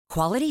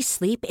Quality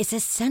sleep is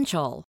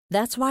essential.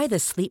 That's why the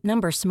Sleep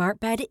Number Smart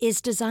Bed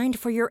is designed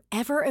for your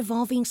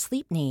ever-evolving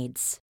sleep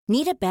needs.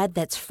 Need a bed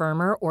that's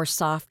firmer or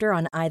softer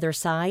on either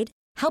side?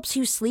 Helps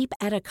you sleep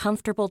at a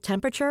comfortable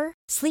temperature?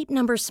 Sleep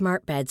Number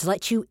Smart Beds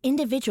let you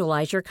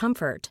individualize your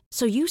comfort,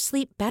 so you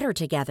sleep better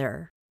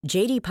together.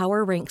 J.D.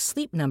 Power ranks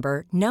Sleep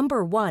Number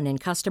number 1 in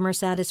customer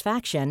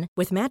satisfaction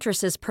with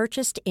mattresses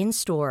purchased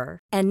in-store.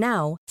 And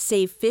now,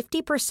 save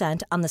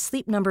 50% on the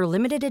Sleep Number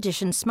Limited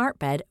Edition Smart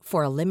Bed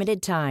for a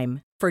limited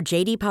time. For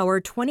J.D. Power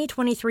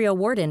 2023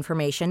 award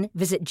information,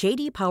 visit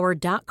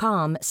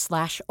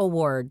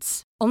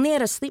jdpower.com/awards. Only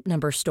at a Sleep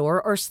Number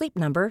store or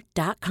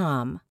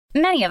sleepnumber.com.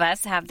 Many of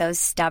us have those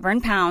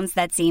stubborn pounds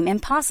that seem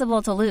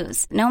impossible to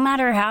lose, no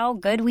matter how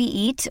good we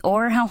eat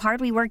or how hard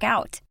we work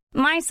out.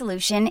 My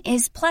solution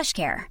is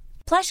PlushCare.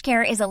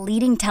 PlushCare is a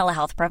leading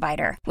telehealth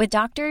provider with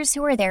doctors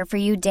who are there for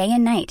you day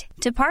and night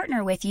to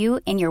partner with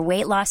you in your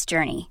weight loss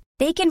journey.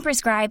 They can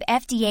prescribe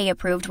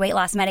FDA-approved weight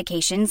loss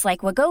medications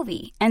like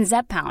Wegovy and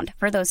Zepbound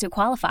for those who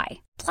qualify.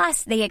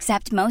 Plus, they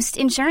accept most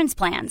insurance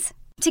plans.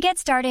 To get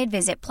started,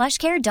 visit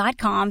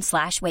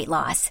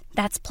plushcare.com/weightloss.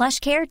 That's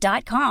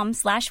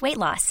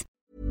plushcare.com/weightloss.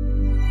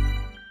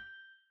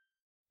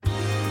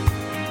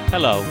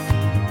 Hello,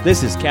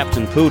 this is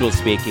Captain Poodle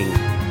speaking.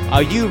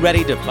 Are you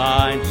ready to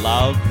find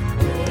love?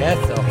 Yes,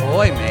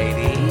 ahoy,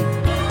 matey.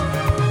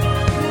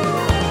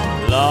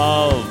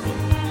 Love.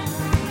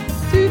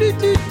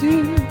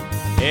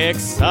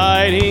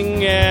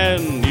 Exciting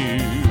and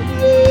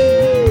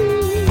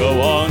new.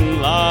 Go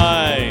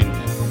online.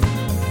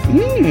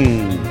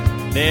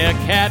 They're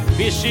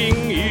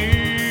catfishing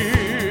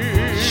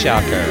you.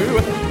 Shocker.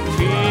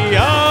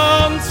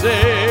 Fiancé.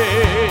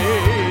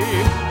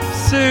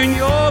 Soon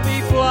you'll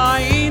be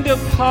flying to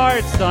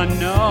parts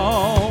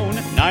unknown.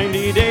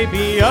 90-day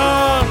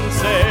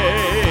fiancé.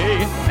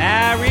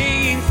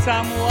 Marrying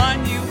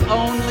someone you've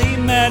only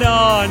met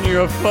on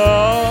your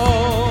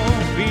phone.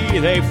 Be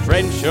they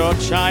French or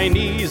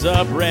Chinese,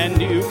 a brand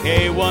new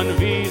K1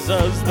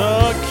 visa's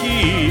the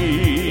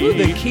key. Ooh,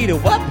 the key to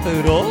what,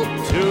 Poodle?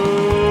 To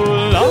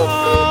love.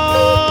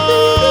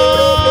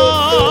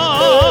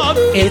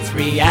 It's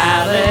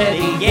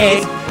reality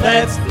gaze.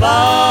 Let's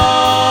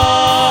love.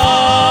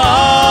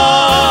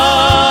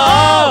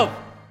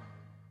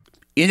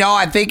 You know,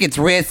 I think it's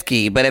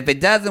risky, but if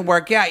it doesn't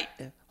work out,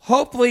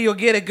 hopefully you'll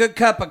get a good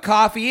cup of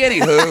coffee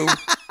anywho.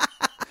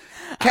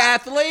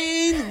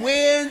 Kathleen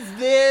wins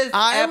this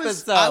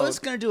episode. I was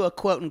going to do a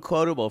quote and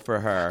quotable for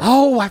her.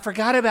 Oh, I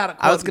forgot about it.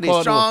 I was going to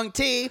do strong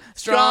tea.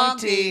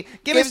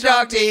 Give me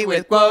strong tea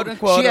with quote and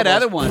quotable. She had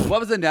other ones. What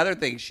was another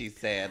thing she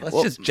said?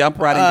 Let's just jump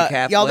right into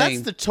Kathleen. Y'all,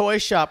 that's the toy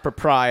shop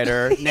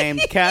proprietor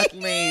named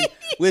Kathleen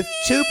with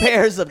 2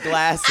 pairs of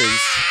glasses.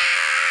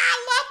 I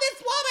love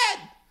this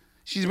woman.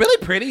 She's really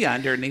pretty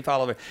underneath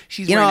all of her.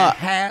 She's wearing a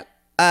hat.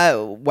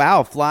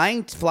 Wow,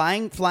 flying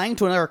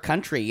to another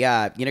country.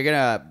 Yeah, you're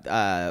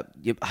gonna.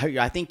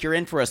 I think you're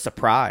in for a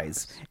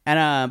surprise.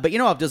 And but if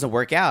it doesn't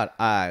work out,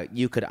 I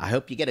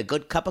hope you get a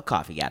good cup of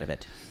coffee out of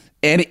it.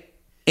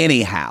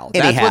 Anyhow,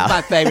 that's what's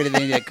my favorite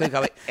thing. Good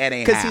coffee.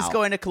 Anyhow, because he's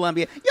going to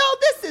Columbia. Yo,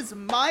 this is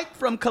Mike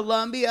from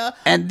Columbia,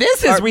 and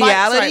this is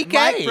Reality Gaze.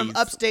 Mike from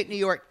upstate New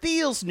York,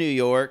 Thiels, New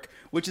York,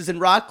 which is in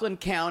Rockland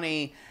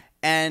County.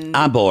 And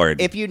I'm bored.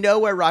 If you know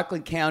where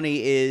Rockland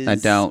County is, I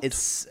don't.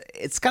 It's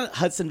kind of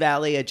Hudson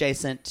Valley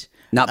adjacent.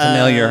 Not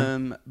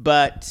familiar.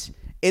 But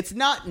it's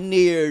not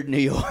near New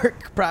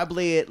York.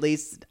 Probably at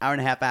least an hour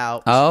and a half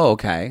out. Oh,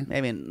 okay.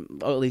 Maybe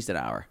at least an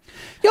hour.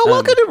 Yo,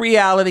 welcome to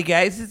Reality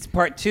Gaze. It's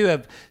part 2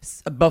 of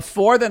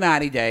Before the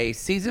 90 Days,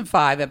 Season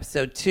 5,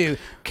 Episode 2.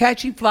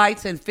 Catching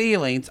Flights and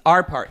Feelings,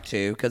 our part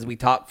 2, because we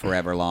talked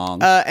forever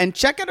long. And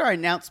check out our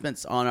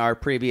announcements on our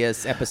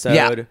previous episode.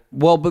 Yeah,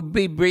 we'll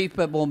be brief,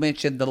 but we'll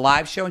mention the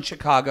live show in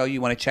Chicago.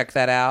 You want to check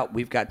that out.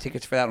 We've got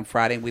tickets for that on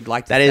Friday. We'd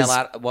like to sell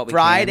out what we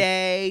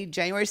Friday,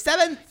 January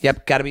 7th.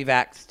 Yep, got to be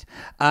vaxxed.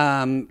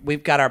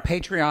 We've got our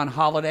Patreon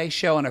holiday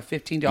show and our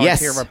 $15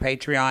 tier of our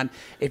Patreon.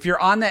 If you're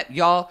on that,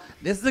 y'all,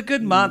 this is a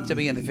good month to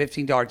be in the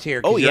 $15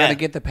 tier. Oh, yeah. You're going to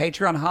get the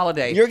Patreon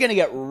holiday. You're going to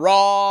get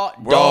raw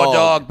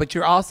dog. But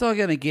you're also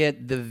going to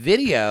get the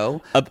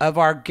video of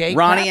our gay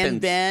Ronnie crappins.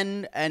 and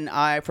Ben and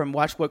I from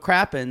Watch What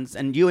Crappens,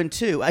 and you and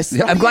two.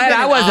 I'm glad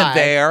I wasn't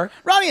there.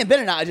 Ronnie and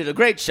Ben and I did a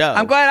great show.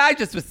 I'm glad I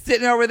just was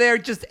sitting over there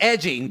just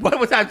edging. What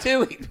was I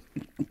doing?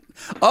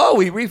 Oh,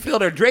 we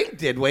refilled our drink,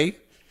 did we?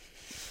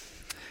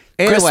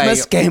 Anyway,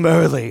 Christmas came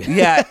early.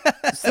 Yeah.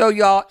 So,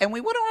 y'all, and we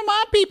want to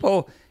remind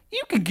people,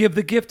 you can give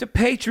the gift of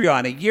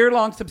Patreon, a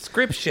year-long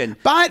subscription.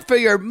 Buy it for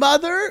your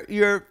mother,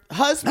 your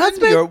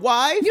husband, your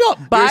wife, your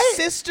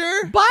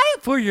sister. Buy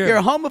it for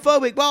your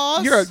homophobic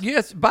boss.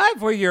 Buy it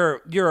for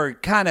your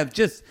kind of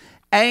just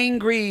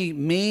angry,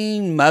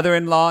 mean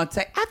mother-in-law and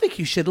say, I think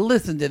you should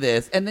listen to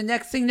this. And the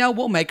next thing you know,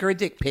 we'll make her a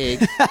dick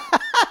pig.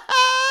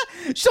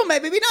 She'll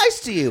maybe be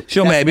nice to you.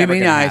 She'll maybe be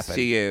nice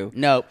to you.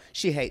 No,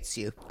 she hates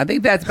you. I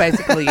think that's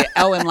basically it.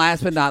 Oh, and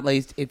last but not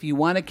least, if you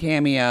want a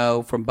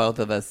cameo from both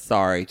of us,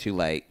 sorry, too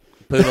late.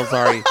 Poodle's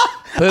already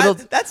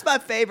Poodle's, That's my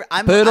favorite.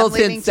 I'm Poodle's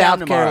leaving in town South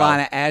tomorrow.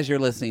 Carolina as you're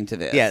listening to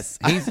this. Yes.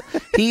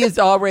 He is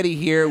already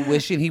here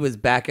wishing he was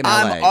back in LA.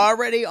 I'm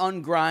already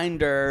on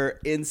Grindr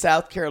in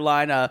South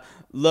Carolina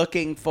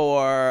looking.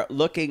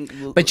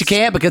 But you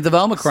can't because of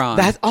Omicron.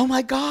 Oh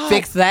my God.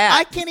 Fix that.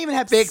 I can't even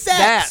have Fix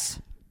sex.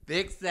 that.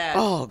 Fix that.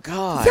 Oh It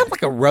God. sounds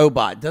like a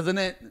robot, doesn't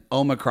it?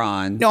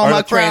 Omicron.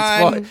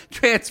 Omicron. Or the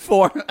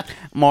transform.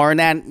 More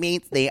than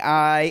meets the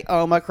eye,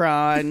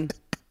 Omicron.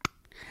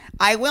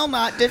 I will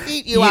not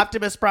defeat you,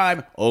 Optimus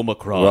Prime.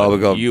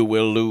 Omicron, you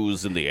will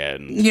lose in the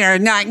end. You're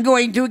not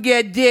going to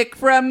get dick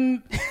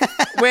from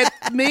with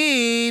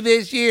me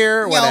this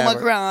year. Whatever.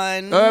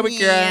 Omicron.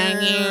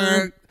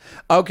 Omicron.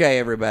 Okay,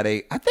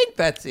 everybody. I think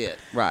that's it.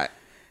 Right.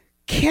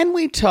 Can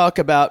we talk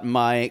about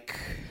Mike?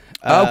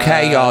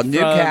 Okay, y'all. New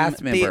from cast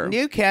the member.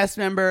 New cast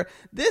member.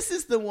 This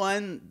is the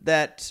one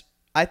that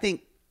I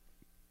think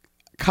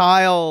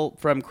Kyle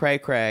from Cray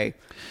Cray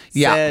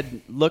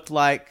said looked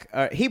like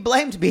he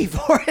blamed me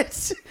for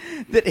it.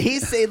 That he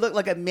said looked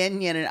like a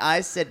minion, and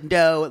I said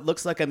no, it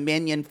looks like a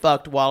minion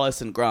fucked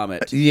Wallace and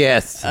Gromit.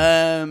 Yes.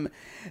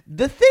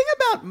 The thing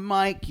about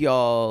Mike,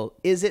 y'all,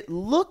 is it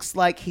looks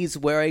like he's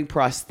wearing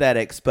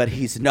prosthetics, but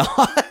he's not.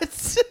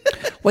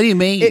 What do you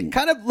mean? It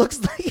kind of looks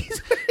like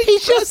he's wearing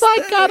He's just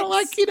like prosthetics. kind of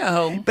like, you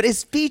know. But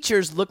his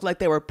features look like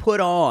they were put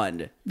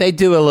on. They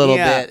do a little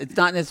Yeah. bit. It's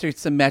not necessarily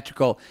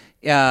symmetrical.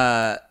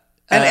 And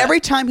every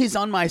time he's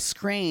on my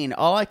screen,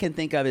 all I can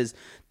think of is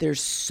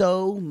there's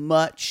so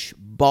much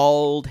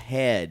bald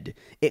head.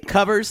 It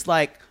covers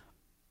like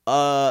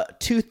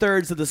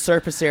 2/3 of the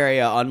surface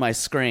area on my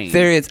screen.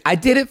 There is. I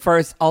did it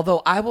first,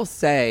 although I will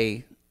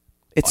say,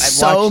 It's I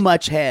so watched-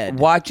 much head.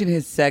 watching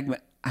his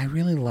segment, I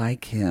really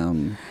like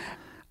him.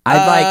 I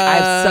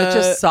have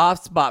such a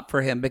soft spot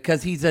for him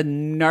because he's a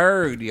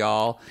nerd,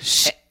 y'all.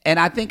 And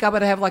I think I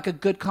would have like a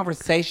good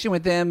conversation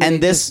with him. And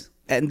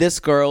it this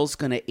girl's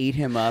gonna eat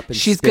him up. And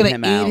she's spit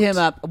going to eat him out. him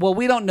up. Well,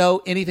 we don't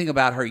know anything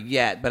about her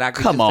yet, but I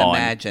can Come just on.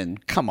 imagine.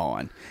 Come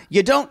on.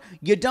 You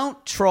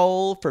don't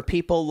troll for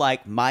people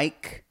like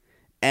Mike,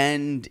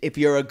 and if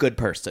you're a good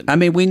person. I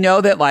mean, we know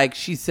that like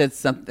she said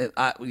something.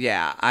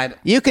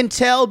 You can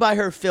tell by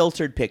her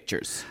filtered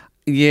pictures.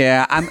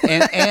 Yeah,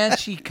 and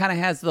she kind of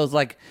has those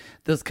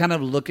kind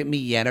of look at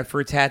me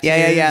Yennefer tattoos.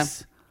 Yeah.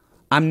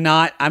 I'm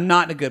not in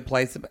a good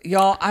place.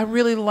 Y'all, I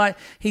really like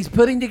he's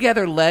putting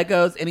together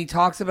Legos and he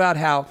talks about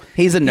how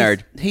He's a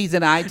nerd. He's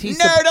an IT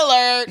Nerd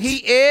alert. He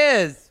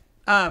is.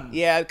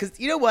 Yeah, because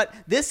you know what?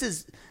 This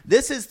is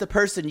the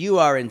person you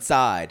are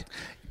inside.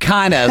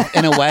 Kind of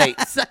in a way.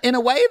 In a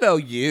way though,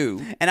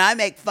 you. And I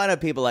make fun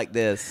of people like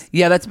this.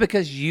 Yeah, that's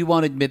because you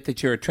won't admit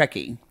that you're a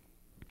Trekkie.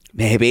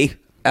 Maybe.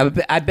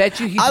 I bet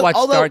you he's watched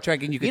Star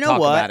Trek and you can know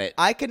talk what? about it.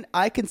 I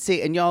can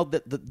see, and y'all,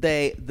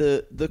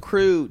 the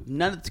crew,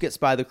 none of this gets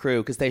by the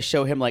crew because they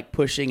show him like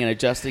pushing and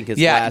adjusting his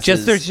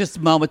glasses. there's just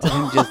moments of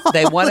him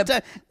they want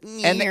to,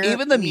 the and time.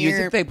 even the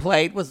music they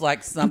played was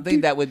like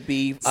something that would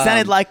be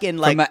Sounded like in,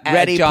 like, from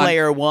Ready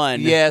Player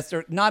One. Yes,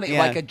 or not Yeah.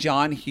 like a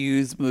John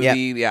Hughes movie.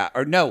 Yep. Yeah,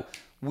 or no,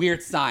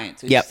 Weird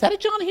Science. Yep. Is that a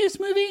John Hughes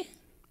movie?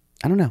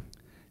 I don't know.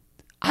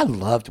 I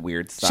loved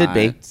Weird Science. Should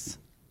be.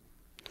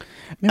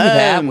 Remember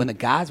that when the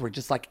guys were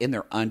just like in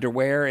their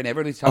underwear and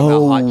everybody's talking about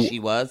how hot she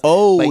was.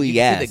 Oh, but you see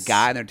yes. the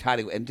guy in their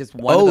tidy and just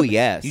one. Oh, of them,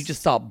 yes. You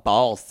just saw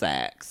ball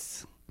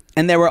sacks.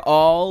 And they were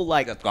all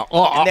like,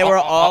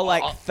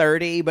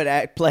 30,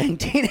 but playing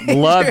teenagers.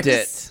 Loved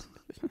it.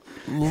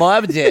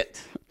 Loved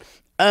it.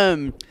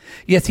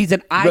 Yes, he's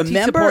an IT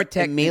Remember support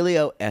tech.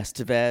 Emilio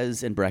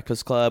Estevez in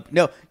Breakfast Club?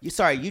 No,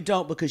 you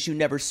don't because you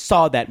never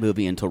saw that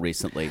movie until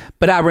recently.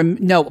 But I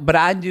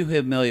knew who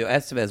Emilio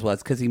Estevez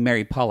was because he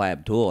married Paula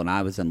Abdul, and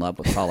I was in love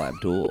with Paula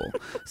Abdul,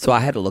 so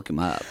I had to look him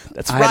up.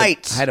 I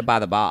had to buy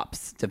the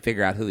bops to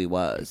figure out who he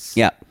was.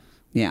 Yeah.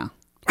 Yeah.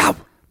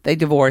 They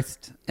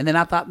divorced, and then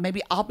I thought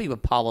maybe I'll be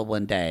with Paula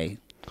one day.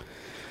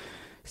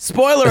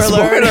 Spoiler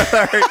alert.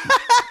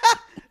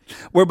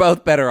 We're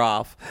both better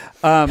off.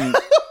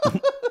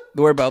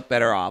 We're both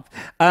better off.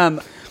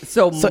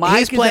 So Mike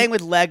he's playing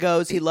with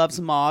Legos. He loves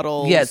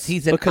models. Yes,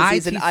 he's an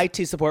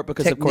IT support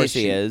because of course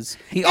he technician. is.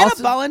 He and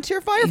also a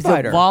volunteer firefighter. He's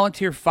a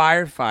volunteer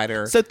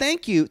firefighter. So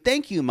thank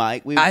you,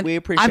 Mike. We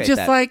appreciate I'm just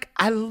that. like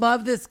I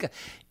love this guy,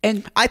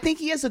 and I think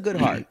he has a good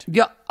heart.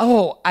 yeah.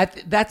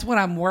 That's what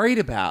I'm worried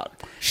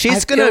about. She's I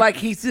feel gonna like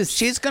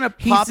she's gonna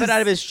pop it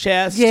out of his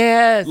chest.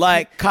 Yes,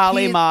 like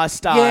Kali Ma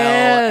style.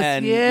 Yes,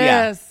 and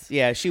yes.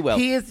 Yeah, she will.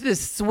 He is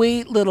this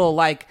sweet little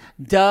like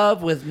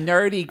dove with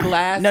nerdy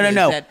glasses.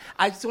 No. That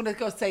I just want to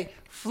go say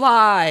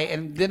fly,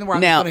 and then we're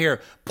Now- going to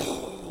hear.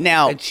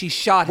 Now, and she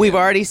shot him. We've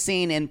already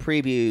seen in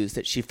previews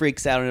that she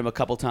freaks out on him a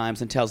couple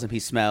times and tells him he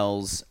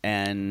smells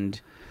and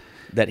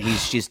that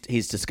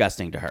he's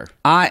disgusting to her.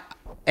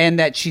 And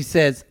that she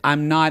says,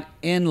 "I'm not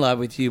in love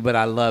with you, but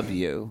I love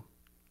you."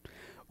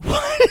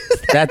 What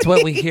is That's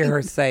what we hear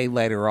her say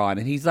later on.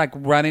 And he's like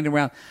running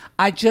around.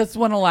 I just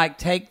want to like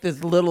take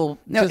this little.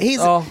 No, he's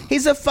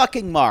a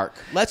fucking mark.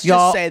 Let's Y'all,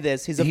 just say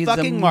this. He's a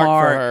fucking mark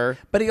for her.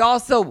 But he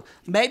also,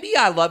 maybe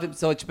I love him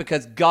so much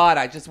because, God,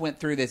 I just went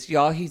through this.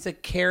 Y'all, he's a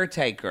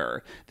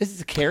caretaker. This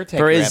is a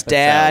caretaker For his episode.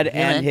 dad Him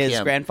and his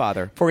Kim.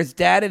 grandfather. For his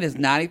dad and his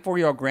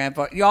 94-year-old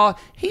grandfather. Y'all,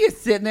 he is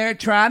sitting there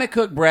trying to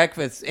cook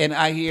breakfast, and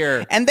I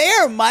hear, And they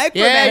are micromanaging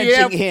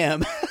Yeah.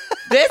 him.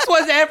 this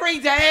was every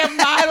day of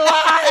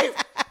my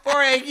life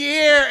for a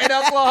year in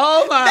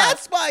Oklahoma.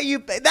 That's why you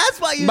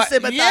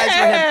sympathize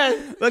yes,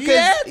 with him. Because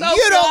yes, oh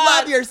you don't God.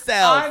 love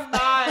yourself.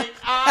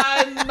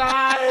 I'm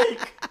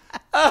Mike.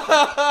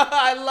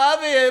 I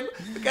love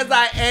him because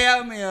I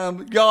am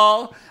him,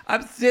 y'all.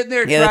 I'm sitting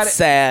there Yeah, trying that's to.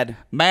 sad.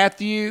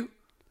 Matthew,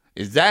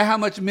 is that how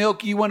much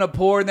milk you want to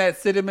pour in that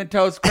Cinnamon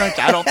Toast Crunch?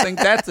 I don't think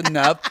that's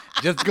enough.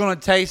 Just going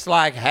to taste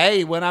like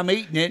hay when I'm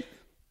eating it.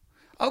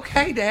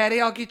 Okay,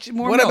 Daddy, I'll get you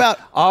more What milk. about-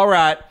 All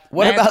right.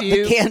 What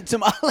Matthew, about the canned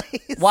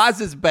tamales? why is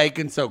this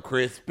bacon so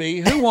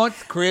crispy? Who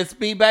wants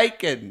crispy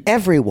bacon?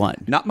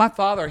 Everyone. Not my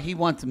father. He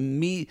wants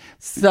me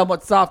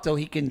somewhat soft so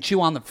he can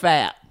chew on the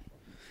fat.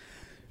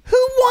 Who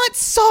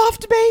wants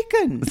soft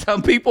bacon?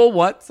 Some people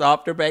want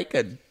softer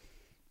bacon.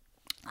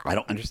 I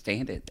don't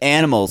understand it.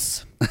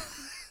 Animals.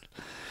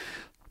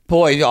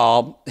 Boy,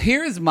 y'all,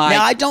 here's my...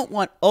 Now, I don't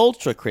want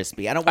ultra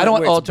crispy. I don't want, I don't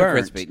where want it's ultra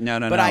burnt, crispy. No,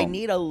 But no. I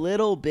need a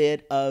little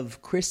bit of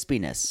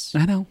crispiness.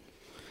 I know.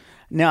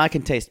 Now I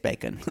can taste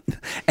bacon.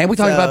 And we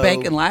talked about So-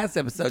 bacon last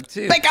episode,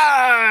 too.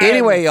 Bacon!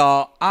 Anyway,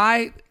 y'all,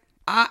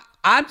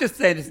 I'm just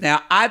saying this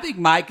now. I think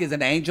Mike is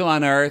an angel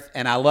on earth,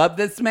 and I love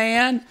this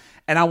man,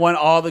 and I want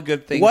all the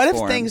good things What if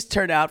for him. things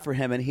turn out for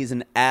him and he's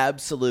an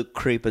absolute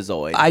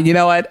creepazoid? You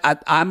know what?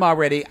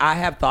 I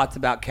have thoughts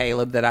about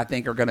Caleb that I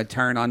think are going to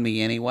turn on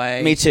me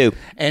anyway. Me too.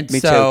 And Me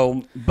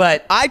so,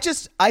 but I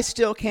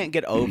still can't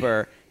get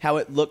over how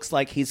it looks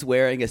like he's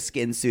wearing a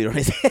skin suit on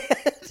his head.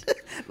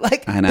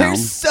 Like, I know.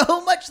 there's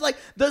so much, like,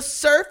 the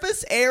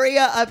surface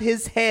area of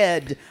his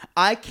head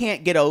I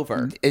can't get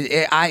over.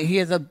 he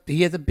has a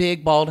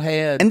big bald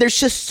head. And there's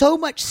just so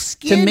much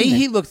skin. To me,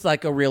 he looks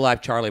like a real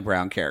life Charlie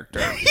Brown character.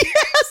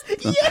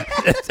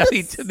 Yes! I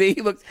mean, to me,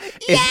 he looks.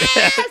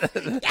 Yes!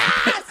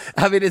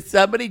 I mean, if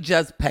somebody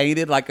just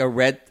painted like a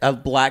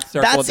black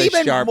circle That's with a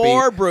even Sharpie,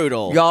 more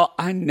brutal. Y'all,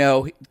 I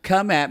know.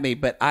 Come at me,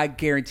 but I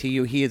guarantee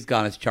you, he has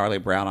gone as Charlie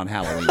Brown on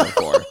Halloween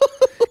before.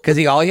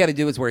 Because all he had to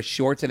do was wear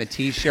shorts and a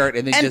T-shirt,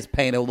 and then And just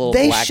paint a little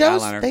black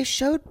eyeliner. They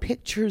showed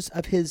pictures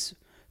of his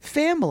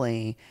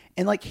family,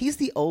 and like he's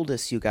the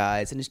oldest, you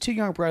guys, and his two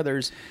younger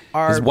brothers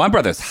are His one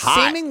brother's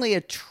hot.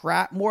 seemingly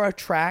more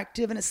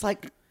attractive, and it's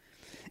like,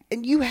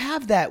 and you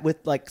have that with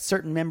like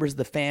certain members of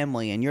the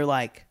family, and you're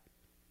like,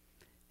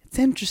 it's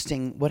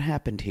interesting what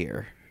happened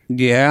here.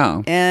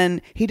 Yeah.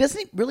 And he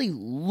doesn't really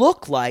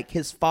look like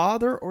his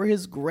father or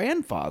his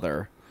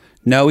grandfather.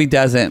 No, he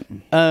doesn't.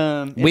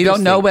 We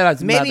don't know about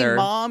his Maybe mother.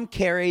 mom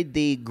carried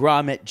the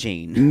grommet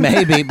gene.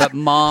 Maybe, but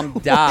mom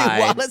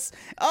died. Wallace.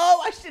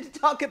 Oh, I should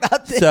talk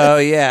about this. So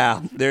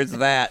yeah, there's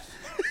that.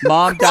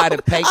 Mom died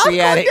of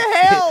pancreatic I'm going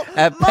to hell.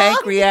 of Mom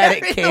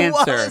pancreatic carried the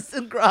cancer. Wallace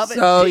and Gromit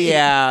So gene.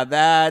 yeah,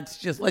 that's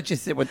just let you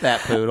sit with that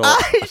poodle.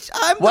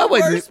 I'm what the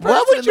would worst what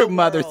person would in your the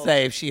mother world.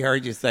 say if she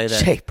heard you say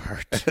that?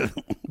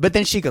 Shapert. But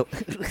then she go,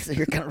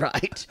 you're kind of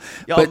right.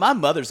 Y'all, my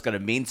mother's got a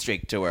mean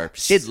streak to her.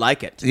 She'd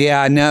like it.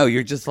 Yeah, I know.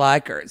 You're just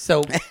like her.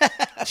 So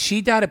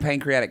she died of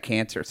pancreatic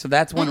cancer. So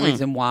that's one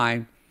reason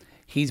why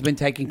he's been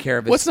taking care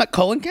of his What's not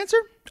colon cancer?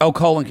 Oh,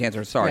 colon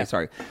cancer.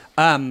 Sorry.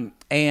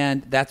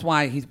 And that's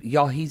why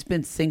he's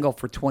been single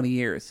for 20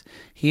 years.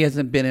 He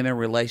hasn't been in a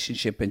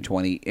relationship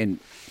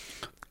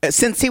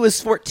Since he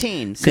was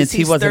 14. since he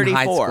he's was 34. in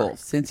high school.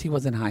 Since he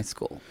was in high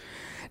school.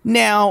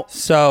 Now,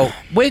 So,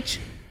 which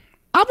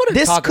I want to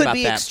this talk could about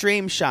be that.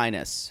 extreme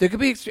shyness. There could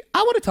be extreme. I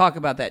want to talk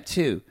about that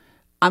too.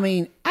 I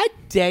mean, I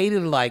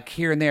dated like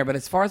here and there, but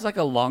as far as like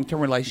a long-term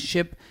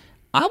relationship,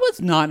 I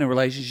was not in a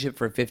relationship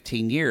for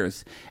 15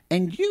 years,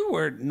 and you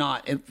were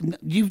not.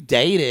 You've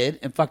dated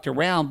and fucked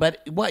around, but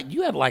what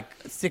you had like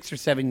 6 or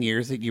 7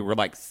 years that you were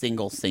like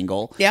single.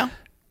 Yeah.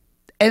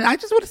 And I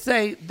just want to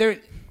say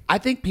I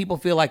think people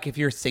feel like if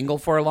you're single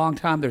for a long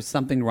time, there's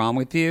something wrong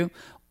with you.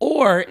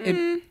 Or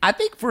I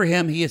think for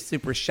him, he is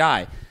super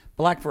shy.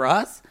 But like for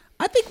us,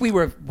 I think we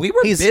were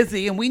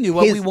busy and we knew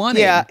what we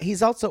wanted. Yeah,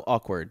 he's also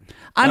awkward.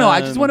 I know.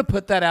 I just want to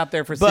put that out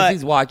there for but since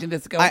he's watching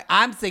this.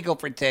 I'm single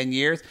for 10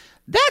 years.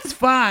 That's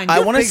fine. I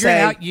You're wanna figuring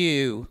say- out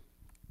you.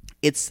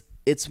 It's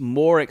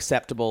more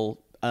acceptable.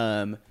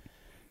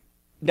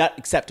 Not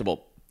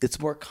acceptable. It's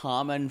more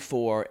common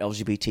for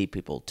LGBT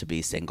people to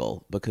be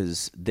single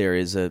because there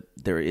is a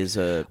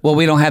Well,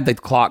 we don't have the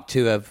clock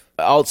too of.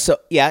 also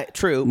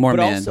true More but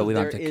men, also but we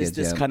don't there have is kids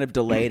this yet. kind of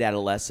delayed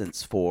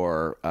adolescence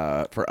for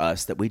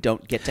us that we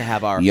don't get to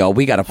have our Yo,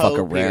 we gotta fuck hoe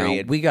around.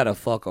 period. We gotta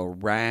fuck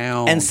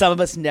around. And some of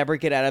us never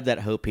get out of that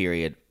hoe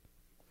period.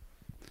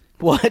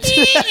 What?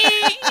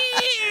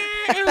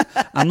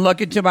 I'm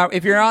looking to my.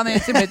 If you're on the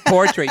intimate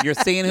portrait, you're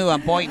seeing who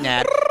I'm pointing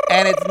at,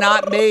 and it's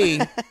not me.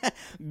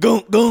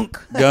 Gunk gunk.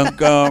 Gunk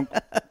gunk.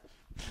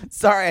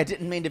 Sorry, I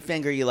didn't mean to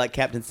finger you like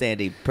Captain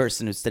Sandy,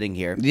 person who's sitting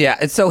here. Yeah,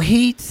 and so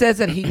he says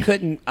that he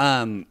couldn't.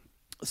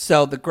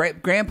 So the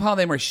grandpa and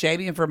them were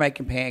shading him for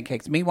making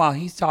pancakes. Meanwhile,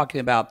 he's talking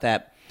about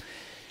that.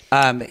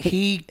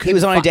 He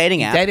was on a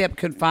dating app. Dating app,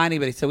 couldn't find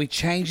anybody, so he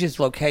changed his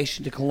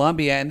location to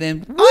Colombia, and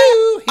then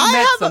he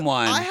met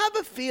someone. I have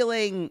a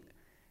feeling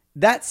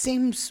that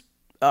seems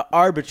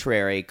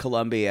arbitrary.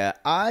 Colombia.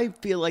 I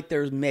feel like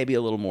there's maybe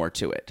a little more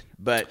to it,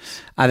 but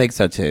I think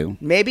so too.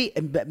 maybe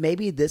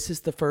this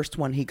is the first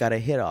one he got a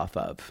hit off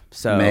of.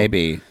 So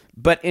Maybe.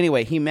 But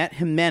anyway, he met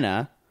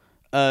Jimena,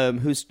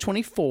 who's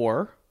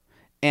 24,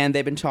 and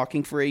they've been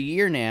talking for a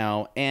year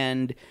now,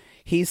 and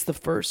she's the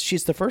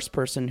first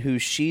person who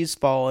she's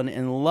fallen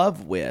in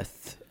love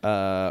with.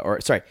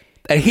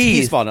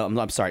 He's fallen.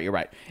 I'm sorry, you're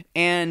right.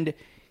 And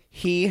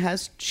she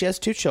has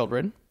 2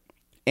 children,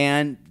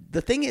 and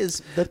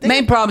the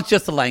Main problem is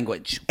just the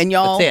language. And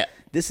y'all, that's it.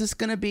 This is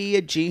going to be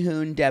a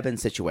Jihoon Devin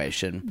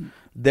situation,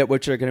 they're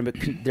going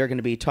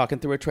to be talking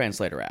through a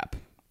translator app,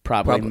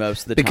 probably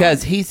most of the time.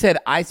 Because he said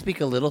I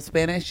speak a little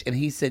Spanish, and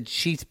he said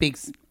she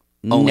speaks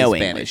only No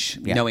Spanish,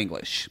 English. Yeah. no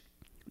English.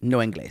 No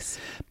Inglés.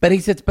 But he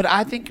says, but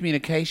I think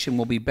communication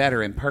will be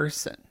better in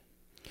person.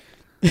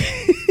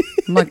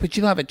 I'm like, but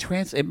you don't have a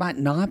translate. It might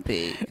not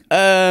be.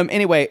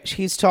 Anyway,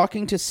 he's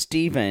talking to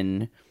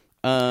Steven.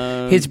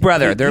 His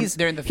brother. They're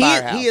in the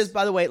firehouse. He is,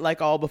 by the way,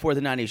 like all before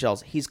the 90s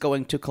shells. He's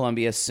going to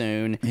Colombia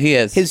soon. He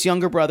is. His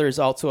younger brother is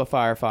also a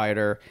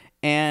firefighter.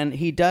 And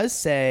he does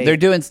say... They're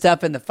doing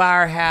stuff in the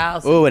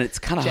firehouse. Oh, and it's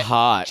kind of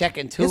hot.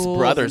 Checking tools. His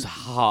brother's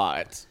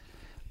hot.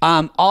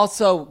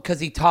 Also, because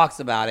he talks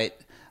about it.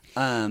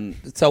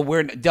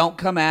 So don't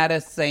come at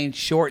us saying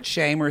short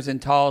shamers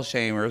and tall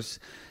shamers.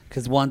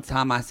 Because one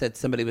time I said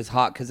somebody was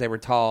hot because they were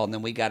tall, and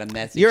then we got a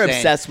message. You're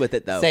obsessed with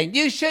it, though. Saying,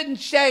 you shouldn't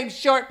shame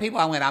short people.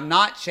 I went, I'm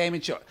not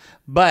shaming short.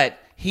 But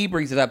he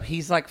brings it up.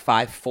 He's like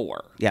 5'4".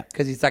 Yeah.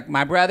 Because he's like,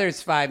 my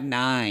brother's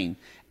 5'9".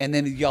 And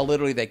then y'all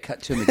literally, they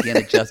cut to him again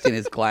adjusting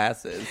his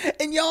glasses.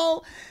 And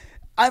y'all,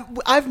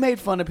 I've made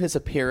fun of his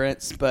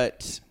appearance,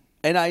 but...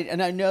 And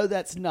I know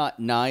that's not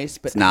nice,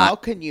 but how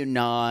can you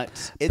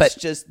not? It's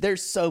just,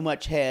 there's so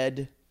much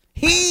head.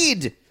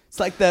 Heed! It's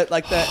like that.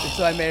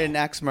 So I made an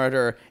axe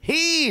murderer.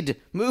 Heed,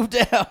 move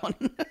down.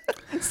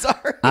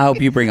 Sorry. I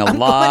hope you bring a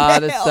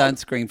lot of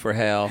sunscreen for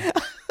hell.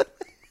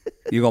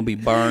 You're gonna be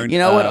burned. You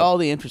know what? All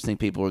the interesting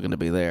people are gonna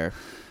be there.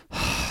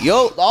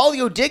 All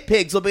you dick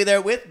pigs will be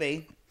there with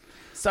me.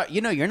 Sorry,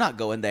 you're not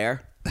going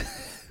there.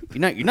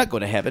 You're not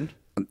going to heaven.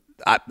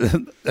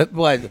 Listen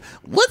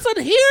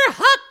here,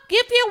 Huck.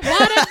 If you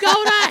want to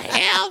go to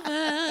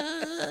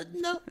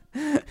heaven.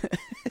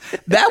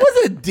 That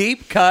was a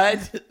deep cut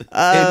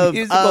in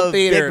musical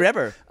theater. Big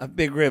River. A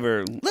Big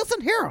River.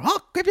 Listen here,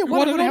 Huck. If you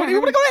want to go to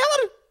heaven.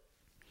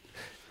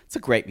 It's a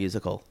great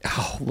musical.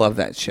 Oh, love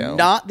that show.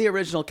 Not the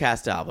original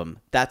cast album.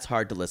 That's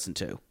hard to listen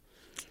to.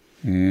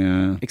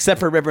 Yeah. Except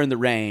for River in the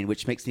Rain,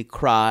 which makes me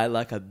cry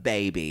like a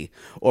baby.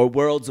 Or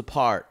Worlds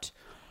Apart.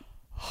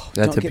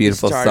 That's a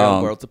beautiful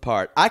song. Worlds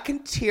Apart. I can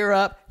tear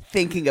up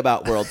thinking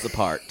about Worlds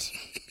Apart.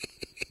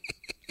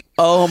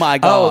 Oh my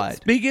God. Oh,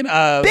 speaking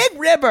of Big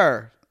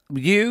River.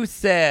 You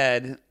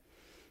said,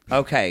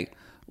 okay,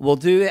 we'll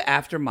do it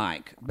after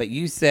Mike, but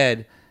you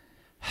said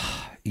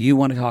you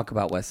want to talk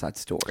about West Side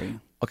Story.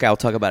 Okay, I'll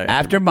talk about it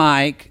after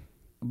Mike,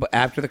 but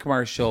after the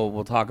commercial,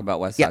 we'll talk about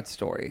West Side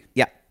Story.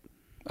 Yeah.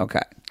 Okay.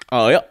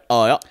 Oh yeah.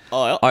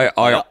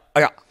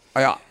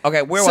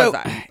 Okay, where was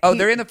I? Oh,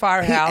 they're in the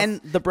firehouse. And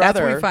the brother...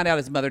 That's when we find out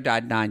his mother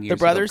died 9 years ago. The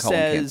brother of colon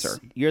says, cancer.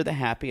 you're the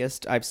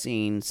happiest I've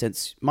seen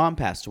since Mom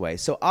passed away.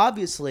 So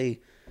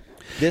obviously,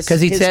 his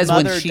says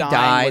when mother she dying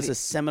died, was a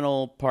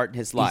seminal part in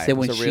his life. He said it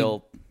was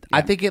when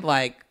I think it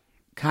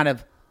kind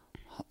of...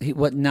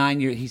 9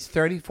 years? He's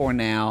 34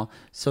 now,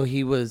 so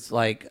he was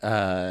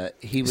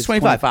he was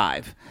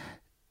 25.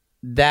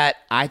 That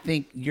I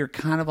think you're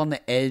kind of on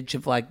the edge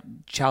of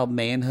child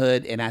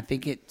manhood, and I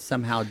think it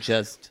somehow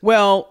just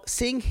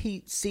seeing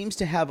he seems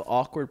to have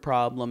awkward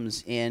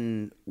problems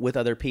with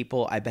other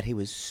people. I bet he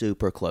was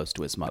super close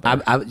to his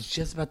mother. I was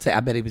just about to say,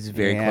 I bet he was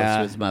very close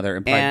to his mother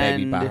and probably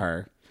babied by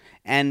her.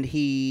 And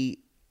he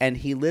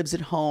lives at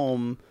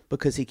home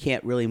because he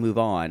can't really move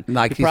on. He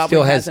probably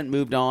still hasn't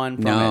moved on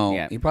from it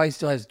yet. He probably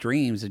still has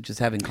dreams of just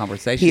having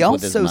conversations he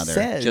with his also mother.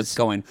 Says just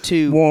going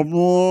to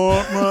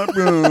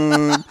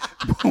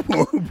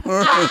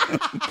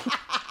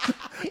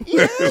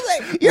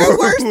You're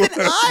worse than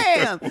I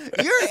am.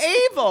 You're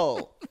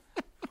evil.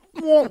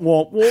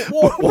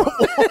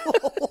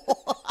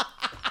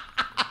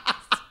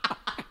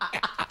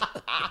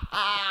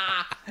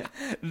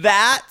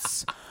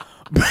 That's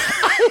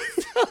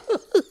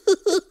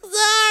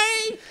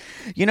sorry.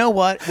 You know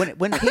what?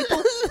 When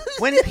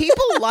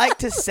people like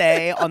to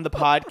say on the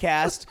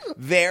podcast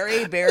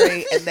very,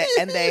 very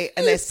and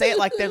they say it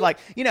like they're like,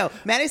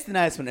 Manny's the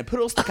nice one and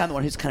Poodle's the kind of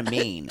one who's kind of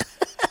mean.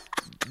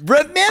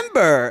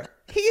 Remember,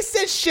 he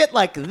says shit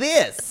like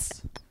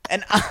this.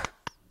 And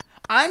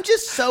I'm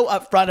just so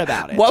upfront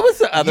about it. What was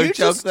the other You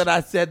joke just- that I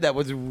said that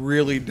was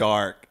really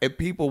dark? And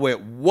people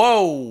went,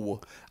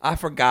 whoa. I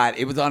forgot.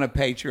 It was on a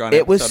Patreon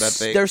It was. episode, I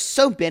think. There's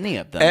so many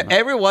of them.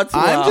 Every once in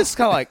a while. I'm just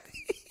kind of like.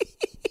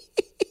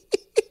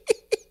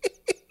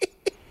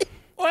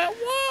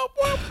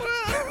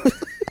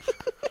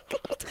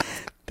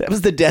 That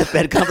was the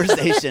deathbed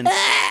conversation.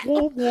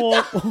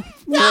 Stop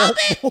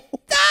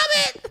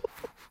it!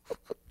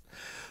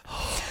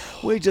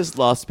 We just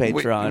lost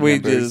Patreon we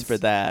members just- for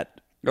that.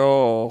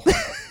 Oh.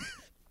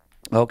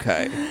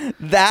 Okay.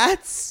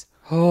 That's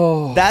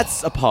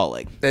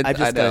appalling. I I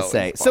just know, gotta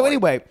say. it's So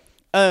appalling.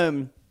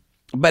 anyway,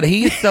 But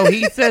he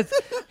says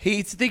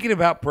he's thinking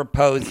about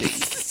proposing.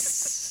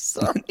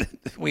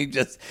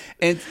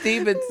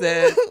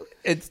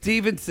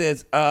 Steven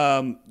says,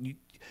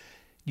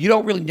 you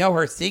don't really know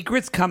her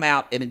secrets come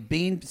out, and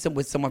being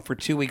with someone for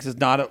 2 weeks is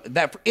not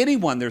that for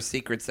anyone. There's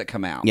secrets that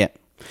come out. yeah,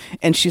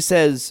 and she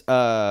says,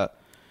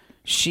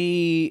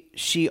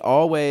 she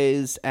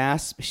always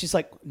asks. She's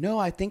like, no,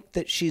 I think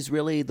that she's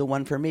really the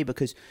one for me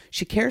because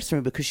she cares for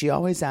me because she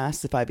always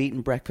asks if I've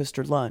eaten breakfast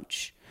or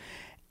lunch.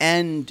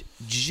 And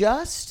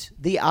just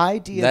the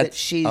idea that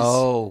she's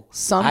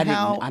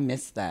somehow I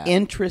missed that.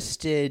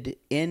 interested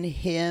in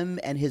him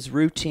and his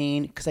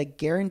routine, because I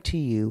guarantee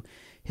you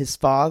his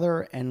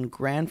father and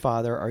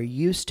grandfather are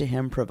used to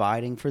him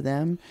providing for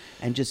them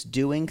and just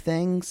doing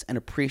things and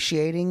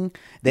appreciating.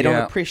 They don't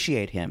Yeah.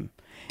 appreciate him.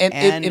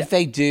 And if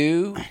they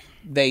do,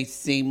 they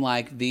seem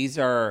like these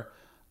are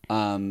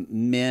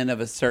men of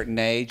a certain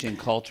age and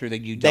culture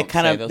that you don't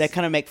say those. They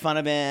kind of make fun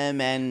of him,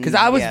 and Because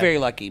I was very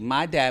lucky.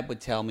 My dad would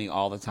tell me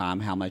all the time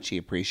how much he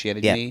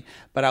appreciated Yeah. me.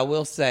 But I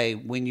will say,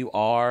 when you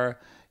are,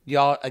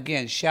 y'all,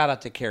 again, shout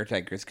out to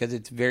caretakers because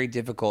it's very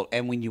difficult.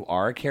 And when you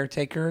are a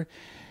caretaker,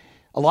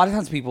 a lot of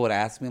times people would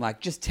ask me, like,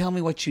 just tell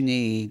me what you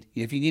need.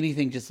 If you need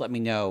anything, just let me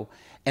know.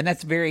 And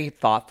that's very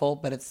thoughtful.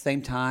 But at the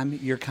same time,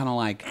 you're kind of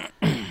like,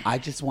 I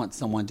just want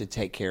someone to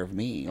take care of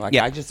me. Like,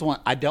 Yeah.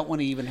 I don't want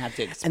to even have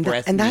to and,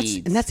 express that's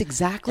needs.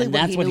 exactly And what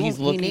that's he what knew he's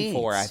he looking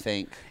for, needs. I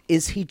think.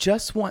 Is he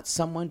just wants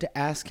someone to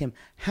ask him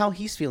how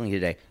he's feeling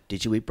today?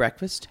 Did you eat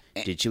breakfast?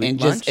 Did you eat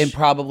and lunch? and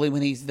probably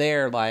when he's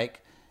there,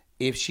 like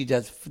if she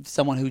does,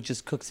 someone who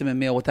just cooks him a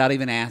meal without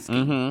even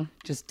asking,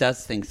 just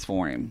does things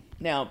for him.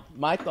 Now,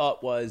 my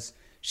thought was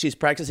she's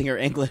practicing her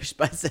English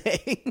by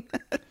saying,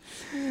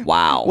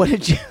 Wow. "What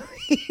did you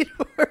eat?"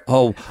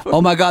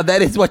 Oh my God,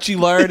 that is what you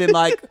learn in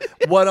like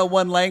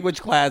 101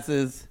 language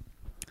classes.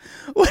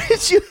 What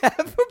did you have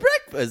for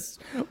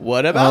breakfast?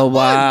 What about Oh lunch?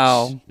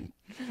 wow.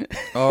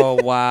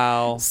 Oh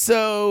wow.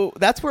 So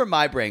that's where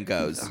my brain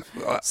goes.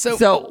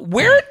 So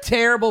we're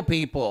terrible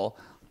people.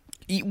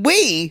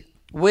 We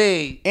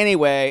We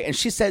anyway, and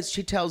he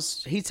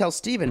tells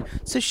Steven,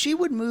 so she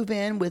would move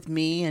in with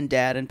me and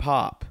Dad and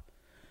Pop.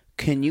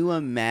 Can you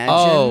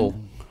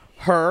imagine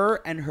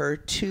her and her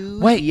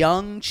two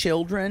young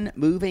children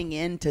moving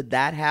into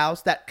that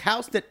house? That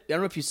house that, I don't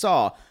know if you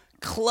saw,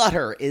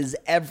 clutter is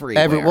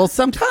everywhere. well,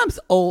 sometimes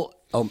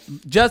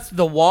just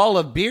the wall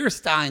of beer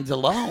steins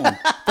alone,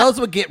 those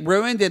would get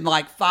ruined in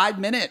like 5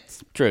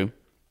 minutes. True.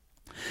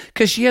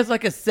 Because she has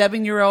like a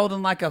 7-year-old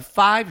and like a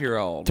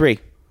 5-year-old. 3.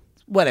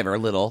 Whatever,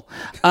 little.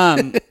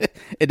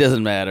 It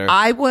doesn't matter.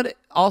 I would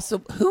also.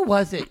 Who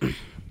was it?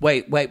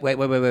 Wait.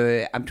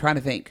 I'm trying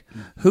to think.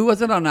 Who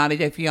was it on 90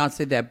 Day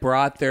Fiancé that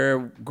brought their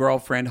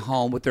girlfriend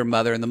home with their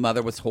mother, and the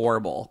mother was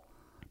horrible,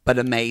 but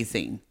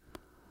amazing?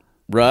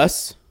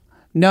 Russ?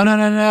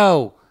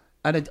 No.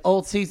 An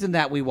old season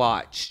that we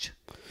watched.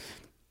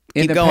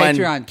 In Keep the going.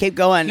 Patreon. Keep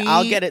going.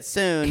 I'll get it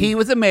soon. He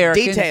was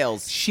American.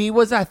 Details. She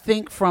was, I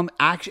think, from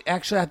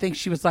actually, I think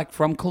she was like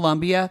from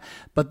Colombia,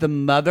 but the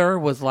mother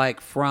was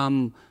like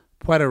from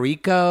Puerto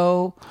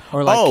Rico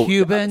or like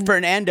Cuban.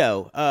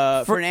 Fernando.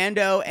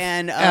 Fernando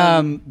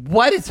and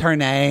What is her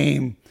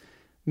name?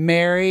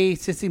 Mary.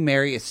 Sissy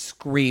Mary is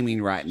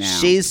screaming right now.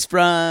 she's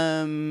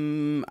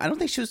from. I don't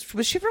think she was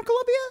she from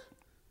Colombia?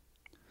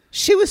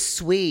 She was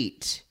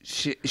sweet.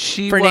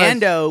 She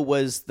Fernando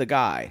was the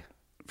guy.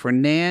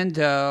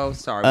 Fernando.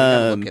 Sorry, we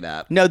gotta look it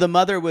up. No, the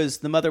mother was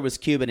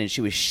Cuban and she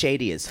was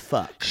shady as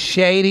fuck.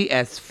 Shady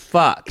as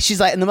fuck. She's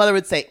like, and the mother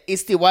would say,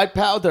 "It's the white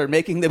powder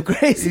making them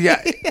crazy." Yeah.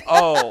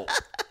 Oh,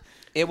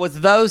 it was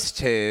those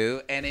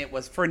two, and it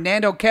was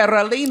Fernando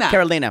Carolina,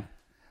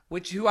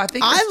 who I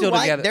think are still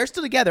together. They're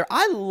still together.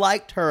 I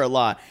liked her a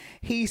lot.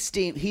 He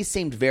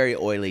seemed very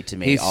oily to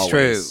me. He's always.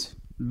 true,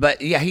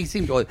 but yeah, he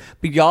seemed oily.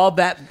 But y'all,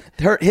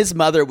 his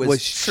mother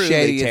was truly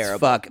shady terrible. as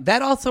fuck.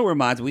 That also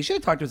reminds me, we should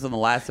have talked to us on the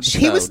last episode.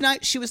 She was nice.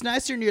 She was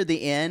nicer near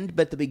the end,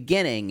 but the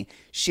beginning,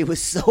 she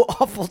was so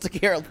awful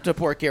to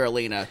poor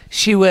Carolina.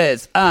 She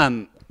was.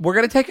 We're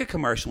gonna take a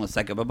commercial in a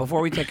second, but before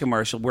we take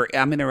commercial,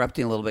 I'm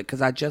interrupting a little bit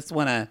because I just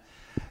want to,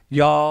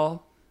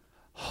 y'all.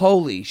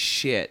 Holy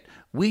shit!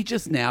 We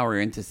just now are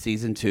into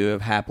season 2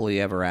 of Happily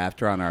Ever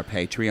After on our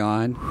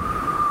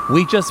Patreon.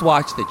 We just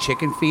watched the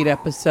chicken feed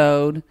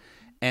episode,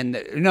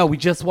 and we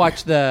just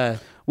watched the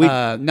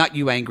Not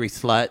You Angry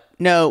Slut.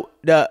 No,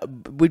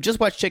 we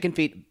just watched Chicken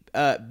Feet.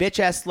 Bitch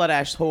ass slut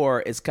ass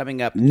whore is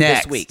coming up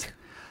Next this week.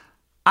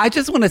 I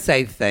just want to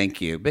say thank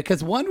you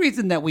because one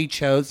reason that we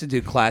chose to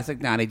do Classic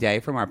 90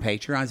 Day from our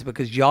Patreons is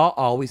because y'all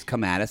always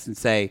come at us and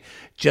say,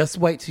 just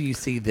wait till you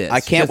see this. I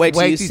can't Just wait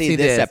till you see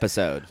this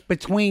episode.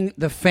 Between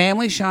the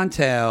family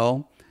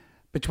Chantel,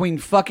 between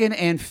fucking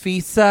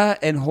Anfisa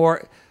and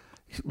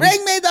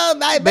Bring me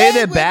my Bring bag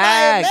the with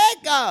bag. my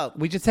makeup.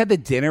 We just had the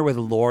dinner with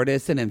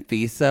Lourdes and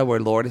Anfisa where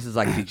Lourdes is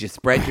like, did you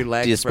spread your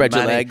legs? Do you for spread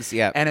your money? legs?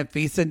 Yeah. And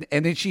Anfisa,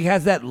 and then she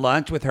has that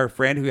lunch with her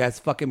friend who has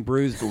fucking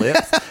bruised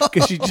lips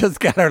because she just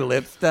got her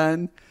lips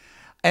done.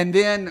 And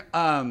then,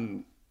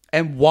 and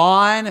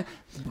Juan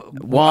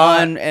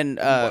and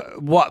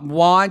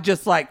Juan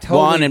just like totally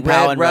Juan and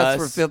Pal and Russ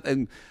Russ. for filth.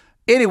 And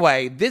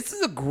anyway, this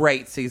is a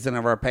great season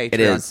of our Patreon. It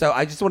is. So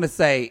I just want to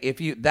say,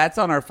 that's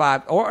on our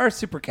 $5 or our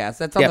Supercast.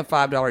 That's on Yep. the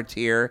 $5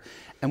 tier,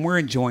 and we're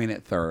enjoying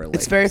it thoroughly.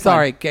 It's very fun.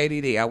 Sorry,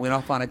 KDD. I went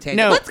off on a tangent.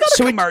 no, Let's go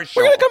to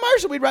commercial. We're going to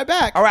commercial. We'll be right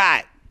back. All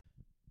right.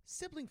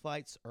 Sibling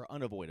fights are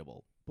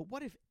unavoidable, but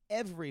what if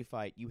every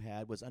fight you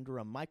had was under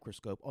a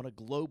microscope on a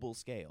global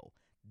scale?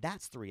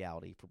 That's the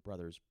reality for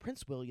brothers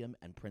Prince William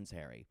and Prince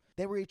Harry.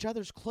 They were each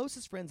other's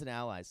closest friends and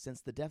allies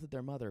since the death of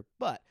their mother,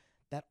 but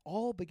that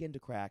all began to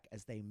crack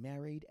as they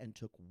married and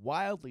took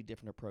wildly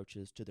different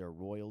approaches to their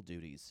royal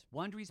duties.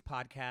 Wondery's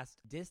podcast,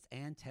 Dis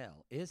and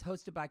Tell, is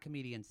hosted by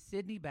comedians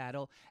Sydney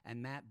Battle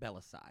and Matt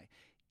Belisai.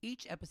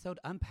 Each episode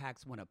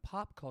unpacks one of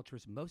pop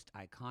culture's most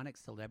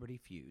iconic celebrity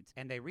feuds,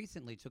 and they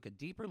recently took a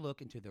deeper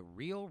look into the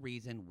real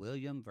reason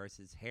William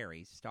versus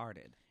Harry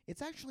started.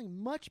 It's actually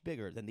much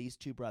bigger than these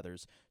two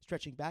brothers,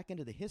 stretching back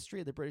into the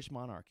history of the British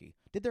monarchy.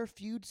 Did their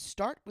feud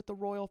start with the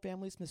royal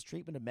family's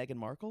mistreatment of Meghan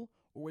Markle,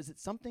 or was it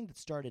something that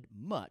started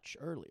much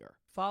earlier?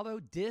 Follow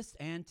Dis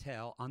and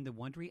Tell on the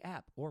Wondery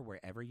app or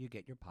wherever you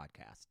get your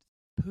podcasts.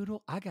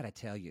 Poodle, I gotta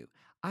tell you,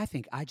 I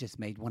think I just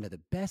made one of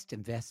the best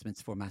investments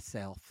for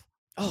myself.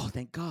 Oh,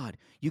 thank God.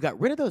 You got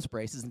rid of those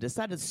braces and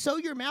decided to sew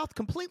your mouth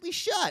completely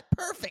shut.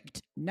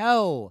 Perfect.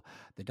 No,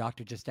 the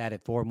doctor just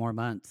added 4 more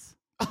months.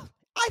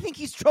 I think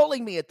he's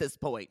trolling me at this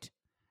point.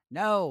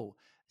 No,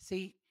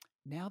 see,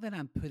 now that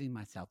I'm putting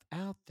myself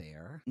out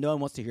there, No one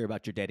wants to hear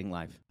about your dating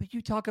life. but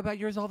you talk about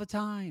yours all the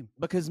time.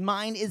 Because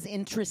mine is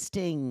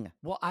interesting.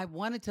 Well, I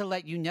wanted to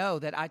let you know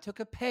that I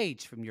took a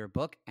page from your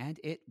book and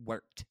it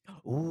worked.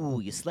 Ooh,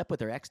 you slept with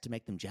their ex to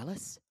make them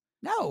jealous?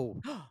 No.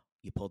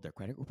 You pulled their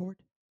credit report?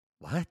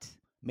 What?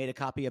 Made a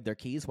copy of their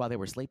keys while they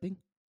were sleeping?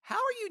 How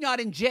are you not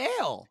in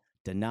jail?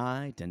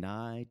 Deny,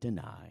 deny,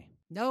 deny.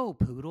 No,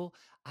 Poodle.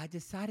 I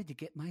decided to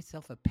get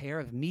myself a pair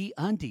of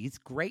MeUndies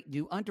great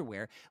new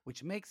underwear,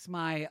 which makes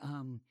my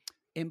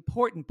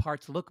important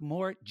parts look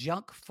more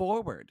junk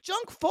forward.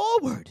 Junk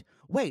forward!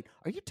 Wait,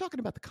 are you talking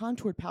about the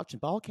contoured pouch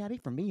and ball caddy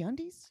from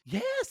MeUndies?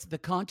 Yes, the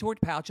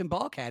contoured pouch and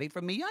ball caddy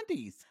from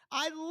MeUndies.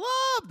 I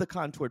love the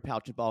contoured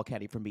pouch and ball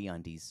caddy from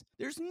MeUndies.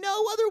 There's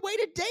no other way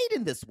to date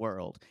in this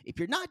world. If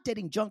you're not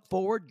dating junk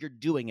forward, you're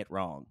doing it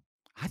wrong.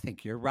 I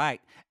think you're right.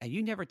 And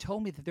you never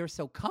told me that they're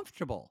so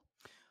comfortable.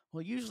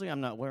 Well, usually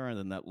I'm not wearing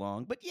them that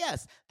long, but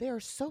yes, they are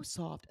so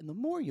soft, and the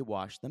more you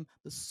wash them,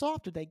 the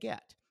softer they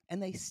get.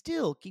 And they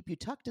still keep you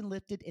tucked and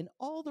lifted in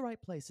all the right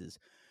places.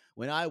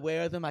 When I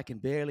wear them, I can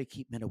barely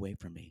keep men away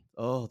from me.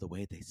 Oh, the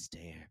way they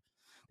stare.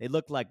 They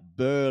look like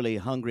burly,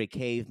 hungry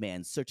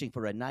cavemen searching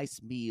for a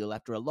nice meal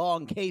after a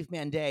long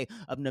caveman day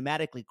of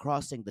nomadically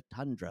crossing the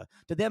tundra.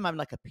 To them, I'm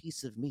like a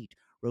piece of meat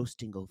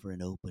roasting over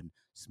an open,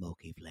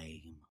 smoky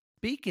flame.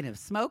 Speaking of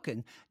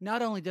smoking,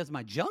 not only does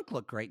my junk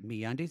look great in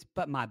MeUndies,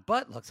 but my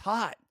butt looks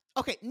hot.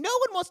 Okay, no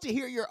one wants to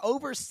hear your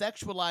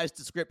over-sexualized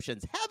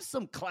descriptions. Have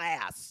some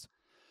class.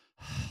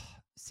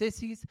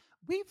 Sissies,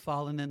 we've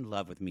fallen in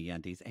love with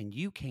MeUndies, and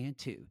you can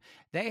too.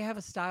 They have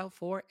a style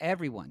for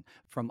everyone.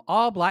 From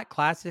all black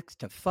classics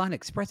to fun,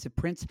 expressive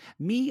prints,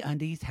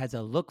 MeUndies has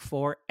a look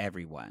for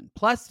everyone.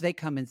 Plus, they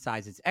come in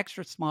sizes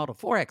extra small to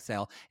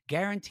 4XL,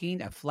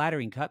 guaranteeing a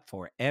flattering cut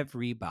for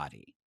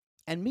everybody.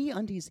 And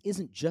MeUndies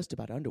isn't just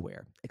about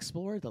underwear.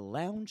 Explore the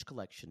Lounge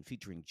collection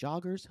featuring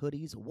joggers,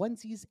 hoodies,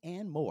 onesies,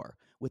 and more.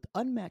 With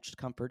unmatched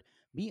comfort,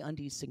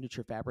 MeUndies'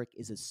 signature fabric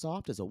is as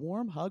soft as a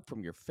warm hug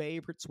from your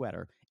favorite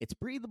sweater. It's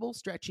breathable,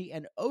 stretchy,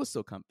 and oh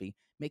so comfy,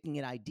 making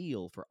it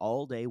ideal for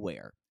all-day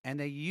wear. And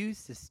they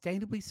use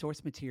sustainably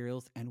sourced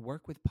materials and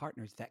work with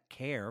partners that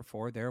care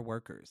for their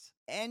workers.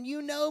 And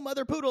you know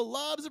Mother Poodle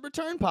loves a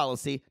return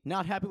policy.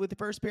 Not happy with the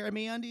first pair of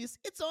MeUndies?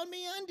 It's on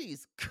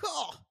MeUndies.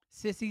 Cool.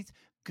 Sissies,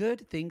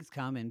 good things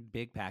come in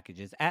big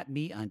packages at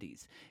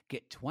MeUndies.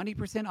 Get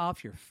 20%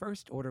 off your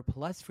first order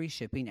plus free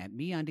shipping at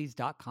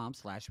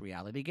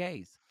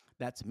MeUndies.com/realitygaze.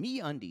 That's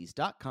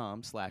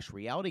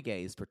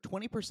MeUndies.com/realitygaze for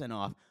 20%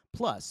 off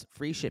plus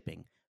free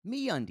shipping.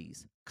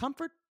 MeUndies,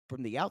 comfort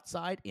from the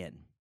outside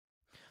in.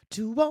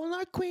 To all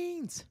our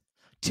queens,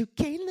 to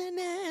Caitlin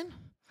and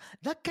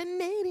the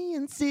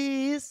Canadian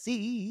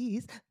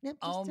sissies.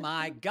 Oh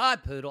my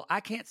God, Poodle.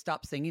 I can't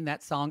stop singing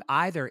that song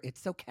either.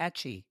 It's so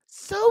catchy.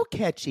 So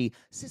catchy.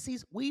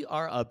 Sissies, we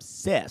are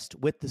obsessed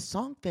with the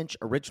Songfinch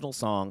original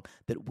song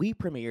that we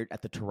premiered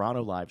at the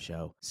Toronto Live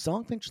Show.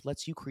 Songfinch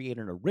lets you create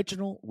an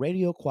original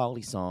radio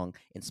quality song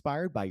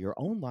inspired by your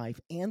own life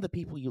and the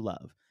people you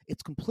love.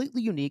 It's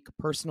completely unique,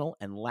 personal,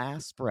 and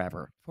lasts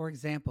forever. For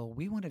example,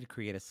 we wanted to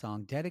create a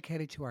song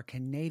dedicated to our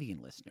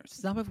Canadian listeners,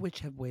 some of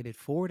which have waited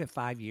 4 to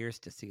 5 years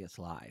to see us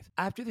live.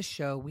 After the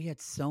show, we had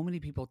so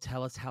many people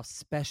tell us how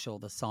special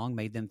the song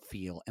made them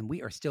feel, and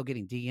we are still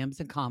getting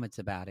DMs and comments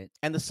about it.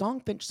 And the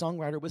Songfinch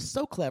songwriter was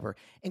so clever,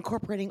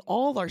 incorporating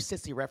all our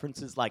sissy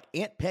references like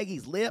Aunt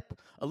Peggy's Lip,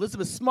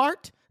 Elizabeth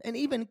Smart, and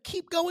even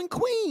Keep Going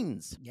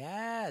Queens.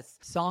 Yes!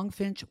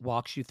 Songfinch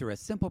walks you through a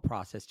simple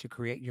process to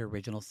create your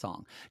original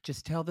song.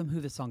 Just tell them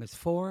who the song is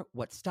for,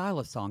 what style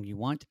of song you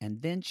want,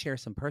 and then share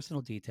some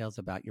personal details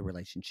about your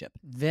relationship.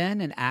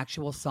 Then an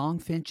actual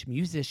Songfinch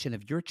musician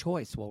of your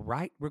choice will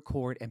write,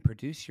 record, and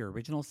produce your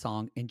original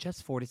song in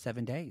just 4 to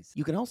 7 days.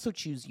 You can also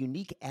choose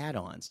unique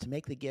add-ons to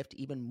make the gift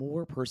even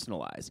more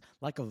personalized,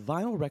 like a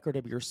vinyl record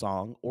of your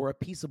song or a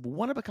piece of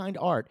one-of-a-kind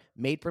art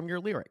made from your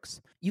lyrics.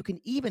 You can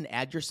even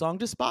add your song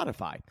to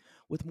Spotify.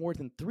 With more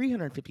than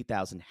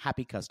 350,000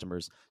 happy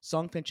customers,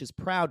 Songfinch is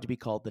proud to be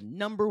called the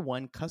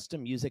 #1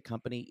 custom music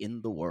company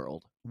in the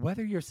world.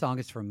 Whether your song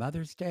is for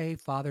Mother's Day,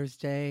 Father's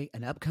Day,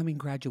 an upcoming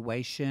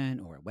graduation,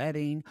 or a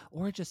wedding,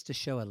 or just to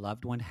show a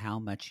loved one how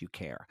much you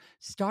care,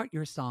 start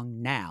your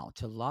song now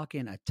to lock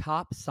in a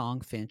top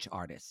Songfinch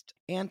artist.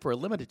 And for a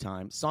limited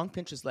time,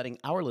 Songfinch is letting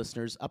our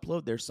listeners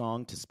upload their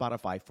song to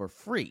Spotify for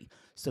free,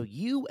 so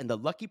you and the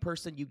lucky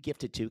person you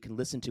gifted to can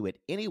listen to it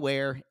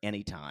anywhere,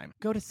 anytime.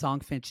 Go to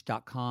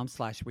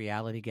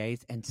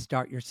songfinch.com/realitygaze and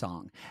start your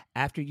song.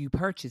 After you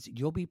purchase,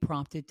 you'll be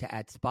prompted to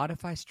add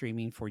Spotify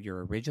streaming for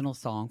your original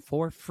song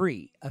for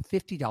free, a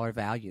 $50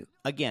 value.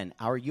 Again,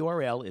 our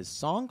URL is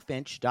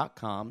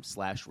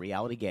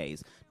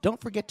songfinch.com/realitygaze.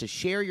 Don't forget to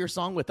share your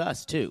song with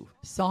us, too.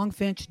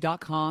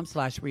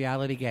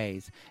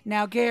 Songfinch.com/realitygaze.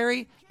 Now,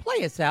 Gary,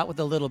 play us out with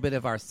a little bit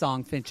of our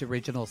Songfinch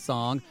original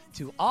song,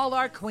 To All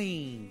Our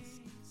Queens.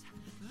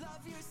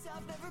 Love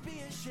yourself, never be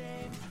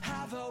ashamed.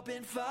 Have hope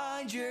and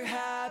find your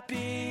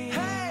happy.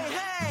 Hey,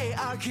 hey,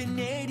 our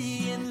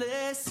Canadian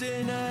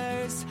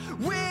listeners.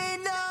 We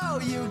know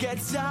you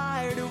get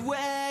tired of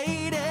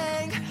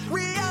waiting.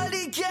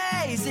 Reality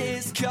Gaze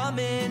is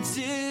coming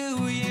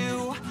to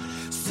you.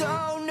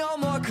 So no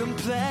more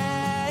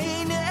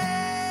complaining.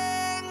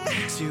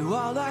 To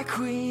all our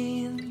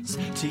queens,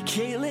 to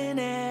Caitlin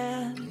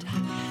and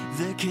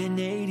the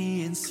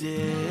Canadian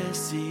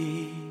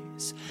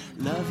sissies.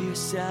 Love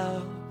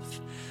yourself,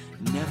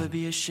 never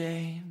be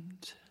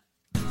ashamed.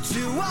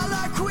 To all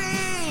our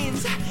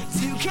queens,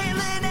 to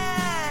Caitlin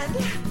and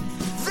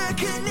the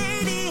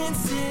Canadian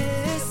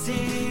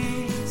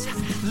sissies.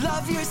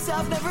 Love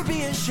yourself, never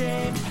be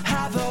ashamed.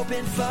 Have hope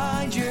and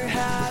find your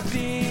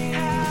happy.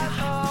 Have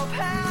hope,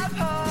 have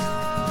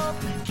hope.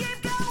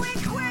 Keep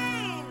going,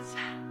 Queens.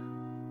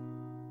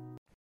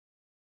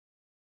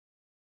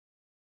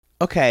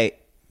 Okay,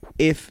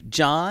 if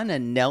John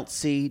and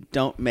Nelsie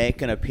don't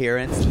make an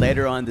appearance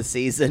later on the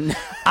season,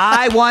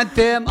 I want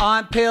them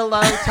on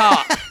Pillow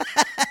Talk.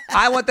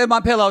 I want them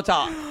on Pillow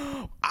Talk.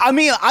 I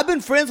mean, I've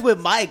been friends with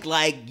Mike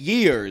like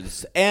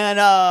years, and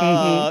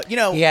you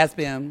know, He has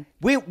been.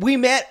 we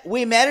met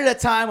at a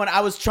time when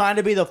I was trying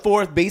to be the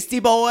fourth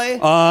Beastie Boy,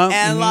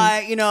 and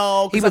like, you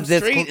know, He because was I'm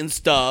this street and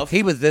stuff.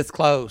 He was this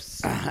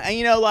close. And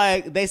you know,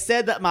 like they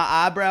said that my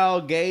eyebrow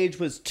gauge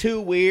was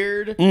too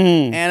weird,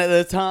 and at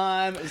the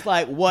time it's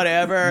like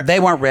whatever. They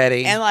weren't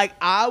ready. And like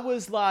I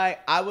was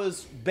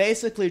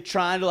basically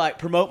trying to like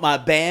promote my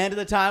band at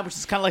the time, which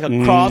is kind of like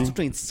a cross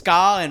between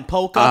ska and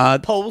polka,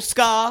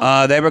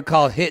 polska. They were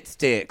called Hit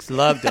Sticks.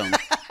 Loved them.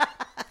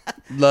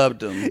 Loved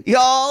them.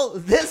 Y'all,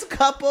 this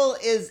couple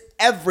is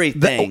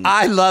everything.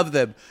 I love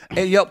them.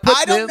 And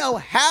I don't know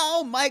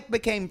how Mike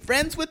became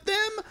friends with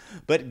them,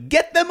 but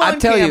get them on I'm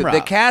telling camera. you,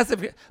 the cast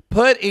of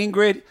put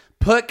Ingrid,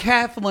 put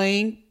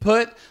Kathleen,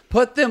 put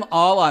them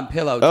all on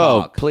Pillow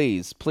Talk.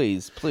 please.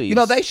 You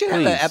know, they should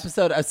have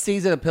a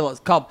season of Pillows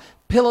called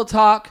Pillow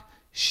Talk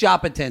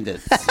Shop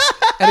Attendants.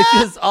 And it's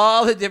just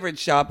all the different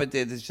shop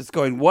attendants just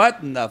going, what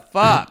in the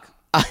fuck?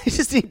 I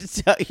just need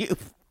to tell you,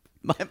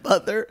 my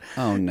mother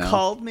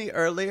called me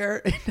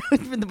earlier.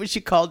 When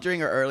she called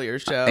during her earlier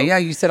show. And yeah,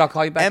 you said I'll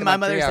call you back. And in my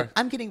like mother 3 said, hours.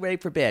 I'm getting ready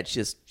for bed.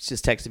 She just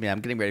texted me, I'm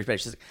getting ready for bed.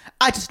 She's like,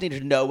 I just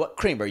needed to know what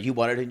creamer you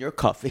wanted in your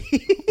coffee.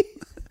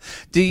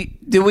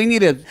 Do we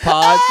need a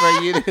pause for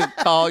you to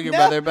call your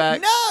mother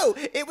back? No,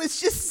 it was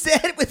just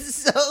said with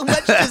so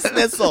much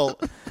dismissal.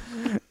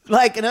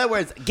 Like, in other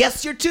words,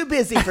 guess you're too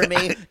busy for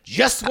me.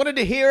 Just wanted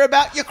to hear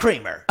about your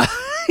creamer.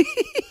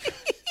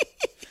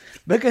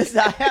 Because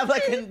I have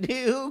like a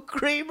new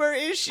creamer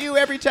issue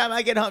every time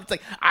I get home. It's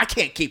like, I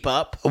can't keep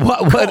up.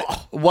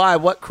 Why?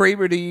 What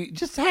creamer do you?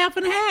 Just half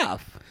and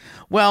half.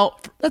 Well,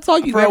 That's all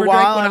you for ever a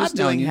while drank when I was I've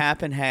known doing you.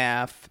 half and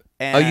half.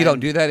 Oh, you don't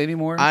do that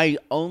anymore? I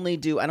only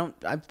do.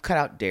 I've cut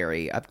out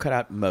dairy. I've cut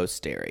out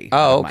most dairy.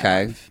 Oh, in my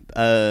okay. life.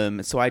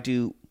 So I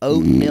do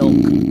oat milk.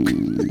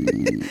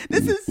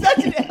 This is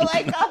such an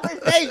LA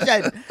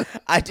conversation.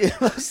 I do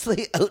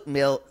mostly oat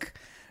milk.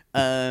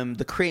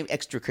 The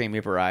extra creamy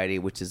variety,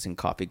 which is in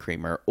coffee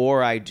creamer,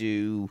 or I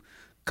do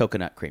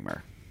coconut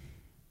creamer.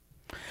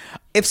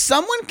 If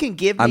someone can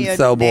give me I'm a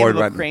so name bored of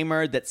a right now.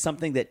 creamer that's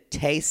something that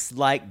tastes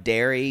like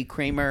dairy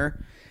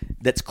creamer,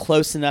 that's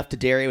close enough to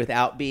dairy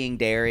without being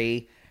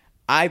dairy,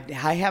 I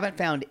haven't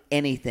found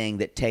anything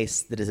that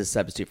tastes that is a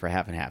substitute for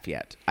half and half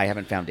yet. I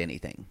haven't found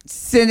anything.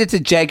 Send it to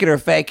Jake It or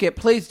Fake It.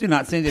 Please do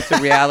not send it to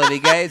Reality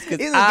Gaze He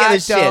because doesn't I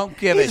give a don't shit.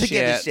 give He a doesn't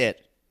give a shit.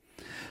 shit.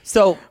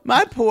 So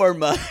My poor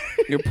mother.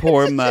 your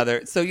poor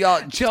mother. So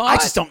y'all, John, I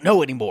just don't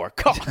know anymore.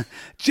 God.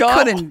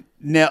 John and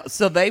Nell.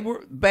 So they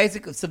were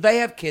basically. So they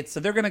have kids. So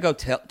they're going to go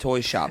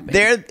toy shopping.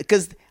 There,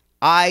 because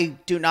I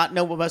do not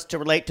know much to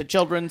relate to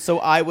children, so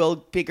I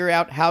will figure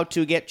out how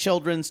to get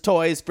children's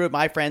toys for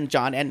my friend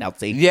John and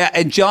Nelsie. Yeah,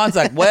 and John's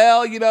like,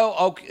 well,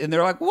 okay. And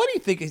they're like, what do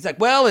you think? He's like,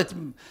 well, it's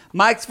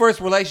Mike's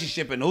first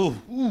relationship, and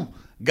ooh,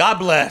 God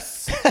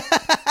bless.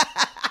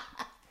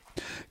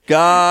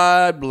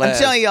 God bless.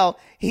 I'm telling y'all,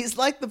 he's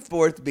like the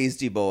fourth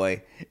Beastie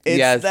Boy. It's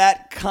Yes.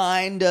 that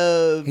kind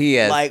of He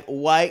is. like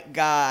white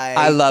guy.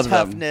 I love them.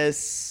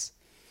 toughness.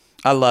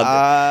 I love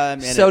I'm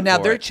it. in So it now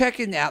for they're it.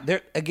 checking out.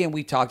 Again,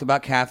 we talked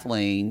about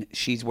Kathleen.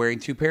 She's wearing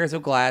 2 pairs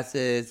of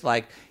glasses.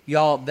 Like,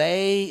 y'all,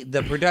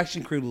 the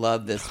production crew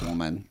loved this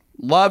woman.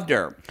 Loved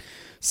her.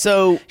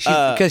 So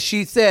Because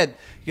she said,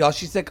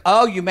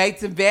 oh, you made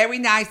some very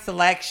nice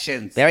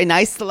selections. very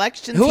nice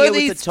selections. Who here are with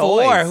these the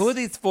toys. for? Who are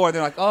these for?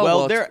 They're like, oh,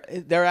 Well,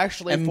 it's- they're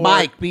actually and for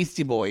Mike,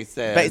 Beastie Boy,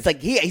 said. But it's like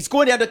he's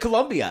going down to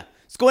Colombia.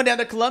 He's going down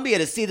to Colombia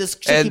to see this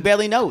chick he And-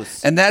 barely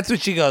knows. And that's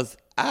what she goes,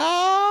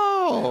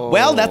 oh.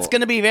 Well, that's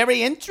going to be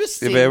very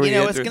interesting. Very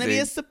It's going to be a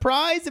interesting.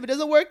 surprise. If it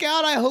doesn't work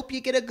out, I hope you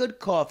get a good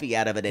coffee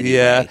out of it anyway.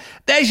 Yeah.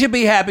 They should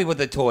be happy with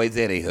the toys,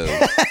 anywho.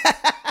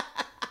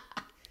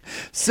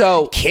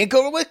 So Can't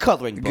go with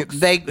coloring books.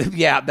 they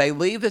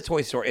leave the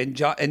toy store, and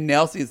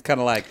Nelsie's kind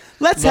of like,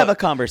 Let's look, have a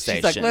conversation.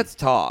 She's like, let's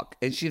talk,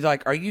 and she's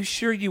like, are you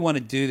sure you want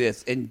to do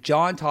this? And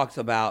John talks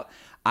about,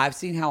 I've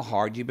seen how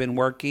hard you've been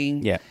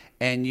working, Yeah.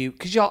 and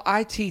because y'all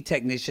IT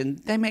technician,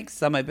 they make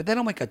some money, but they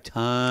don't make a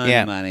ton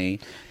Yeah. of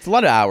money. It's a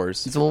lot of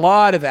hours. It's a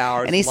lot of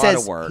hours, And he a lot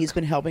says of work. he's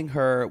been helping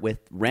her with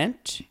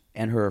rent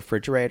and her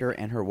refrigerator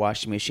and her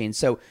washing machine.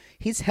 So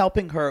he's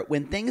helping her.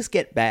 When things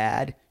get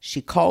bad,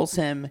 she calls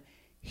him.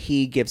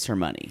 He gives her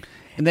money.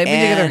 and they've been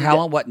together And- how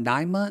long? What,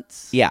 9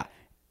 months? Yeah.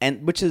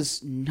 And which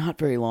is not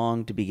very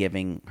long to be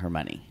giving her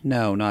money.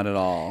 No, not at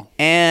all.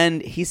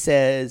 And he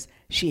says,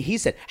 he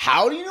said,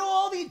 how do you know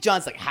all these?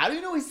 John's like, how do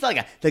you know he's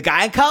like the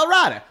guy in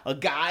Colorado, a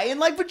guy in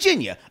like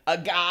Virginia, a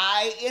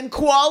guy in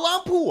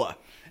Kuala Lumpur,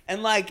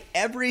 and like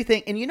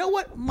everything. And you know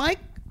what?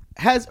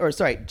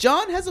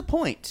 John has a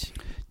point.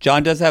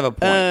 John does have a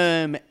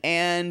point.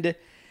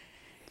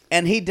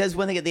 And he does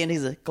one thing at the end.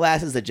 He's like,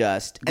 glasses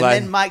adjust. And Glass-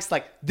 then Mike's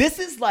like, this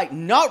is like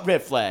not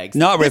red flags.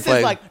 Not red This flag.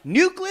 is like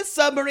nuclear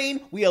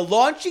submarine. We are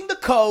launching the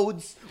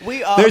codes.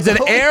 We are. There's an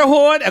going- air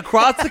horn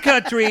across the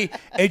country.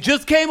 It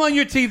just came on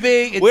your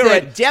TV. It We're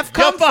said, at DEFCON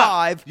 "You're fucked.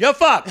 5. You're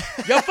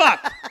fucked. You're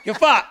fucked. You're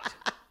fucked."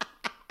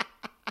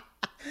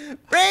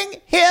 Bring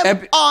him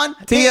And on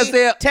TSL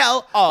the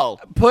tell-all.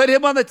 Put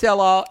him on the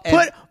tell-all. and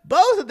Put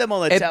both of them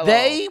on the if tell-all.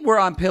 they were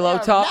on Pillow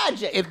They're Talk,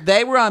 magic. if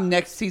they were on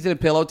next season of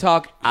Pillow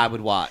Talk, I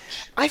would watch.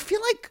 I feel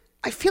like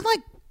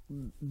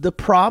the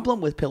problem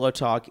with Pillow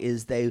Talk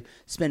is they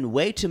spend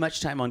way too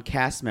much time on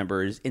cast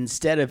members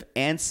instead of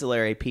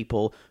ancillary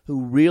people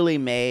who really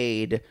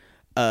made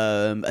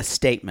a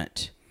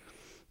statement.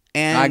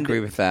 And I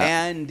agree with that.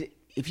 And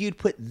if you'd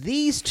put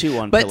these two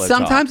on But Pillow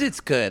sometimes Talk, it's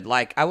good.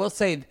 Like I will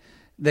say,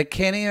 the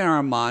Kenny and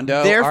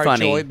Armando They're are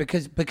funny. joy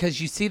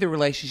because you see the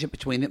relationship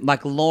between them.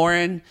 Like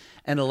Lauren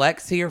and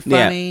Alexi are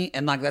funny,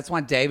 and like that's why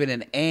David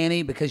and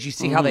Annie, because you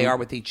see how they are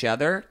with each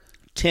other.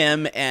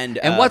 Tim and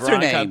And what's her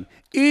Veronica-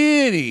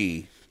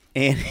 name?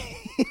 Annie.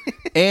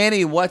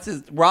 Annie. What's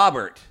his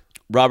Robert?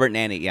 Robert and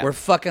Annie. Yeah, We're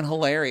fucking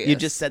hilarious. you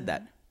just said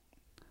that.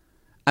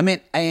 I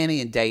meant Annie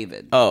and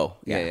David. Oh,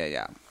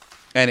 yeah.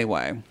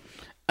 Anyway,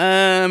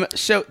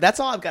 So that's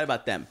all I've got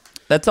about them.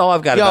 that's all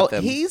I've got Y'all, about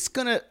them. he's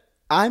gonna.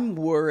 I'm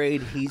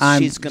worried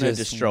she's gonna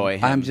destroy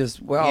him. I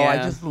just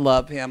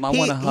love him. I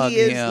want to hug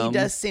him. He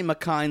does seem a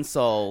kind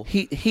soul.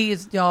 He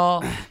is,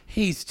 y'all.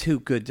 He's too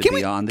good to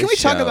be on this Can we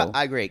talk show. about?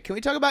 I agree. Can we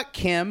talk about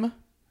Kim,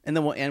 and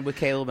then we'll end with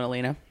Caleb and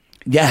Alina?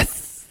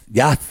 Yes.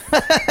 You're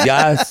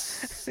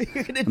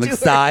You're gonna I'm do her-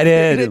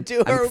 excited. you're gonna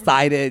do her- I'm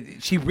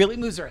excited. She really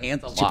moves her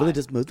hands a lot. She really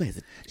does move like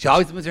She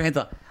always moves her hands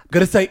a lot. I'm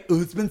gonna say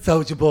Usman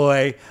Soldier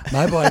Boy,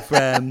 my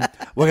boyfriend.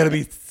 We're gonna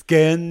be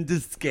skin to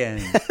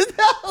skin.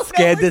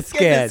 Skin to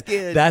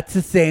skin. That's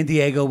the San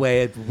Diego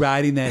way of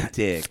riding that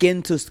dick.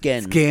 skin to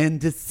skin. Skin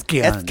to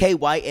skin.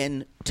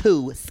 SKYN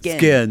 2 skin.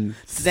 Skin.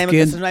 It's the name of, Skin.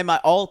 this is the name of my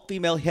all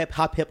female hip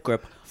hop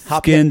group.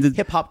 Skin to-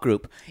 Hip hop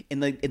group in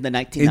the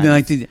 1990s. In the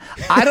 19,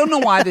 I don't know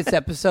why this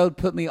episode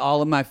put me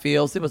all in my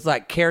feels. It was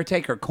like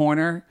caretaker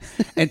corner,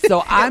 and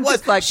so I'm was.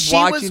 just like She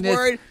watching was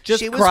worried- this,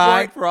 just she was crying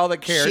worried- for all the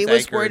caretakers. She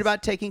was worried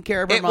about taking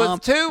care of her it mom. was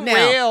too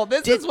Now, real.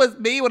 This was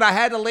me when I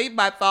had to leave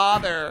my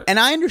father. And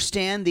I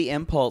understand the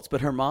impulse,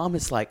 but her mom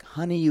is like,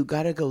 honey, you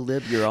got to go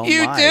live your own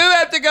You life. do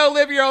have to go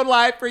live your own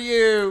life for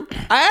you.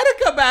 I had to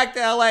come back to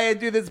LA and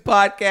do this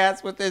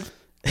podcast with this.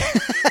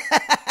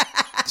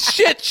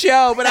 shit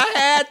show, but I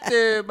had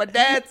to. My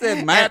dad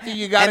said, Matthew,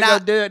 you got to go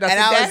do it. And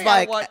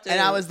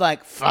I was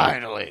like,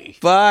 finally.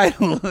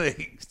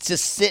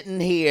 just sitting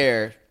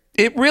here.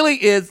 It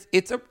really is.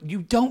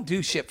 You don't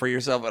do shit for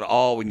yourself at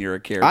all when you're a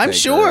caretaker. I'm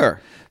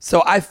sure.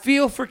 So I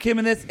feel for Kim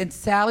in this. And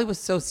Sally was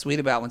so sweet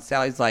about when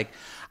Sally's like,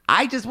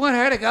 I just want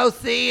her to go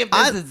see if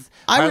this is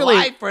her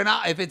life or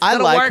not, if it's going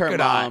to work or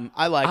not.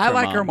 I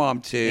like her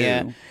mom too.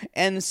 Yeah.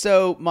 And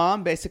so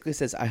mom basically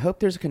says, I hope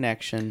there's a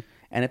connection.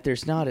 And if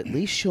there's not, at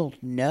least she'll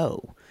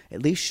know.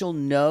 At least she'll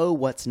know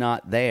what's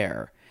not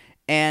there.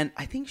 And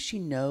I think she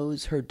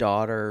knows her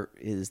daughter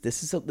is.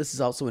 This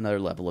is also another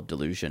level of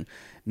delusion.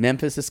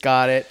 Memphis has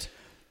got it.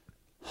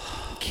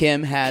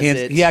 Kim has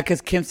it. Yeah,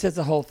 because Kim says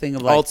the whole thing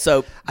of like,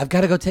 also, I've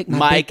got to go take my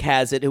Mike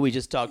has it, who we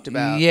just talked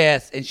about.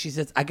 Yes, and she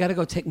says, I got to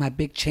go take my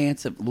big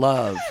chance of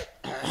love.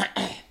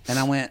 And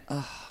I went,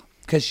 oh,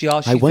 because she my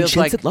one feels chance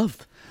like at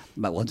love.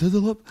 My one chance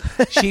at love.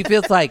 She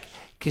feels like,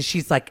 because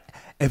she's like,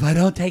 if I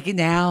don't take it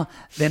now,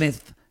 then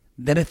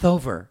it's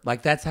over.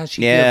 Like that's how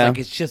she feels. Like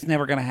it's just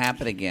never going to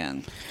happen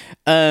again.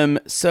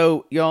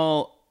 So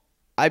y'all,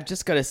 I've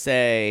just got to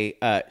say,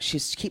 she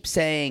keeps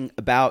saying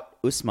about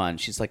Usman.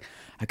 She's like,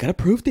 I got to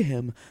prove to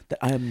him that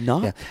I am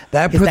not. Yeah,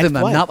 that proves him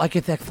I'm not like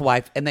his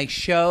ex-wife. And they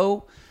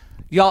show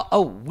y'all.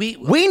 Oh,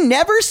 we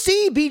never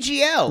see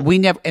BGL. We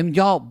never. And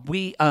y'all,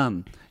 we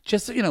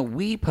just so you know,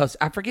 we post.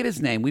 I forget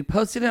his name. We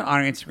posted it on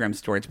our Instagram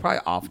story. It's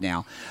probably off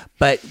now,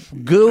 but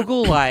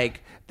Google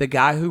like. The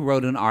guy who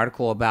wrote an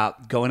article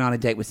about going on a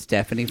date with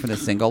Stephanie from The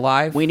Single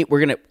Life. We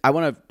want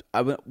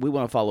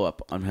to follow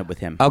up on with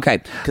him. Okay,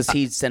 because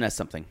he sent us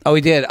something. Oh,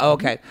 he did. Oh,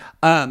 okay,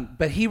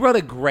 but he wrote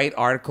a great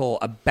article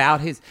about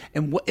his,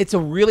 and it's a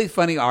really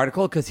funny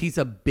article because he's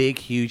a big,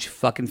 huge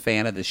fucking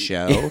fan of the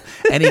show,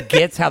 and he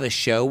gets how the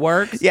show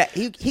works. Yeah,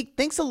 he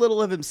thinks a little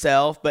of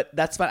himself, but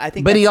that's fine. I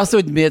think, but he also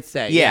admits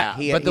that. Yeah,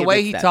 but the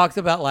way he talks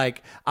about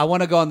like, I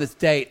want to go on this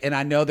date, and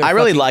I know I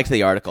really liked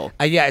the article.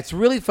 Yeah, it's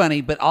really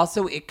funny, but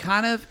also it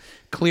kind of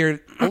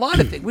cleared a lot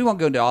of things. We won't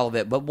go into all of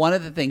it, but one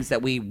of the things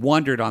that we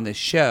wondered on this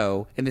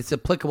show, and it's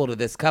applicable to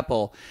this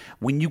couple,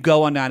 when you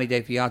go on 90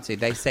 Day Fiancé,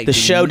 they say the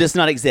show does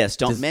not exist.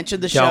 Don't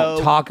mention the show.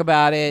 Don't talk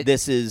about it.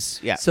 This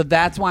is So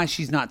that's why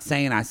she's not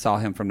saying I saw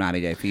him from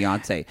 90 Day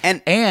Fiancé.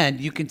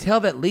 And you can tell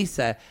that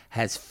Lisa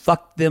has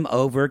fucked them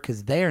over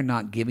because they are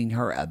not giving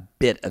her a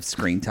bit of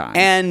screen time.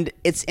 And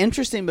it's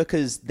interesting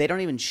because they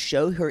don't even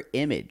show her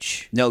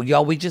image. No,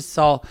 y'all, we just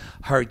saw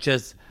her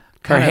just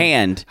her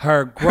hand,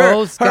 her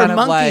gross, her kind of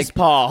monkey's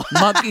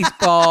like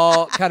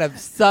paw, kind of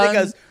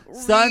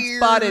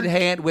sun-spotted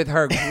hand with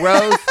her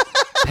gross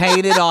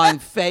painted on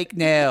fake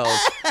nails,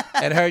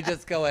 and her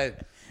just going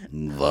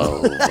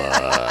vulva.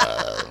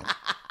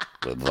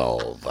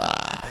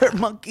 Her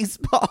monkey's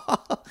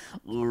paw.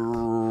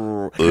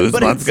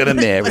 Usman's gonna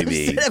marry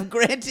me. Instead of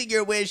granting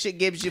your wish, it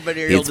gives you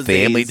venereal disease. His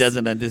family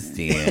doesn't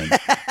understand.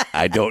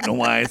 I don't know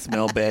why I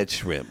smell bad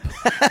shrimp,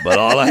 but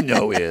all I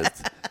know is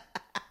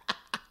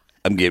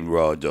I'm getting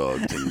raw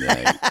dogged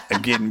tonight.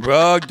 I'm getting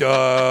raw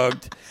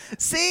dogged.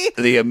 See?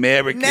 The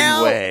American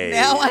way.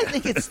 Now I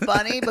think it's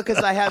funny because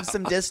I have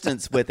some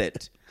distance with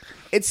it.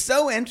 It's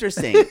so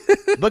interesting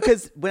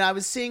because when I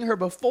was seeing her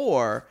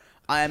before,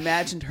 I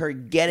imagined her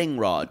getting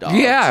raw dogged.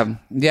 Yeah,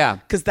 yeah.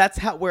 Because that's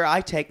where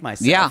I take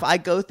myself. Yeah. I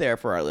go there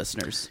for our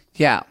listeners.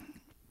 Yeah.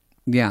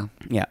 Yeah.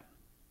 Yeah.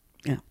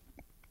 Yeah.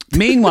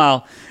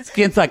 Meanwhile,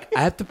 Skin's like,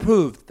 I have to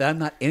prove that I'm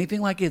not anything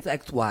like his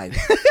ex-wife.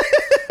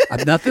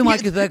 I'm nothing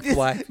like his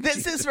ex-wife.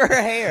 This is for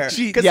her hair.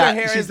 Because her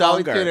hair is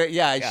longer.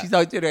 She's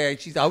always did her hair.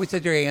 She's always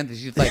said her hands. And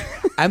she's like,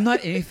 I'm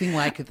not anything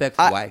like his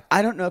ex-wife.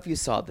 I don't know if you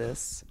saw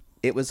this.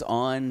 It was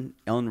on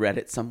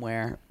Reddit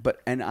somewhere,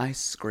 and I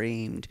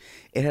screamed.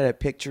 It had a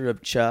picture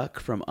of Chuck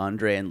from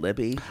Andre and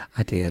Libby.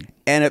 I did.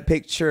 And a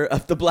picture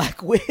of the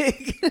black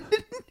wig.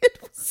 It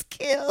was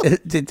Kim.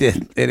 It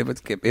did. And it was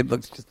Kim. It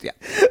looks just, yeah.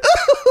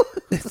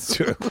 It's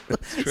true.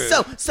 It's true.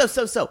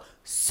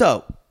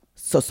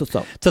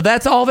 So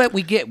that's all that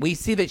we get. We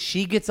see that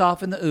she gets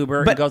off in the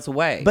Uber and goes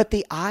away. But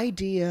the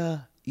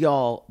idea,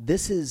 y'all,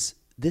 this is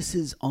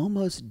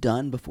almost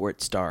done before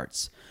it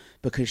starts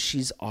because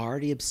she's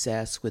already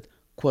obsessed with,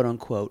 quote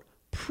unquote,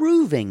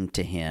 proving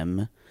to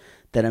him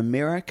that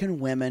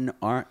American women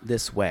aren't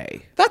this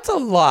way. That's a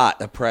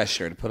lot of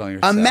pressure to put on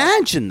yourself.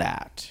 Imagine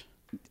that.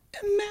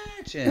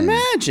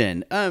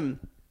 Imagine.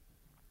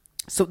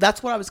 So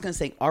that's what I was going to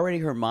say. Already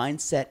her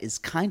mindset is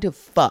kind of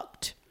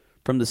fucked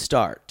from the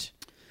start.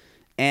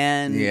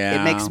 And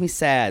it makes me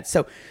sad.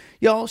 So,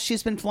 y'all,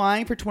 she's been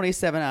flying for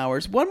 27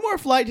 hours. One more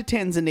flight to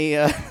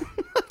Tanzania.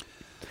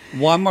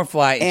 One more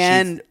flight.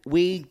 And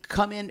we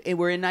come in, and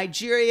we're in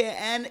Nigeria,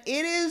 and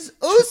it is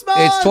Usman.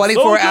 It's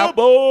 24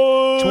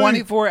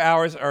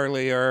 hours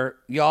earlier.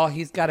 Y'all,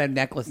 he's got a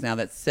necklace now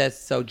that says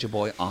Soulja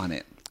Boy on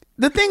it.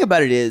 The thing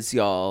about it is,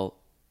 y'all.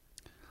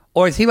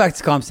 Or as he likes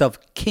to call himself,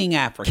 King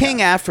Africa.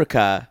 King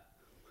Africa.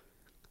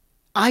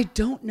 I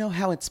don't know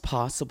how it's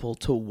possible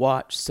to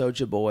watch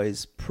Soulja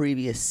Boy's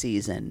previous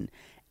season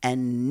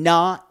and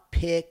not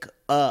pick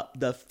up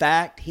the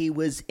fact he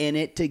was in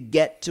it to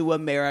get to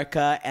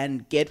America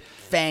and get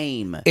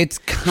fame? It's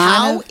How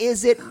kind of...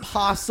 is it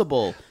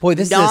possible? Boy,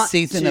 this is a not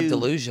season of to-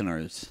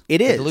 delusioners.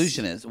 It is.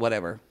 Delusionist,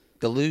 whatever.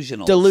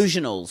 Delusional.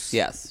 Delusionals.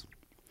 Yes.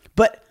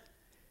 But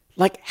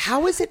like,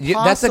 how is it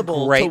That's a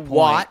possible great to point.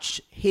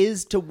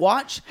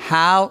 watch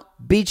How...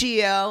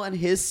 BGL and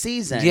his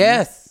season?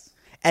 Yes.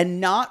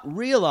 And not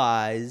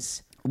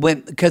realize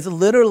Because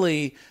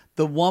literally,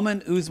 the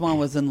woman Usman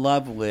was in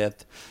love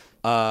with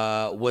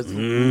was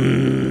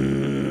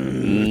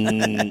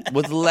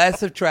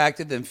less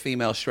attractive than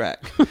female Shrek.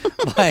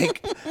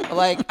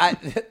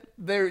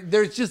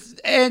 There's just,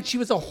 and she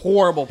was a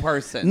horrible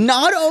person.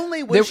 not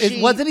only was she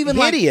It wasn't even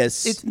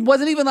hideous, Like, it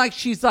wasn't even like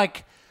she's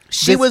like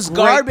she this was great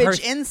garbage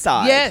person.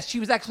 inside. Yes, she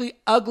was actually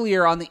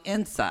uglier on the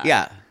inside.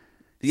 Yeah.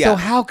 So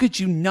how could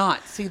you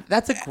not see?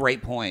 That's a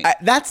great point.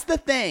 That's the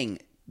thing.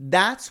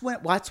 That's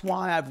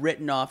why I've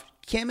written off.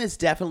 Kim is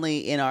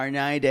definitely in our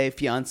 90-day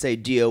fiance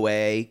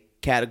DOA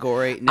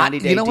category.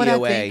 90-day you know what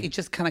DOA. I think? It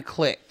just kind of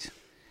clicked.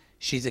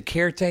 She's a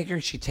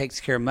caretaker. She takes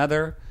care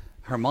of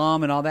her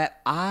mom, and all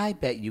that. I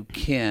bet you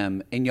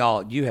Kim, and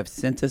y'all, you have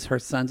sent us her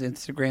son's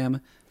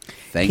Instagram.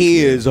 Thank you. He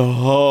is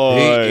hot.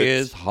 He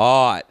is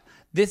hot.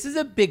 This is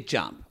a big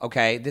jump,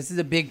 okay? This is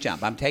a big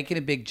jump. I'm taking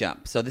a big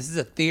jump. So this is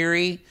a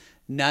theory.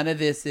 None of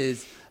this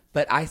is,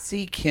 but I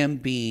see Kim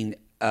being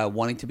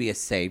wanting to be a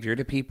savior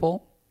to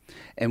people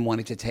and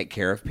wanting to take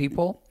care of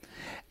people.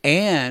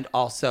 And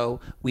also,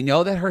 we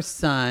know that her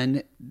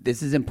son,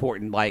 this is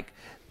important, like,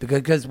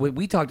 because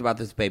we talked about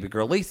this baby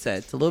girl, Lisa.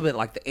 It's a little bit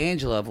like the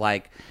Angela of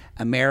like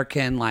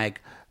American,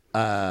 like,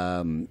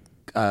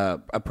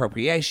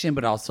 appropriation,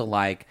 but also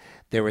like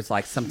there was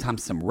like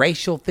sometimes some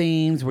racial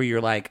themes where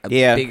you're like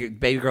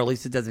baby girl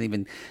Lisa doesn't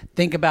even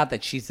think about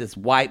that she's this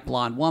white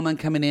blonde woman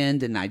coming in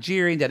to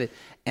Nigeria,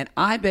 and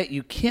I bet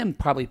you Kim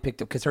probably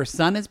picked up because her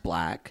son is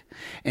black,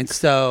 and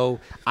so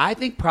I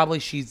think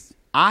probably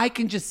I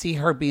can just see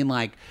her being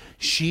like,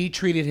 she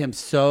treated him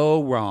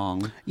so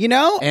wrong. You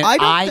know, and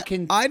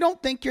I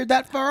don't think you're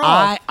that far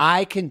off.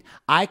 I can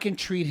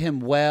treat him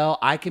well.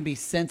 I can be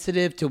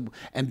sensitive to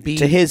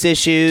his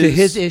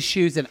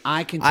issues. And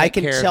I can care of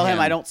him. tell him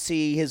I don't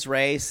see his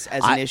race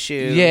as an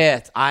issue.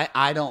 Yes,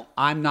 I don't.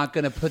 I'm not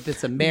going to put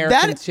this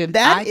American shit.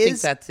 I think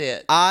that's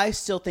it. I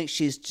still think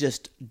she's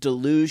just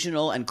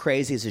delusional and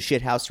crazy as a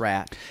shithouse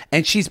rat.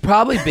 And she's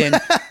probably been.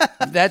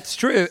 That's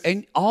true.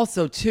 And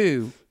also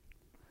too,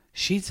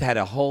 she's had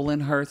a hole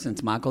in her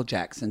since Michael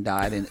Jackson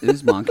died, and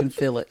Usman can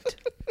feel it.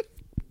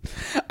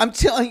 I'm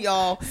telling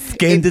y'all,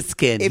 skin to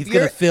skin. He's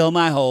gonna fill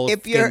my hole.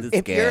 If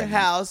your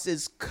house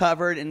is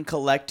covered in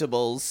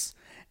collectibles,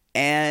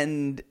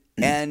 and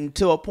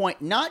to a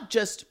point, not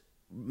just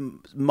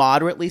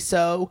moderately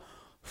so,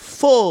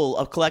 full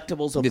of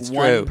collectibles of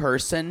one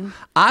person,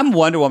 I'm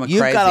Wonder Woman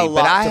crazy. You've got a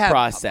lot to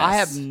process. I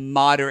have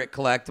moderate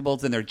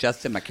collectibles, and they're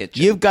just in my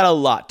kitchen. You've got a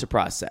lot to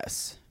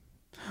process.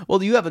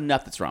 Well, you have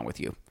enough that's wrong with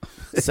you.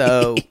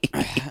 So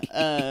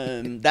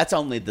that's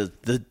only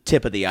the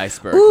tip of the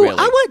iceberg, Ooh, really.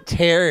 I want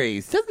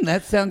Terry's. Doesn't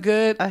that sound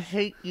good? I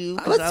hate you.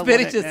 Let's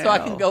finish this so I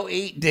can go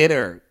eat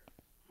dinner.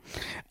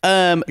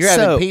 You're so,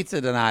 having pizza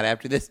tonight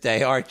after this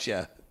day, aren't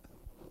you?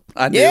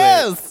 I knew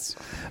yes.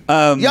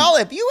 it. Y'all,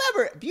 if you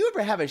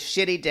ever have a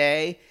shitty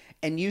day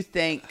and you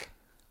think,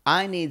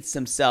 I need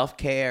some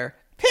self-care,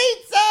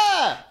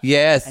 pizza!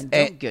 Yes. And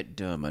don't get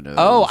Domino's.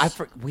 Oh,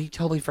 we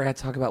totally forgot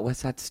to talk about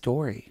West Side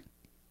Story.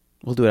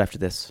 We'll do it after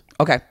this.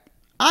 Okay.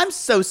 I'm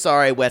so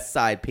sorry, West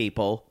Side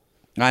people.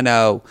 I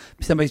know.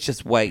 Somebody's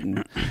just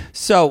waiting.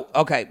 So,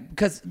 okay,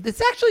 because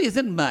this actually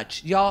isn't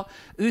much. Y'all,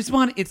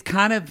 Usman, it's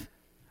kind of,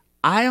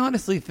 I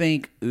honestly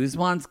think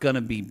Usman's going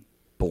to be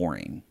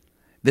boring.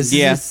 This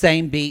is the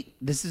same beat.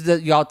 It's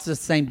the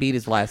same beat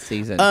as last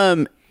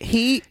season.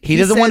 He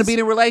doesn't want to be in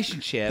a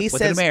relationship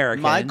with an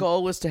American. My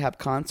goal was to have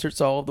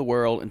concerts all over the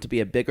world and to be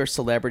a bigger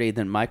celebrity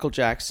than Michael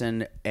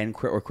Jackson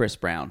or Chris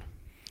Brown.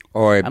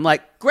 I'm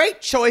like,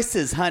 great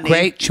choices, honey.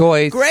 Great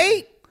choice.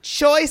 Great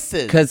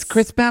choices. Because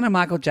Chris Brown and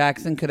Michael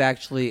Jackson could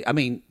actually, I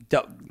mean,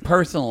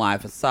 personal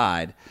life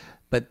aside,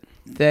 but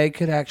they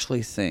could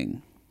actually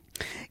sing.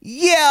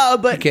 Yeah,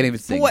 but you can't even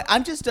sing. Boy,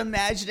 I'm just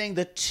imagining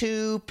the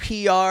two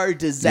PR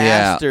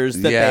disasters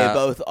that they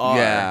both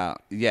are.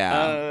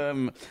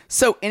 Yeah.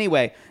 So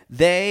anyway,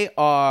 they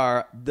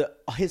are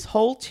his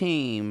whole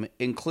team,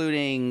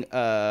 including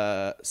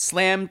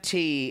Slam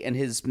T and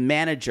his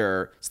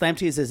manager. Slam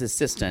T is his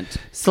assistant.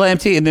 Slam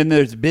T, and then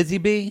there's Busy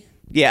Bee.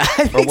 Yeah,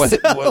 or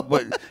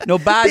what? No,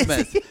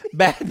 Badman.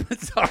 Badman.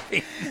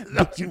 Sorry.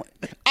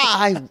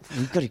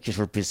 We gotta get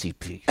her Busy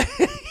Bee.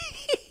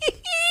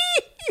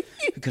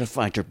 We're gonna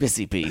find her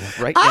Busy Bee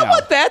right now. I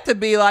want that to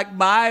be like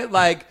my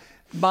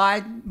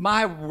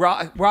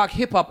rock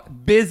hip hop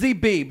Busy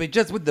Bee, but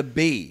just with the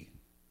B,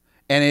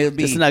 and it'll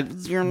be Bizzy,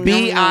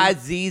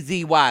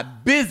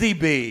 Busy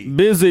Bee.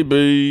 Busy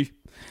Bee.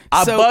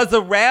 I buzz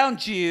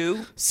around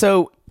you.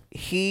 So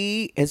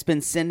he has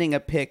been sending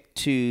a pic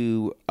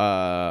to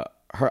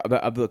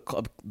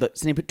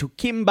to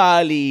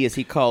Kimberly, as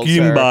he calls her.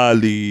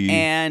 Kimberly.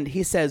 And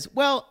he says,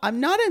 "Well, I'm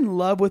not in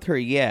love with her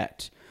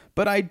yet,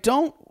 but I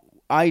don't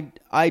want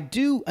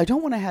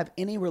to have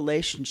any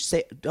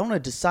relationship. Don't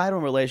want to decide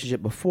on a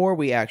relationship before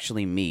we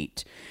actually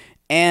meet."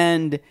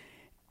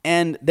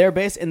 And they're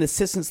based, and the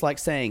assistant's like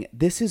saying,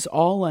 "This is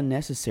all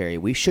unnecessary.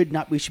 We should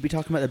be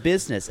talking about the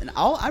business." And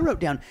I wrote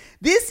down,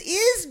 this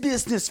is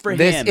business for him.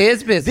 This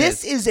is business.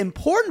 This is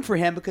important for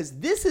him because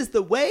this is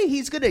the way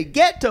he's going to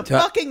get to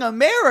fucking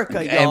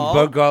America, y'all.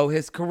 And grow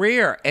his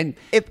career. And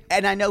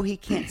I know he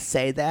can't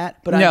say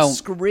that, but No. I'm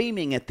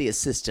screaming at the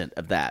assistant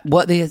of that.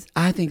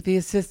 I think the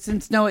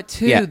assistants know it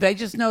too. Yeah. They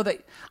just know that.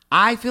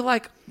 I feel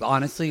like,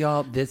 honestly,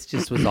 y'all, this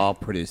just was all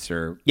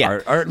producer. Yeah.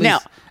 Or at least, now,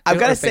 I've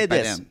got or to say faked by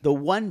this. them. The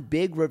one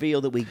big reveal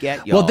that we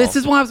get, y'all. Well, this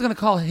is what I was going to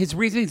call his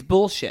reasoning's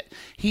bullshit.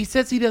 He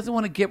says he doesn't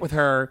want to get with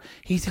her.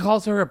 He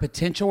calls her a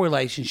potential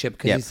relationship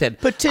because Yeah. he said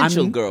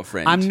Potential "I'm-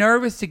 girlfriend." I'm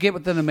nervous to get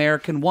with an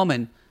American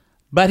woman,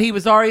 but he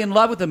was already in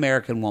love with an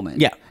American woman.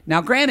 Yeah. Now,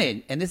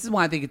 granted, and this is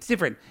why I think it's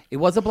different. It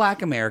was a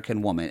black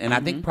American woman, and I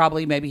think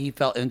probably maybe he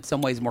felt in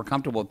some ways more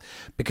comfortable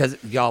because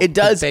y'all. It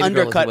does Baby Girl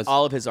undercut was-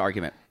 all of his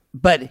argument.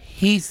 But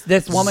he's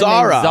this woman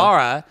Zara. named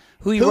Zara,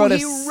 who he wrote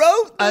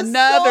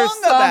another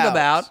song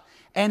about.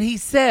 And he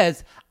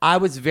says, I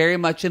was very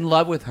much in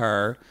love with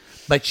her,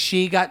 but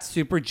she got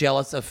super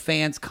jealous of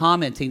fans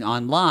commenting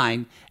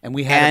online, and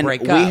we had to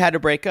break up. We had to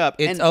break up.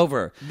 It's And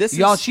over.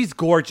 Y'all, she's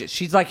gorgeous.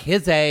 She's like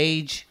his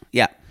age.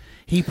 Yeah.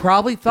 He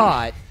probably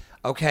thought,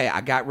 okay,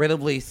 I got rid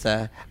of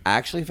Lisa. I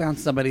actually found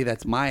somebody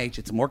that's my age.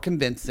 It's more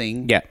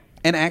convincing. Yeah.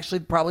 And actually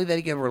probably that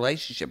he get a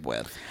relationship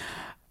with.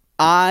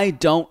 I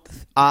don't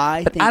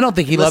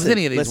think he loves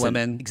any of these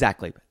women.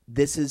 Exactly.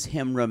 This is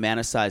him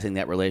romanticizing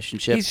that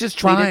relationship. He's just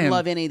He trying. didn't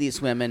love any of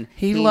these women.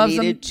 He loves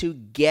needed them. to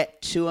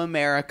get to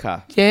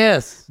America.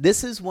 Yes.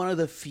 This is one of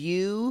the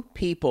few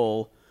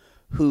people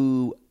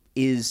who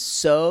is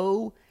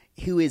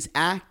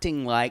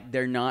acting like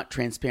they're not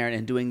transparent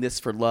and doing this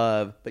for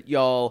love. But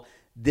y'all,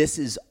 this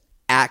is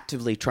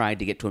actively trying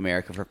to get to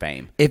America for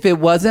fame. If it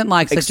wasn't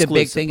like such a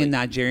big thing Exclusively. in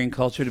Nigerian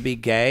culture to be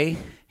gay,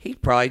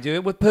 he'd probably do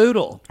it with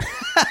Poodle.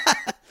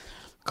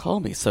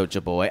 Call me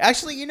Soulja Boy.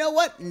 Actually, you know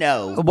what?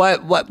 No.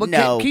 What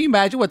No. can you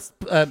imagine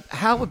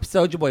how would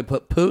Soulja Boy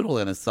put Poodle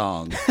in a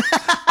song?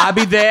 I'll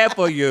be there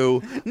for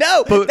you.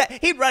 No.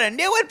 He'd run a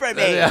new one for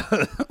me.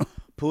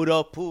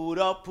 Poodle,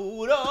 poodle,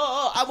 poodle.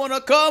 I want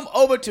to come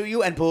over to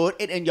you and put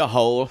it in your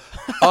hole.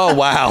 Oh,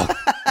 wow.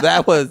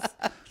 That was,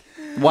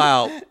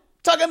 wow.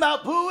 Talking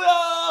about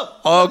poodle.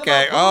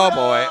 Okay. Oh,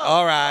 boy.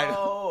 All right.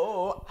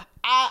 Oh,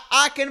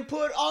 I can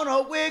put on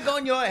a wig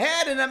on your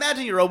head and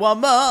imagine you're a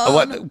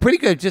woman. Pretty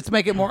good. Just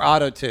make it more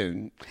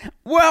auto-tune.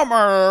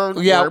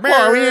 Woman. Yeah,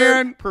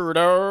 woman.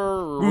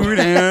 Poodle.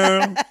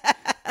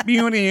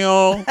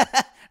 Beautiful.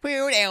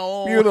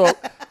 Beautiful.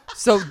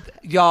 So,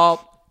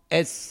 y'all,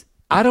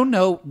 I don't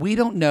know. We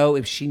don't know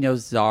if she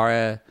knows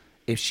Zara,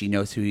 if she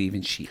knows who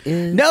even she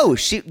is. No,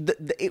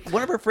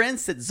 one of her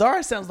friends said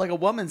Zara sounds like a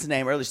woman's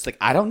name earlier. She's like,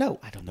 I don't know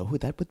who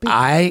that would be.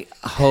 I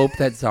hope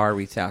that Zara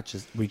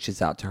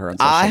reaches out to her on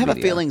social I have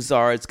media. a feeling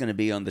Zara's going to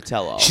be on the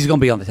tell-all. She's going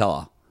to be on the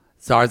tell-all.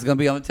 Zara's going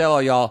to be on the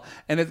tell-all, y'all.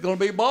 And it's going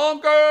to be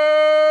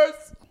bonkers.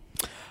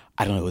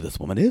 I don't know who this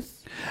woman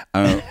is.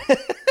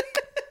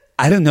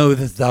 I don't know who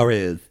this Zara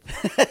is.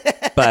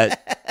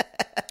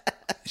 But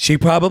she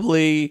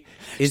probably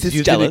is She's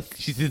using jealous.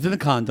 she's using a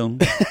condom.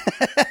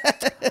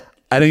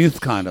 I don't use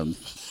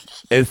condoms.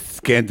 It's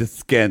skin to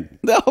skin.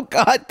 Oh,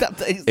 God. Stop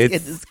saying skin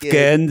It's to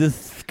skin to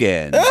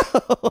skin.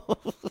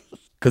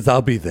 Because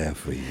I'll be there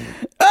for you.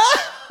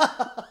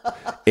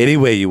 Any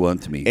way you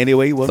want me. Any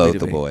way you want me to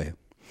the be. boy.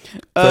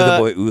 So the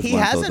boy, he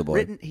Usman, hasn't so the boy.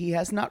 written. He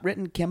has not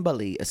written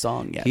Kimberly a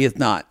song yet. He is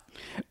not.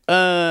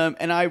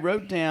 And I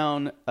wrote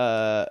down.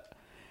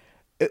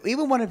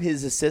 Even one of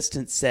his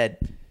assistants said,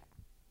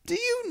 "Do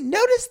you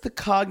notice the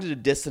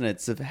cognitive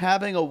dissonance of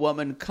having a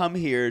woman come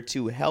here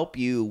to help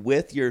you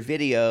with your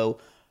video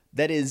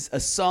that is a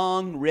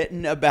song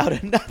written about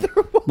another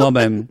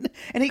woman?"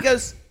 And he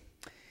goes,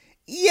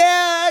 "Yeah,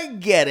 I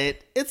get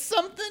it. It's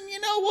something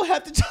we'll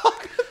have to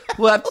talk about.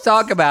 We'll have to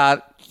talk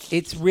about.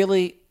 It's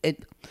really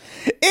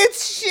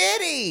It's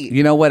shitty."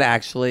 You know what?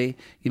 Actually,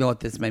 you know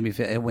what this made me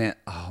feel? It went,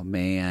 oh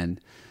man,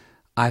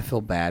 I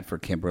feel bad for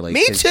Kimberly.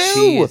 Me 'cause too.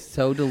 She is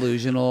so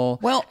delusional.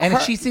 Well, and her-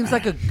 she seems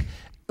like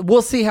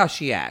we'll see how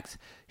she acts.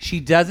 She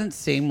doesn't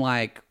seem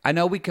like. I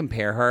know we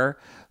compare her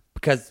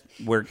because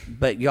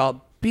but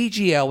y'all,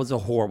 BGL was a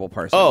horrible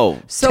person. Oh,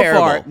 so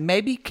terrible. far,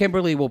 maybe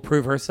Kimberly will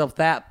prove herself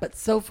that, but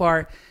so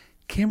far,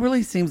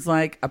 Kimberly seems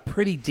like a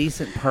pretty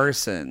decent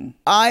person.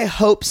 I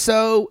hope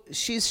so.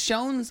 She's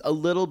shown a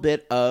little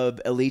bit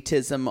of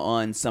elitism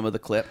on some of the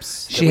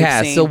clips. that She we've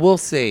has, seen. so we'll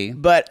see.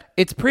 But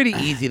It's pretty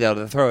easy though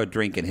to throw a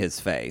drink in his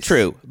face.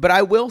 true. But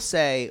I will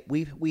say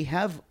we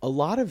have a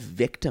lot of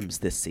victims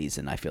this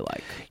season, I feel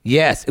like.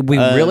 Yes, we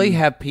really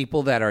have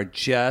people that are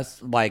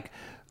just like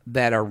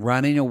that are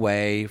running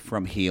away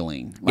from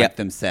healing, like Yep.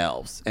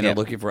 themselves, and Yep. are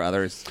looking for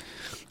others.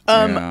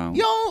 Yeah.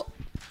 Y'all,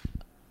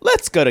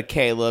 Let's go to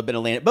Caleb and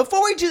Elena.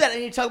 Before we do that, I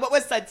need to talk about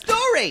West Side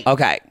Story.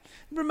 Okay.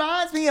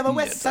 Reminds me of a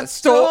West Side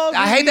Story.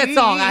 I hate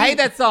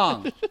that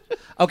song.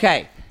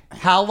 Okay.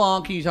 How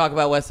long can you talk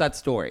about West Side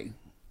Story?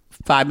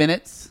 5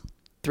 minutes?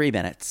 3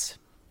 minutes.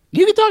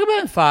 You can talk about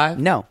it in 5.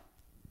 No.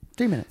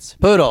 3 minutes.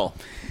 Poodle.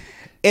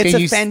 It's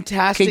a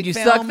fantastic Can you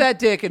film. suck that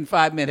dick in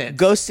 5 minutes?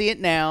 Go see it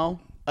now.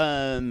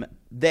 I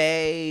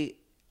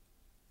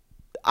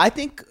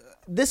think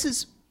this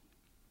is...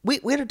 We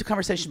had a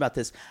conversation about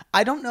this.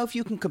 I don't know if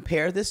you can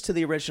compare this to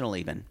the original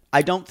even.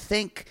 I don't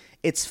think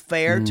it's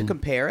fair to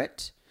compare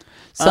it.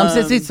 Some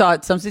sissies saw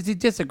it. Some sissies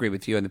disagree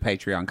with you in the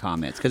Patreon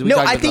comments. No,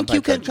 I think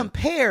you can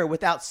compare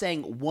without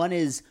saying one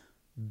is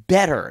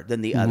better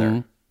than the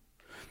other.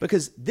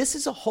 Because this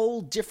is a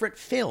whole different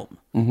film.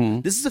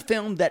 This is a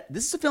film that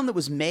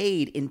was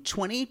made in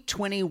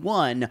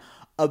 2021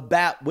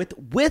 about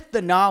with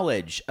the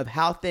knowledge of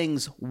how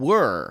things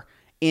were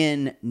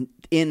in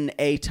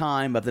a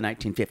time of the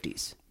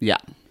 1950s. Yeah.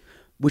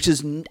 Which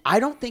is, I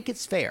don't think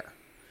it's fair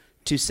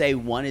to say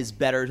one is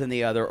better than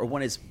the other, or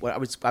one is what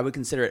I would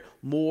consider it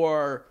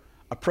more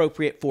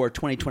appropriate for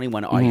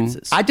 2021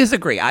 audiences. I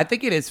disagree. I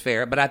think it is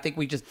fair, but I think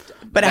we just.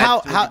 But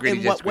how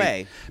in what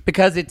way?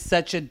 Because it's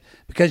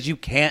because you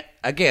can't.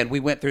 Again,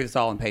 we went through this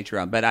all on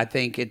Patreon, but I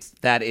think it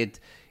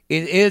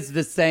is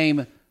the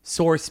same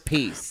source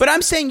piece. But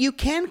I'm saying you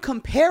can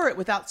compare it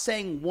without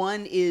saying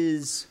one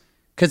is.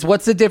 Because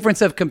what's the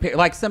difference of compare?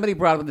 Like somebody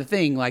brought up the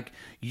thing, like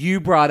you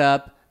brought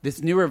up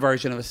this newer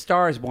version of A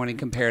Star Is Born and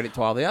compared it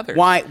to all the others.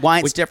 Why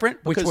it's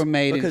different? Which were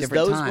made in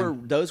different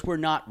time. Those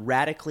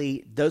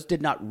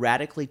did not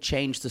radically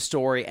change the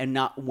story, and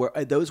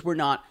those were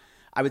not,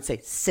 I would say,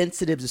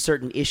 sensitive to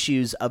certain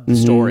issues of the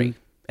story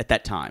at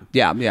that time.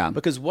 Yeah, yeah.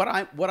 Because what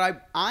I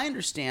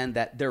understand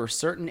that there are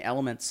certain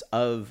elements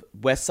of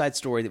West Side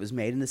Story that was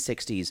made in the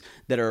 60s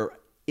that are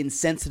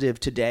insensitive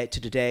to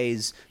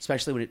today's,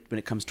 especially when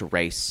it comes to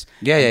race,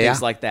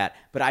 things like that.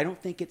 But I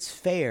don't think it's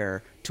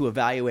fair to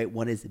evaluate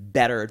one is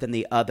better than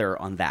the other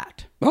on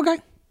that. Okay.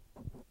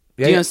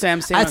 Do you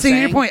understand? I see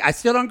your point. I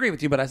still don't agree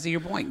with you, but I see your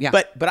point. Yeah.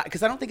 But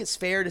because I don't think it's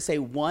fair to say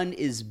one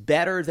is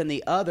better than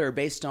the other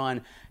based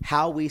on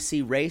how we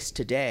see race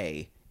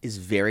today is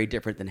very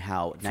different than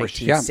how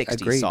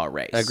 1960 saw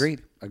race.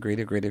 Agreed.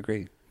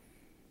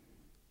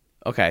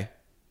 Okay.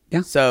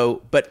 Yeah.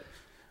 So, but.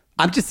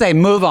 I'm just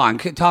saying, move on.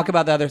 Talk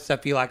about the other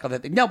stuff you like. All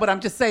that. No, but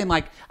I'm just saying,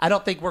 like, I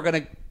don't think we're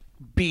going to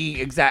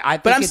be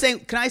exact. But I'm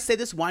saying, can I say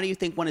this? Why do you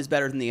think one is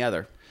better than the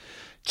other?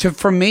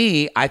 For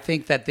me, I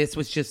think that this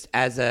was just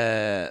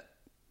I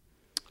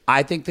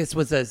think this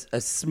was a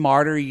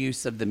smarter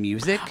use of the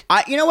music.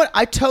 You know what?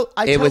 I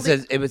totally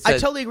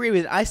agree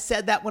with it. I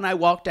said that when I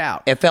walked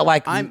out. It felt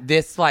like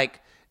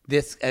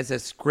this as a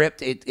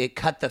script, it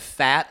cut the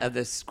fat of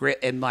the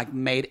script and like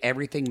made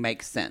everything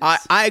make sense.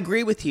 I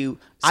agree with you.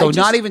 So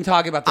not even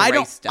talking about the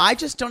race stuff. I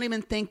just don't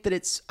even think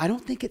that I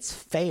don't think it's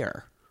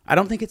fair. I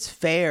don't think it's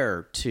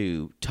fair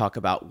to talk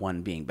about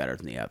one being better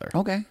than the other.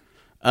 Okay.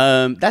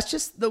 That's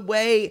just the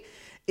way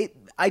it.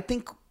 I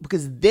think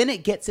because then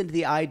it gets into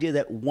the idea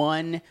that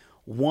one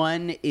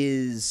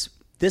is.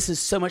 This is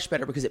so much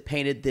better because it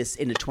painted this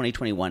in a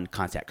 2021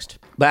 context.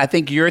 But I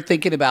think you're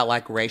thinking about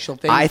like racial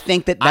things. I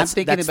think that's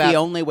the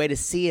only way to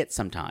see it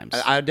sometimes.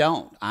 I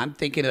don't. I'm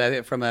thinking of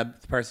it from a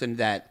person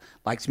that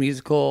likes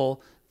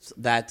musical,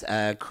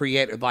 that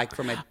create like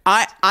from a.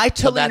 I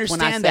totally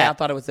understand when I that. I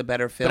thought it was a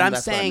better film. But I'm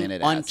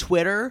saying on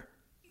Twitter,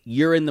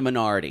 you're in the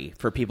minority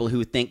for people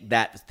who think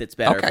that's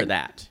better for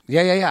that.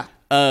 Yeah.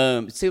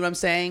 See what I'm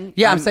saying?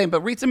 Yeah, I'm saying,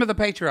 but read some of the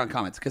Patreon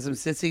comments because some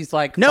sissies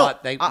like no.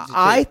 Thought they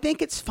I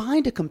think it's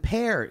fine to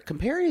compare.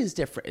 Comparing is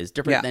different.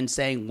 Than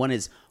saying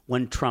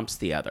one trumps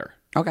the other.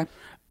 Okay.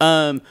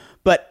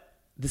 But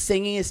the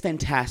singing is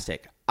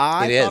fantastic.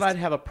 I thought I'd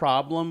have a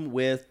problem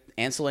with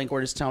Ansel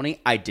Elgort as Tony.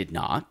 I did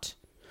not.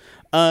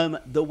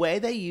 The way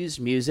they used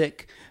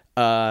music.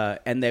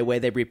 And the way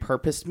they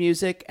repurposed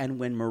music, and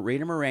when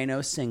Marina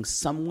Moreno sings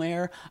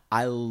Somewhere,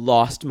 I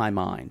lost my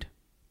mind.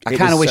 I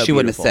kind of wish you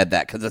wouldn't have said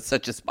that because it's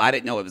such a. I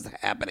didn't know it was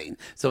happening,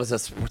 so it's a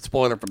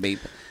spoiler for me.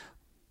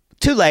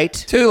 Too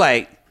late,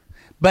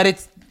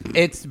 but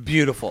it's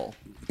beautiful.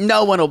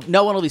 No one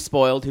will be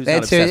spoiled. Who's not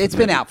obsessed it's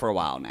been out for a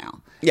while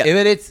now. Yeah,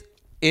 it's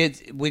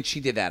when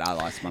she did that, I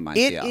lost my mind.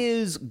 It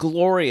is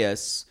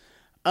glorious.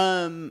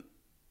 The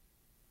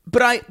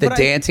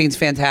dancing's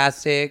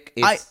fantastic.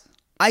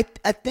 I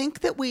think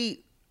that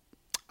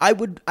I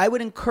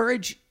would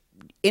encourage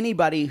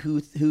anybody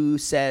who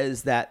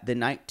says that the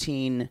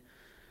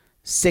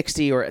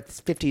 1960 or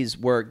 50s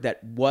work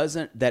that was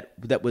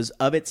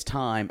of its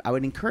time, I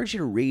would encourage you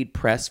to read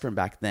press from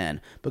back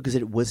then because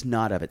it was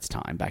not of its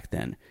time back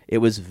then. It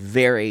was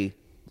very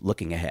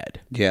looking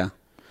ahead. Yeah.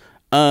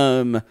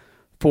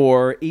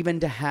 For even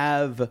to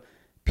have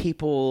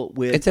people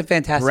with it's a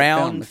fantastic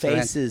brown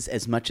faces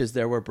as much as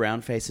there were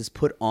brown faces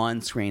put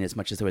on screen, as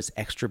much as there was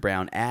extra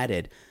brown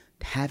added,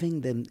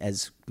 having them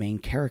as main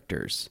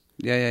characters.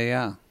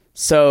 Yeah.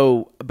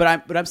 So, what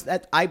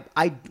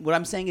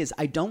I'm saying is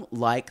I don't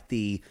like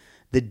the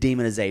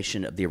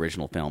demonization of the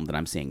original film that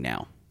I'm seeing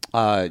now.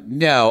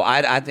 No,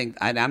 I think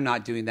I'm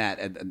not doing that,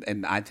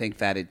 and I think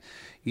that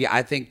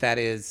I think that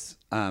is.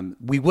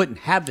 We wouldn't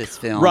have this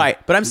film, Right,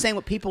 but I'm saying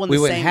what people in the we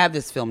same wouldn't have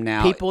this film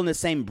now. people in the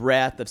same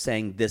breath of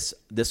saying this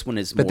one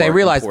is but more they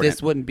realize important.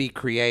 this wouldn't be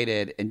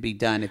created and be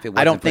done if it wasn't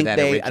I don't for think that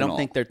they original. I don't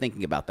think they're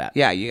thinking about that.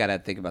 Yeah, you got to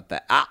think about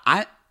that.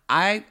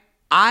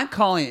 I'm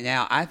calling it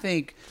now. I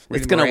think It's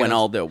Ruby going to win Moreno's-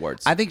 all the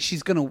awards. I think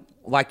she's going to,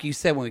 like you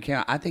said when we came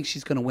out, I think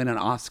she's going to win an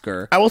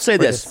Oscar. I will say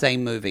for this. the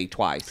same movie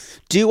twice.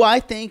 Do I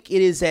think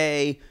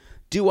that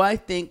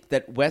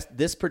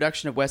this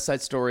production of West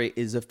Side Story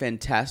is a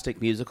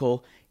fantastic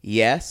musical?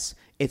 Yes.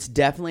 It's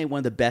definitely one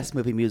of the best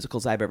movie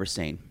musicals I've ever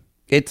seen.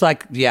 It's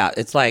like, you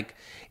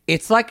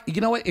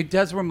know what? It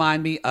does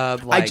remind me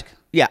of like.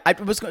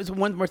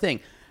 One more thing.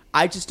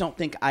 I just don't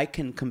think I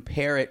can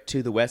compare it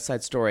to the West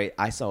Side Story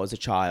I saw as a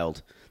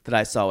child that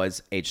I saw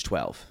as age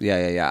 12.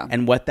 Yeah.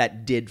 And what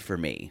that did for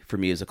me for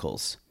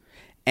musicals.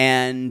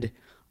 And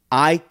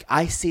I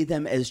see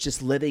them as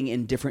just living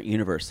in different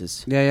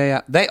universes. Yeah.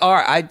 They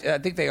are. I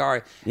think they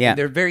are. Yeah. And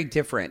they're very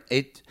different.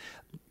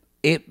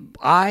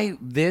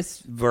 This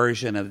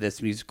version of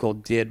this musical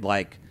did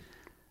like,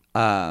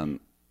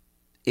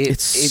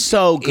 It's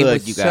so good, It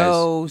was you guys.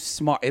 so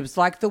smart. It was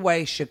like the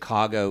way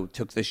Chicago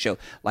took the show,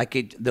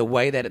 the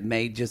way that it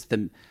made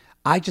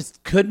I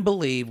just couldn't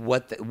believe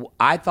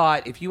I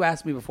thought. If you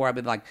asked me before, I'd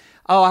been like,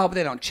 "Oh, I hope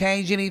they don't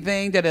change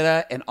anything."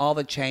 And all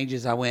the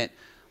changes, I went,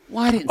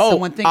 "Why didn't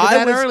someone think of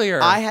that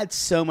earlier?" I had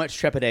so much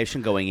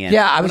trepidation going in.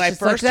 Yeah, I was when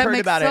just I like, first that heard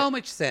makes about so it,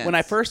 much sense. When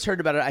I first heard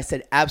about it, I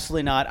said,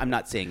 "Absolutely not. I'm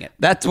not seeing it."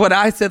 That's what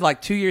I said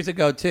like 2 years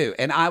ago too,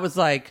 and I was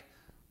like,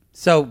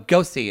 "So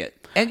go see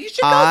it." And you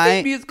should go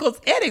see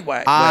musicals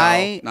anyway.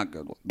 Not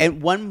good ones. At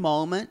one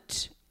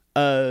moment,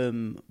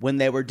 when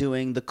they were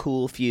doing the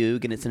Cool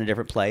Fugue and it's in a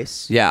different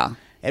place. Yeah.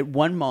 At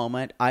one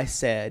moment, I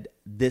said,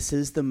 "This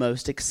is the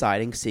most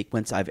exciting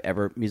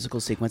musical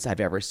sequence I've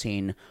ever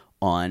seen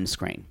on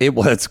screen." It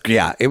was.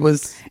 Yeah. It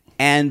was.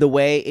 And the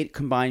way it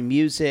combined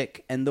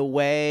music and the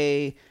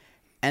way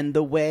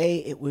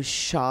it was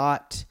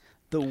shot,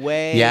 the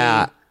way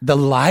the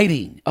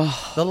lighting.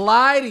 Oh. The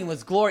lighting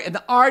was glorious, and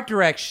the art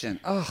direction.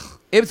 Oh,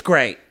 it was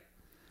great.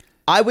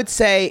 I would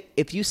say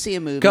if you see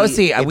a movie, go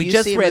see it. We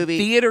just read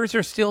theaters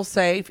are still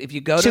safe. If you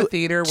go to a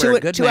theater, wear a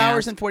good 2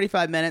 hours and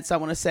 45 minutes. I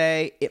want to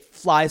say it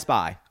flies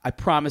by. I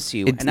promise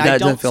you. And I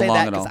don't say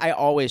that because I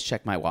always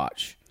check my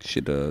watch. She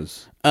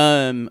does.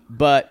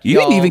 But you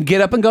didn't even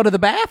get up and go to the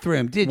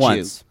bathroom, did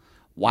once. You?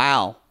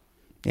 Wow.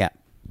 Yeah.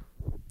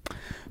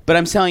 But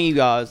I'm telling you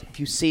guys, if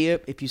you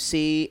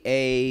see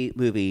a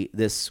movie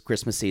this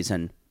Christmas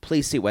season,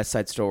 please see West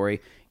Side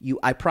Story.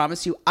 I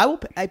promise you, I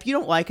will. If you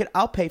don't like it,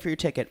 I'll pay for your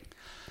ticket.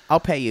 I'll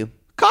pay you.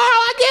 Carl,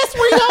 I guess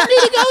we're going to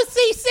need to go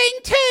see Sing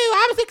 2.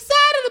 I was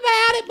excited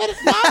about it, but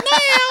it's not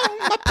now.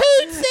 My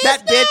poot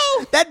says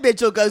That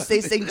bitch will go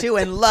see Sing 2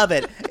 and love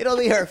it. It'll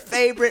be her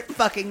favorite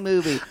fucking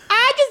movie.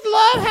 I just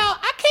love how,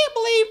 I can't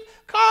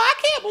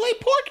believe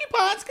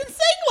porcupines can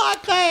sing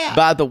like that.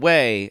 By the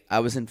way, I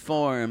was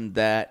informed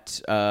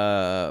that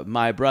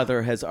my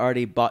brother has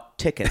already bought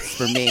tickets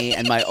for me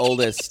and my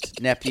oldest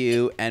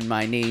nephew and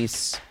my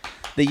niece.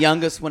 The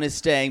youngest one is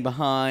staying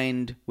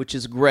behind, which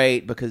is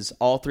great because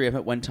all three of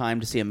them at one time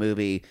to see a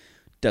movie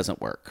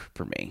doesn't work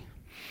for me.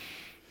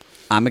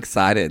 I'm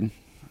excited.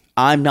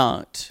 I'm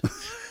not.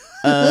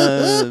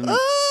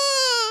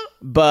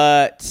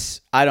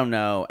 But I don't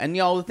know. And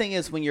y'all, the thing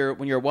is, when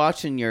you're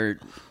watching your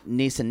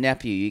niece and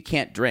nephew, you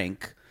can't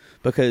drink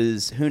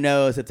because who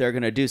knows if they're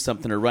going to do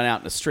something or run out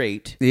in the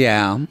street.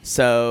 Yeah.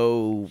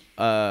 So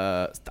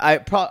I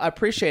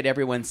appreciate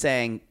everyone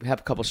saying have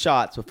a couple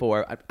shots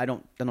before. I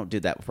don't do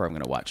that before I'm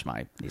going to watch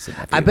my niece and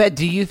nephew. I bet.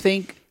 Do you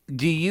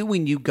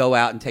when you go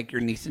out and take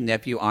your niece and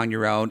nephew on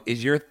your own,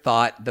 is your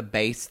thought the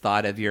base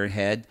thought of your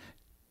head?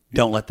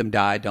 Don't let them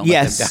die. Don't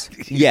let them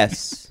die.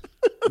 Yes.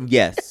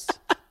 Yes.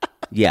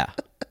 Yeah.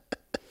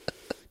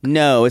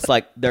 No, it's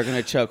like they're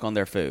going to choke on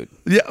their food.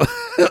 Yeah.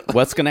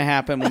 What's going to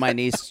happen when my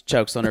niece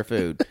chokes on her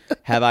food?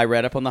 Have I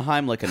read up on the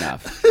Heimlich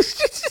enough?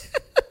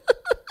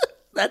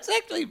 That's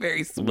actually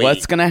very sweet.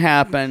 What's going to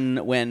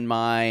happen when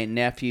my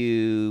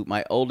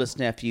oldest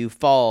nephew,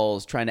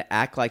 falls trying to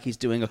act like he's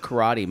doing a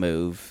karate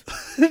move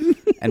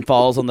and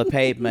falls on the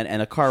pavement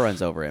and a car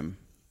runs over him?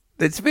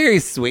 It's very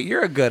sweet.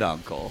 You're a good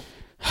uncle.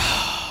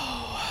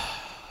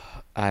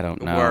 I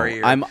don't know.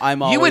 Worrier. I'm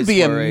always You would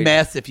be worried. a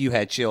mess if you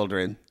had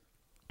children.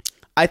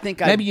 I think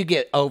Maybe you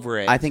get over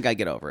it. I think I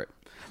get over it.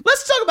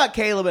 Let's talk about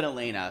Caleb and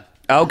Elena.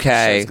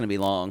 Okay. It's going to be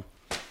long.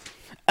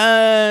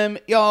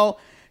 Y'all,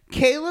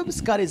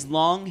 Caleb's got his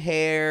long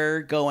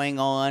hair going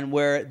on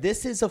where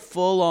this is a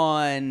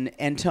full-on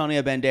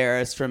Antonio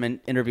Banderas from An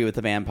Interview with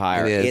the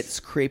Vampire. It is. It's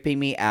creeping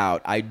me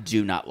out. I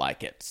do not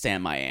like it.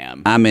 Sam, I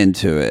am. I'm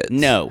into it.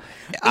 No.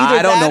 I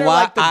Either don't that know or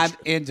why like I'm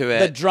into it.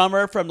 The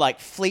drummer from like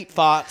Fleet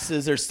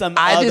Foxes or some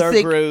I just other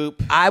think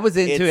group. I was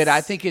into it. It's-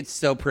 I think it's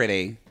so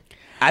pretty.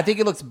 I think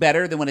it looks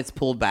better than when it's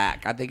pulled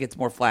back. I think it's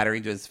more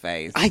flattering to his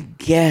face. I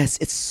guess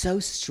it's so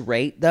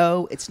straight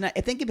though. It's not.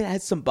 I think if it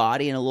had some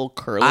body and a little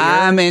curlier.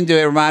 I'm into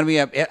it. Reminded me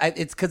of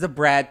it's because of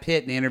Brad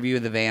Pitt in the Interview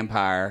with the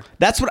Vampire.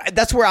 That's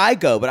where I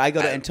go, but I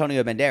go to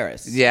Antonio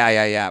Banderas.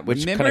 Yeah.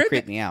 Which kind of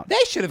creeped me out.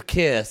 They should have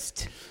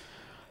kissed.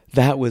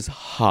 That was a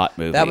hot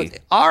movie. That was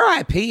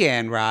R.I.P.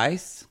 Anne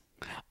Rice.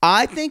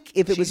 I think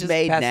if it She was just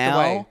made passed now,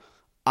 away.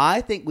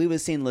 I think we would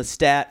have seen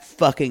Lestat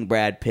fucking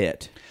Brad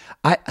Pitt.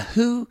 I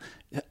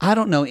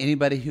don't know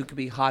anybody who could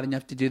be hot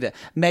enough to do that.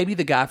 Maybe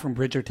the guy from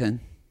Bridgerton.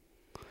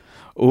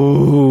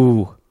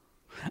 Ooh.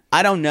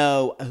 I don't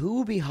know who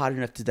would be hot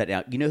enough to do that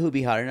now. You know who would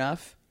be hot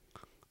enough?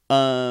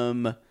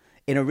 In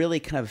a really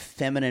kind of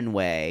feminine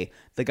way,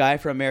 the guy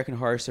from American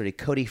Horror Story,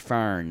 Cody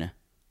Fern.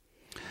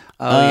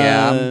 Oh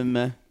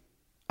yeah.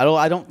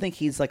 I don't think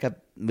he's like a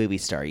movie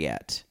star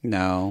yet.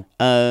 No.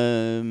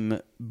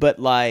 But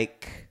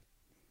like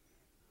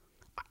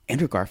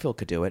Andrew Garfield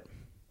could do it.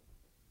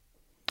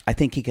 I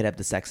think he could have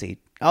the sexy.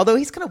 Although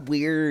he's kind of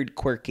weird,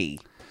 quirky.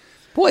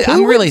 Boy, Who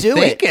I'm would really do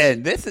it?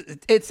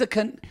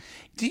 thinking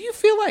do you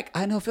feel like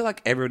I feel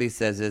like everybody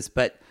says this,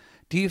 but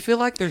do you feel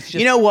like there's just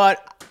You know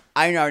what?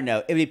 I don't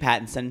know. It'd be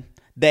Pattinson.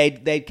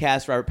 They'd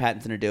cast Robert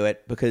Pattinson to do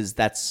it because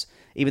that's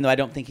even though I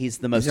don't think he's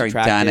the most he's already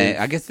attractive. done it.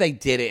 I guess they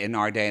did it in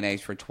our day and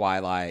age for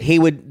Twilight.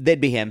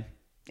 They'd be him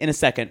in a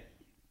second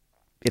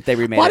if they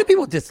remade Why do it.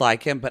 people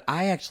dislike him? But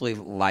I actually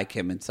like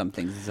him in some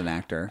things as an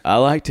actor. I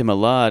liked him a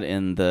lot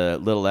in the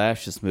Little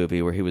Ashes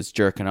movie where he was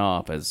jerking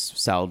off as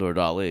Salvador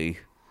Dali.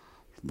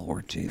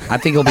 Lord Jesus. I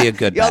think he'll be a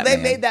good Yo, Batman.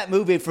 they made that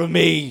movie for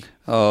me.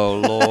 Oh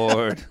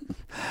Lord.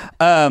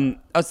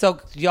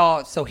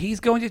 So he's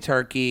going to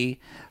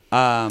Turkey.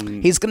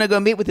 He's gonna go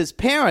meet with his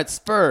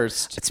parents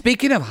first.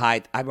 Speaking of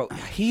height, I wrote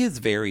he is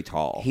very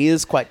tall. He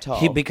is quite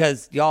tall.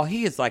 Because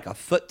he is like a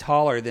foot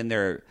taller than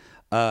their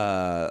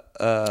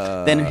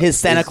Than his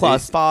Santa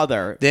Claus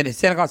father. Than his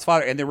Santa Claus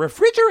father and the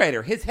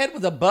refrigerator. His head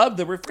was above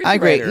the refrigerator. I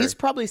agree. He's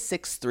probably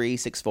 6'3",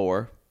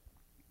 6'4".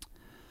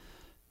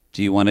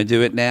 Do you want to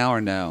do it now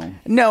or no?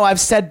 No, I've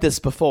said this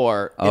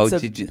before. Oh,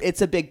 it's did you?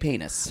 It's a big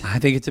penis. I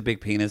think it's a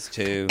big penis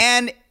too.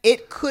 And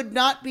it could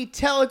not be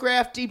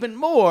telegraphed even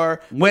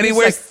more When he because,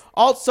 wears-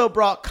 also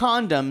brought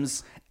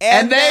condoms,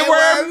 And they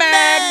were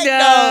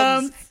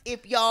magnums.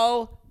 If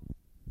y'all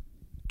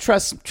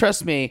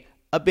trust me,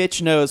 a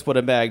bitch knows what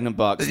a magnum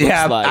box looks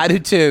Yeah, like. I do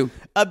too.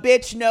 A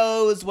bitch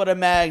knows what a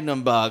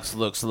magnum box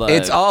looks like.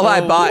 It's all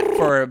I bought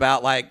for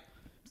about like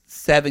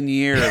 7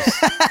 years.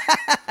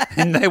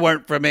 And they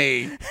weren't for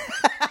me.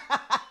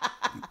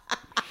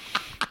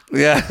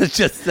 Yeah, let's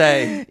just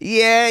say.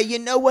 Yeah, you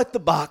know what the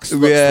box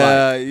looks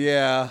like.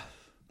 Yeah.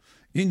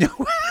 You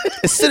know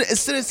As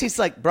soon as he's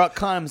like brought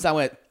condoms, I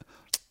went,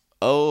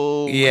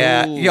 oh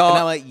Yeah, cool. y'all- And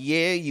I'm like,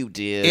 yeah, you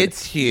did.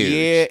 It's huge.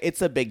 Yeah,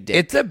 it's a big dick.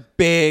 It's a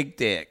big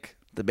dick.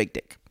 the big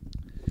dick.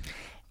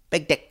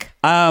 Big dick.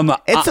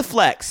 It's It's a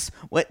flex.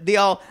 What the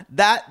all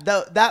that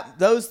those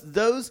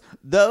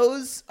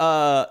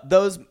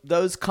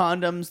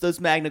condoms, those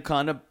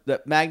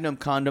Magnum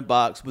condom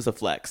box was a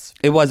flex.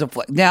 It was a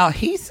Now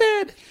he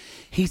said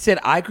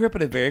I grew up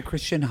in a very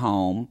Christian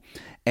home,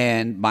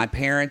 and my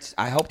parents.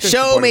 I hope they're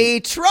Show supporting- me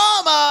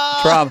trauma.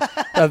 from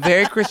a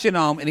very Christian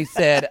home, and he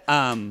said,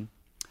 he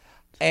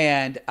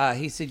said,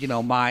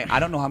 I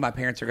don't know how my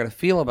parents are going to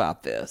feel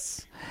about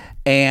this,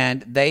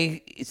 and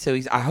I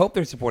hope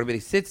they're supportive. But he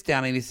sits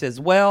down and he says,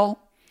 well.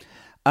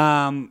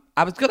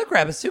 I was going to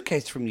grab a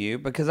suitcase from you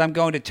because I'm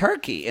going to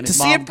Turkey. And To his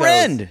see a mom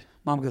friend.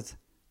 Mom goes,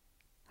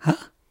 huh?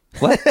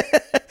 What?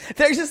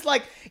 They're just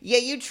like, yeah,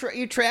 you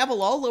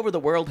travel all over the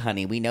world,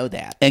 honey. We know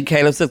that. And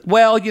Caleb says,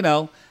 well,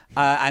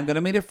 I'm going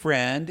to meet a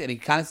friend. And he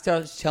kind of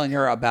starts telling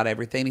her about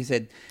everything. He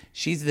said,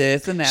 she's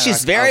this and that.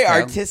 She's They're very like,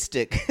 okay.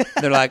 artistic.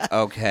 They're like,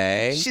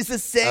 okay. She's a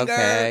singer.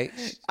 Okay.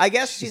 I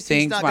guess she's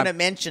sings not my- going to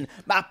mention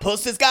my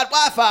pussy's got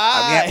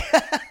Wi-Fi.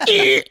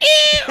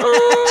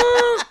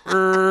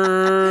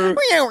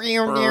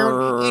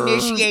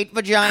 Initiate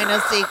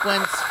vagina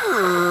sequence.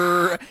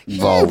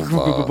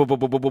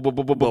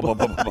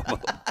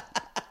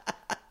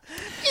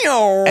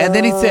 And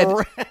then he said,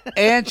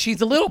 and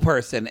she's a little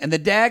person. And the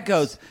dad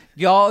goes,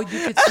 y'all,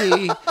 you could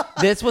see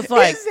this was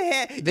like, his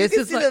head, this you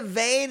can is see like, the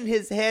vein in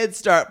his head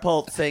start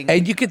pulsing.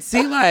 and you could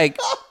see like,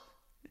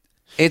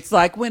 it's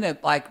like when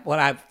what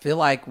I feel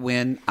like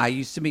when I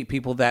used to meet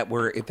people that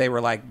were, if they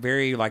were like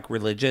very like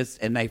religious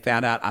and they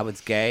found out I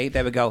was gay,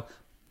 they would go,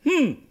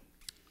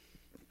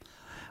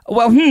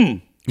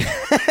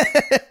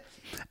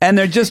 and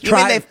they're just You mean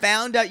trying. they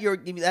found out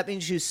that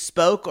means you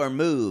spoke or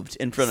moved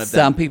in front of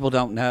Some them? people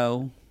don't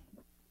know.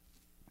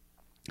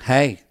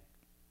 Hey.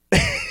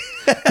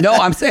 No,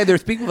 I'm saying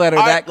there's people that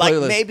are that like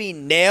clueless. maybe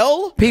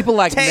Nell? People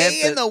like Tay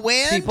Memphis. in the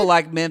wind? People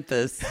like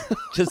Memphis,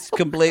 just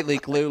completely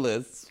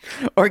clueless.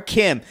 Or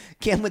Kim.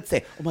 Kim would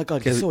say, oh my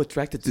God, you're so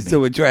attracted to me.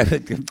 So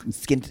attracted.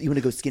 Skin, you want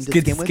to go skin to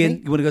Skin skin to with skin.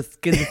 me? You want to go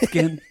skin to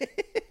skin?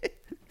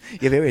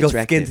 You're very Go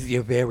attractive. skin.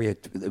 You're very,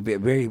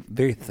 very,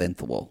 very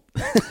sensible.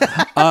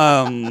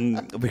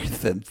 Very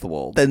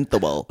sensible.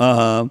 Sensible.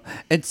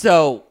 And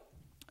so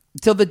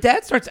So the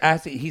dad starts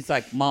asking, he's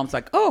like, mom's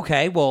like, oh,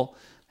 okay, well,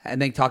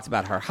 and then he talks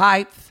about her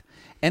height.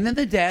 And then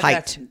the dad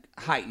asks,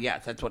 height,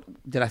 yes, that's what,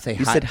 did I say height?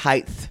 You said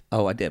height.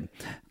 Oh, I did.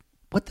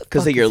 What the fuck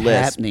Because of your is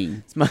lisp.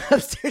 happening? It's my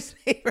upstairs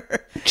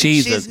neighbor.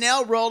 Jesus. She's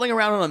now rolling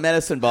around on a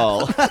medicine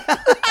ball.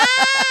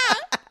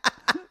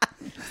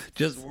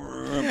 Just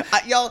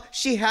Y'all,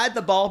 she had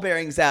the ball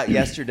bearings out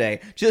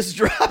yesterday. Just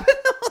dropping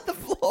them on the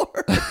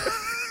floor.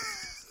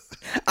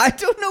 I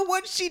don't know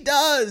what she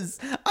does.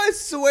 I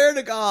swear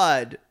to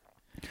God.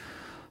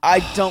 I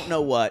don't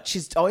know what.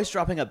 She's always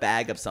dropping a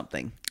bag of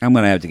something. I'm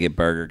going to have to get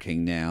Burger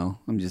King now.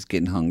 I'm just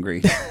getting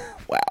hungry.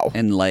 Wow.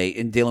 And late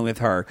and dealing with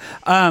her.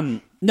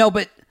 No,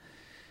 but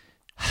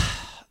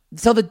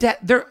so the dad,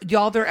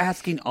 they're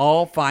asking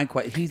all fine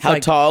questions. He's How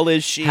like, tall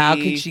is she? How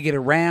can she get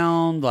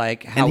around?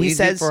 Like, how And he easy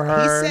says, for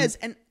her? He says,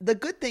 and the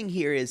good thing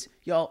here is,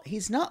 y'all,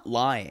 he's not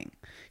lying.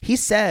 He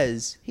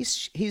says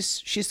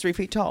she's 3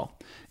 feet tall.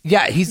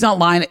 Yeah, he's not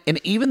lying. And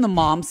even the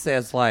mom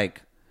says,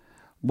 like,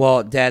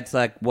 well, dad's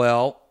like,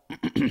 well,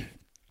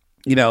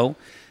 you know,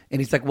 and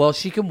he's like, well,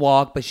 she can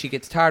walk, but she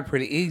gets tired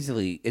pretty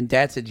easily. And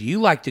dad said,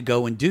 you like to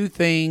go and do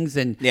things.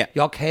 And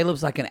y'all,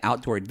 Caleb's like an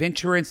outdoor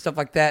adventurer and stuff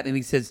like that. And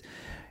he says,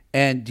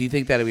 and do you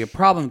think that'll be a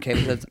problem?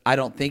 Caleb says, I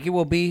don't think it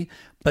will be.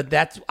 But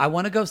I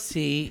want to go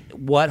see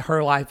what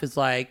her life is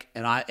like.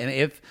 And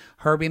if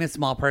her being a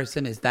small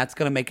person that's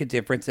going to make a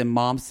difference. And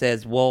mom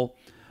says, well,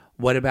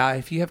 what about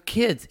if you have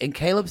kids? And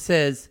Caleb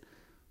says,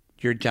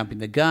 you're jumping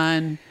the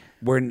gun.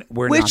 We're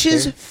Which not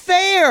is there.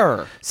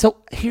 fair. So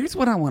here's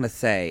what I want to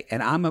say.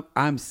 And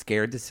I'm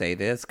scared to say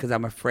this because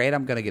I'm afraid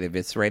I'm going to get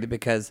eviscerated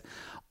because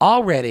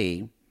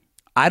already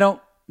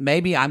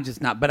maybe I'm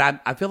just not, but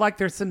I feel like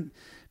there's some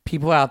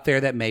people out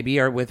there that maybe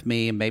are with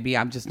me and maybe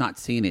I'm just not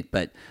seeing it.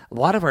 But a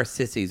lot of our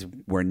sissies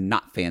were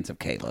not fans of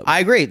Caleb.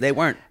 I agree. They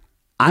weren't.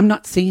 I'm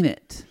not seeing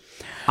it.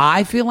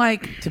 I feel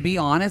like, to be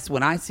honest,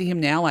 when I see him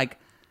now, like,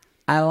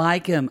 I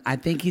like him. I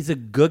think he's a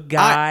good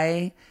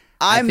guy.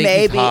 I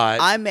may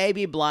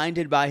be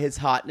blinded by his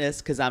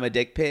hotness because I'm a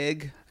dick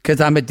pig. Because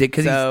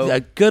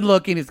he's good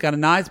looking. He's got a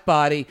nice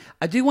body.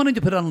 I do want him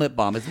to put on lip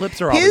balm. His lips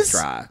are always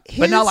dry,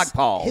 but not like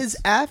Paul's. His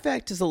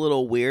affect is a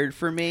little weird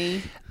for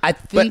me. I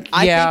think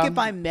if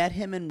I met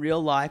him in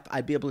real life,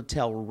 I'd be able to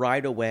tell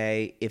right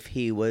away if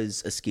he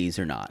was a skis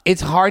or not.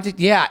 It's hard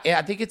to,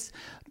 I think it's,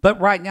 but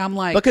right now I'm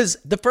like, because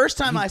the first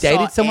time I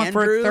dated saw someone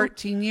Andrew, for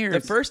 13 years. The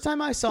first time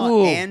I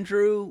saw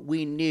Andrew,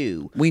 we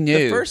knew.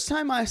 The first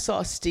time I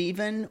saw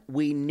Steven,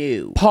 we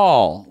knew.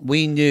 Paul,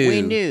 we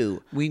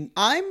knew.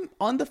 I'm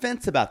on the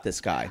fence about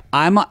this guy.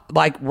 I'm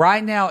like,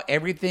 right now,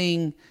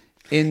 everything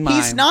in my...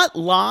 He's not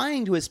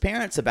lying to his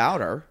parents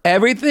about her.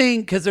 Everything,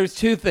 because there's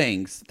two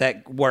things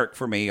that work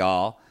for me,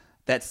 y'all.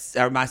 That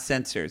are my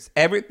sensors.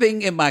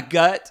 Everything in my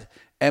gut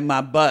and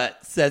my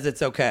butt says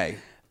it's okay.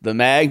 The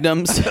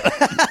magnums.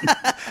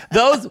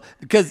 Those,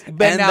 because and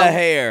now, the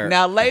hair.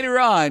 Now later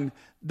on,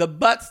 the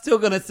butt's still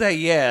going to say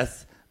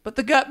yes, but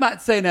the gut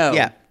might say no.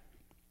 Yeah.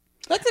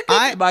 That's a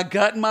good my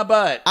gut and my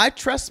butt. I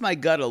trust my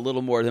gut a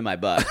little more than my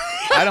butt.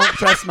 I don't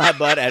trust my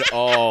butt at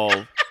all.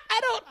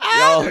 I don't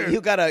either.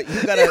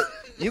 Yo,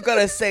 you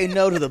gotta say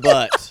no to the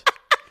butt.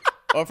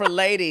 Or for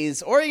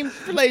ladies, or even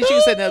for ladies, you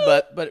can say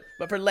no,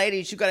 but for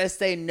ladies, you gotta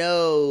say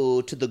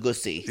no to the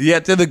gussy.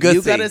 Yeah, to the gussy.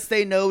 You gotta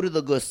say no to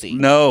the gussy.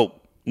 No.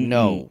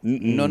 No.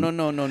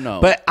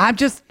 But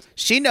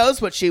she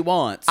knows what she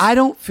wants. I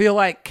don't feel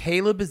like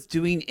Caleb is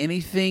doing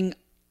anything.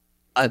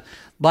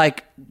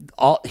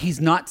 He's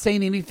not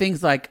saying anything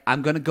like,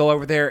 I'm going to go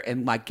over there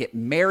and like get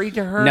married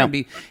to her. No.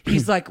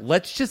 He's like,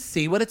 let's just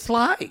see what it's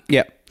like.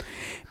 Yeah.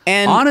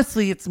 And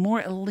honestly, it's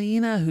more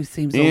Alina who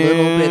seems a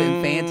little bit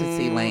in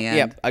fantasy land.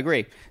 Yep, I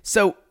agree.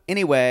 So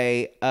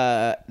anyway,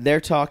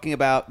 they're talking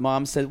about,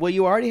 mom said, well,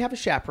 you already have a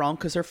chaperone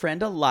because her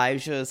friend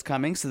Elijah is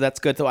coming, so that's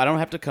good. So I don't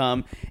have to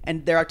come.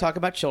 And they're talking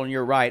about children.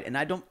 You're right. And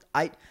I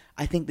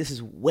think this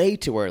is way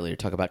too early to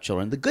talk about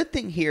children. The good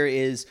thing here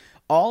is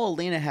all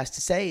Alina has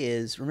to say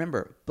is,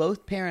 remember,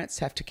 both parents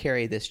have to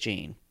carry this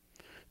gene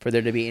for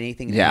there to be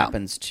anything that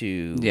happens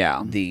to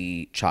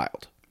the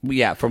child.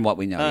 Yeah, from what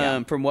we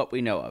know. From what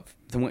we know of,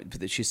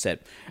 that she said.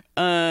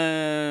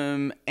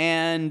 And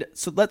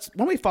so why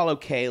don't we follow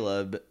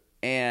Caleb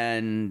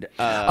and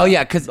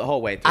because the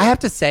whole way through. I have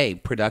to say,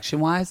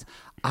 production-wise,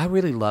 I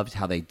really loved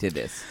how they did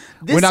this.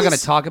 We're not going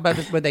to talk about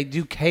this, but they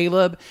do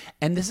Caleb,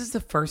 and this is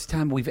the first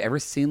time we've ever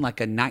seen like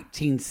a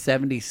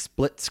 1970s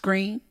split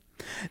screen.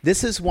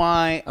 This is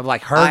why of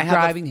like her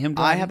driving, him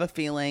driving. I have a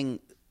feeling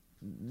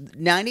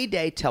 90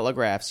 Day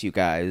telegraphs you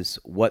guys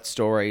what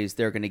stories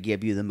they're going to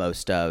give you the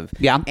most of,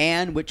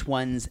 and which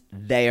ones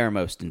they are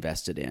most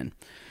invested in.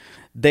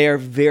 They are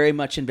very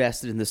much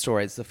invested in the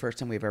story. It's the first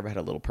time we've ever had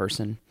a little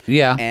person.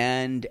 Yeah.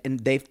 And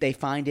they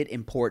find it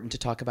important to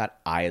talk about.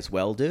 I as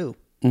well do.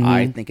 Mm-hmm.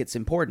 I think it's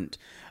important.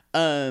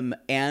 And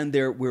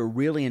we're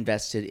really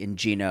invested in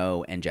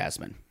Gino and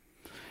Jasmine.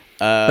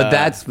 But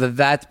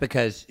that's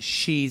because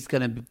she's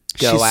gonna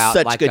go out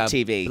such like good a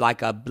TV.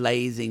 Like a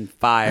blazing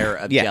fire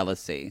of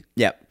jealousy.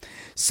 Yep.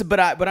 So, but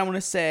I want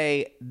to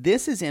say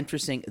this is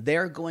interesting.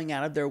 They're going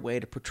out of their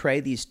way to portray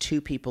these two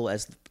people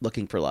as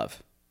looking for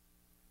love.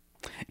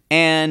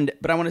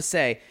 But I want to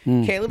say,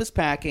 Caleb is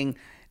packing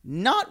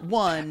not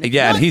one,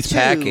 Yeah, not he's two,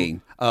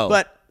 packing. Oh.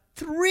 but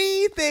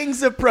 3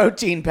 things of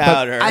protein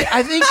powder.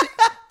 I think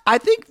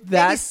Maybe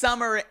that's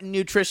some are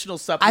nutritional I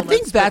supplements.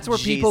 think that's but where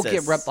people get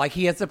Jesus. rubbed. Like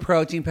he has the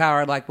protein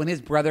power. Like when his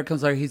brother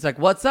comes over, he's like,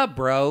 "What's up,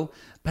 bro?"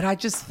 But I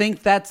just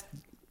think that's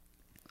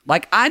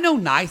like I know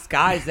nice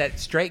guys that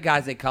straight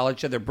guys that call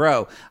each other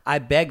bro. I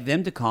beg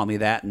them to call me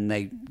that, and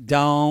they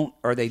don't,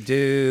 or they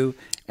do,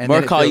 and Or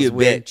then it call feels you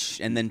weird. bitch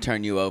and then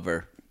turn you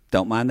over.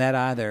 Don't mind that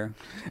either.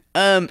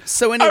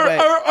 So anyway,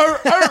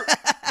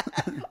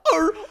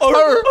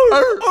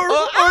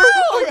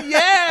 Oh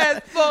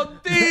yes,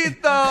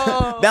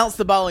 Pontito. bounce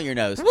the ball in your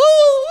nose. Woo, woo,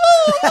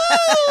 woo.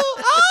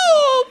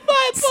 Oh,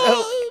 my boy.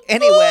 So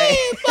anyway,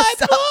 my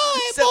so- boy,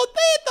 so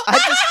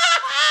Pontito.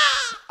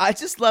 I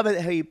just love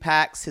it how he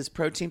packs his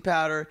protein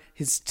powder,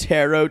 his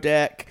tarot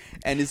deck,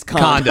 and his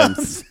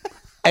condoms.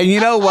 And you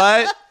know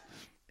what?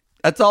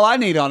 That's all I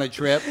need on a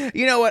trip.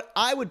 You know what?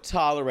 I would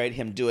tolerate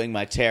him doing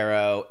my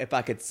tarot if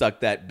I could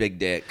suck that big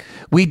dick.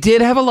 We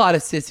did have a lot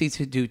of sissies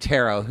who do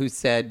tarot who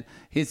said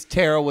his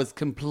tarot was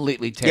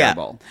completely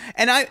terrible.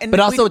 Yeah. But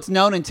also, it's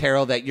known in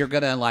tarot that you're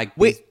gonna like.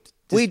 we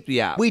we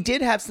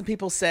did have some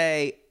people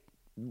say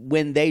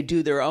when they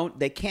do their own,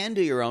 they can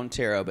do your own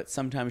tarot, but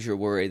sometimes you're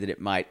worried that it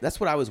might. That's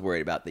what I was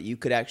worried about, that you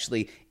could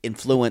actually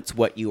influence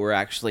what you were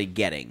actually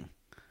getting.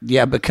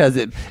 Yeah, because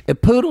if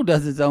Poodle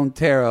does his own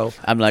tarot,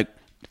 I'm like,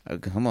 oh,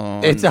 come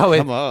on, it's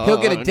always come on.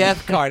 he'll get a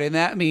death card, and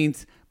that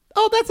means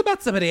that's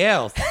about somebody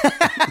else.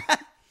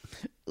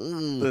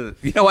 You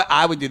know what?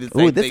 I would do the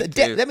same Ooh, thing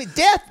too. That means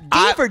death,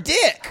 D for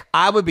dick.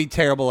 I would be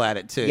terrible at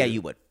it too. Yeah,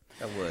 you would.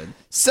 I would.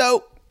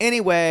 So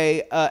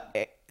anyway,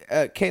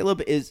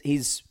 Caleb is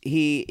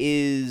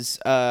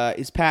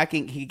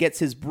packing. He gets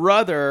his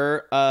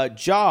brother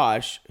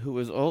Josh, who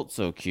is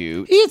also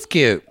cute, He's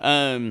cute.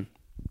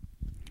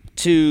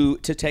 to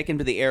take him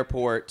to the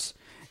airport,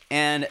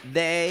 and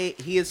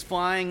he is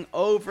flying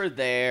over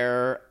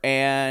there,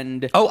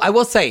 and Oh, I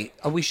will say,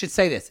 we should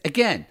say this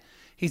again.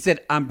 He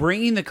said, "I'm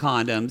bringing the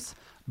condoms,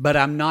 but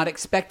I'm not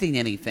expecting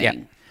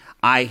anything."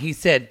 Yeah. He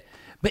said,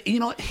 but you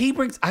know what? He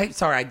brings.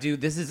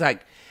 This is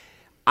like,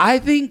 I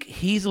think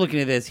he's looking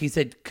at this. He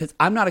said, because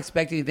I'm not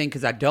expecting anything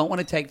because I don't want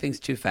to take things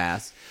too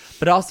fast.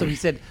 But also, he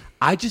said,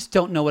 I just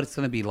don't know what it's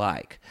going to be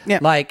like. Yeah.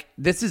 Like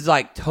this is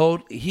like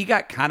he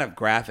got kind of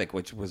graphic,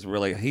 which was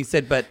really. He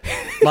said, but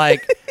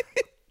like.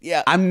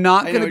 yeah, I'm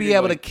not I know going to where be you're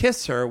able to going.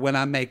 kiss her when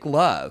I make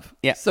love.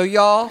 Yeah. So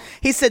y'all,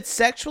 He said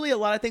sexually, a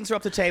lot of things are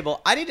off the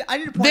table. I need to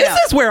point out. this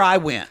is where I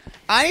went.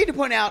 I need to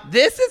point out.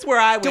 This is where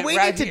I went. Do we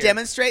right need to here.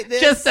 demonstrate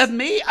this? Just of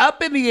me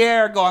up in the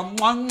air going,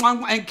 mwah,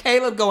 mwah, and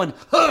Caleb going,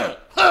 huh,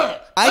 huh.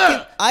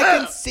 I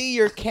can see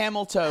your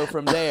camel toe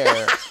from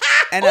there,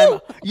 and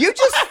you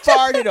just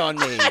farted on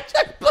me. I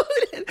just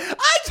booted.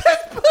 I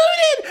just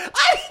booted.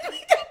 I didn't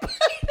mean to boot.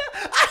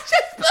 I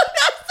just booted.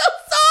 I'm so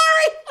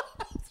sorry.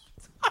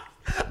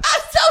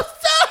 I'm so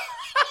sorry.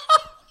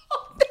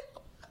 I'm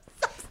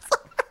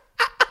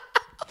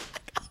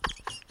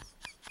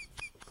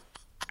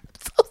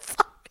so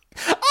sorry.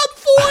 I'm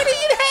 40.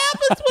 It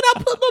happens when I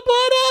put my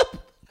butt up.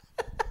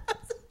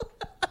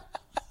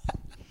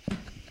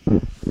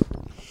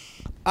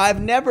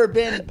 I've never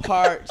been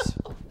part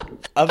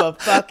of a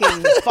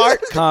fucking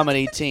fart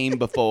comedy team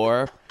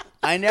before.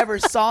 I never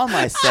saw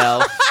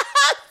myself.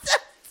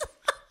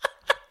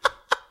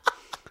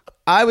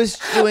 I was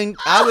doing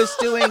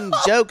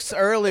jokes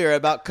earlier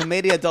about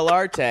Commedia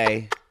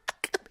dell'arte,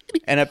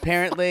 and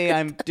apparently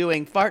I'm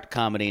doing fart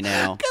comedy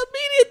now.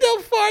 Commedia del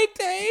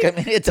Farte.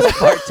 Commedia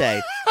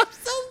dell'arte. I'm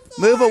so sorry.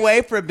 Move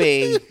away from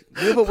me.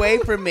 Move away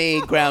from me,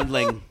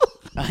 groundling.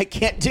 I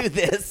can't do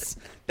this.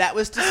 That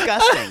was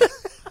disgusting.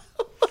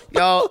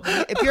 Y'all,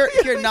 if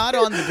you're not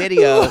on the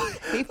video,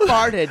 he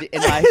farted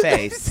in my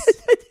face.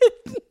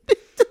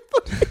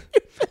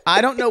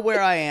 I don't know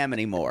where I am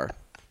anymore.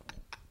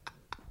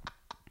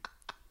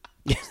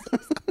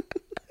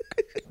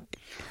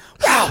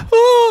 Wow.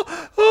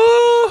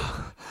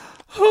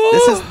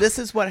 This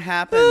is what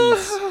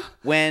happens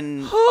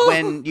when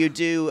you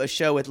do a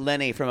show with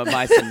Lenny from A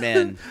Mice and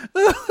Men.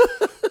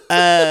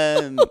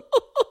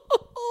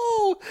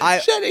 I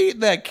should eat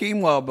that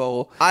quinoa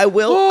bowl. I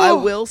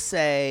will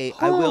say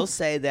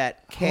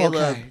that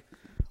Caleb. Okay.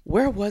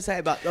 Where was I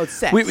about? Oh,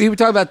 sex. We were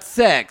talking about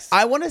sex.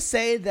 I want to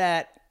say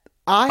that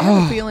I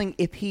have a feeling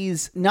if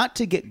he's not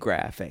to get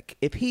graphic,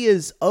 if he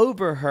is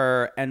over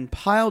her and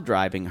pile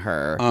driving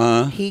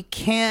her, he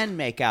can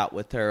make out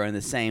with her in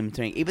the same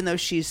thing, even though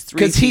she's 3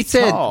 feet because he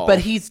said, tall. but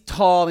he's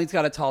tall. And he's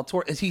got a tall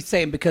torso. He's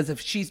saying because if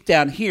she's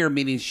down here,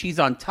 meaning she's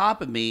on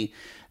top of me,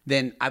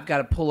 then I've got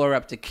to pull her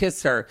up to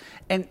kiss her.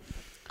 And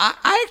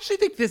I actually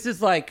think this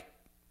is like,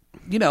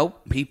 you know,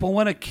 people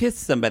want to kiss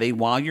somebody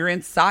while you're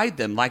inside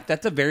them. Like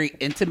that's a very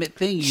intimate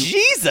thing.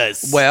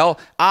 Jesus. Well,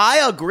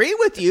 I agree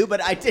with you,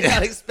 but I did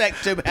not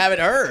expect to have it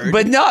heard.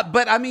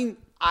 but I mean,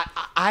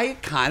 I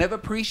kind of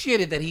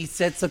appreciated that he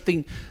said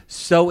something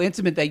so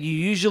intimate that you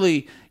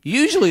usually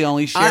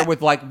only share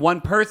with like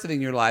one person in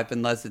your life,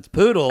 unless it's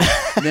Poodle.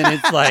 Then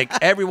it's like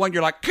everyone.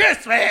 You're like,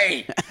 kiss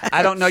me.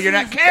 I don't know. You're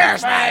not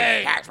kiss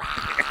me.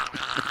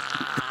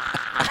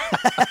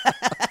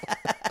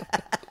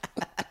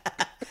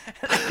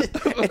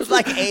 It's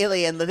like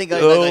Alien. The thing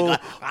going like,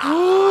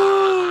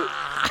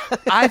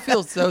 I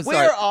feel so sorry.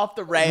 we're off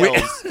the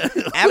rails.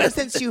 Ever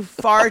since you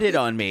farted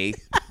on me.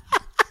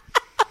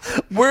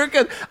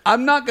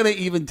 I'm not gonna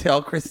even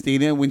tell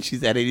Christina when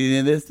she's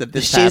editing this that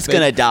this She's happened.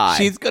 gonna die.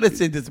 She's gonna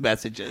send us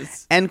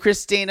messages. And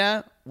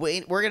Christina,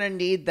 we're going to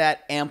need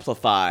that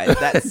amplified,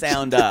 that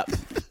sound up.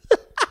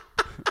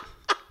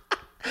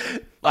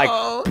 Like,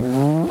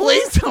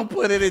 Please don't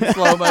put it in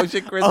slow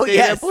motion,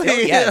 Christina. Please.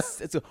 Oh,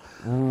 yes. It's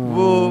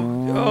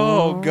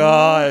Oh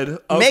God.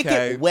 Okay. Make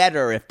it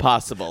wetter if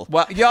possible.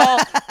 Well, y'all.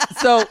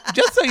 So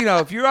just so you know,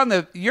 if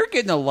you're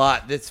getting a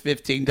lot this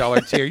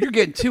 $15 tier. You're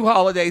getting 2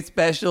 holiday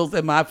specials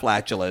and my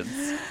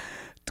flatulence.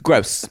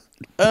 Gross.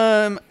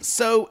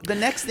 So the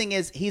next thing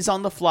is he's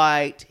on the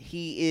flight.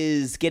 He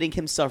is getting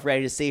himself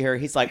ready to see her.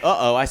 He's like,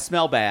 uh-oh, I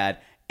smell bad.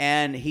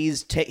 And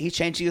he's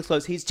changing his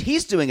clothes.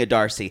 He's doing a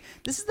Darcy.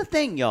 This is the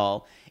thing,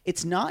 y'all.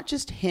 It's not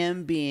just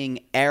him being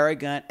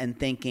arrogant and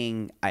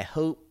thinking, I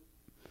hope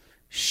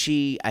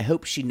she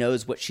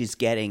knows what she's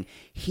getting.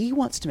 He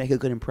wants to make a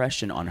good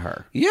impression on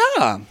her.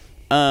 Yeah.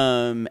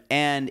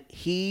 And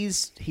he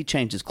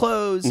changes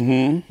clothes,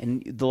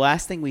 and the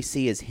last thing we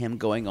see is him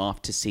going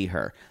off to see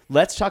her.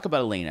 Let's talk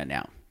about Alina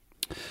now.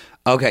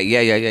 Okay.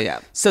 Yeah.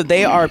 So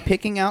they are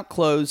picking out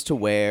clothes to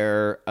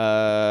wear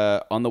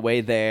on the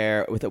way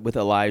there with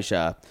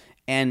Elijah.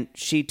 And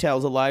she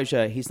tells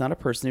Elijah he's not a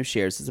person who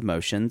shares his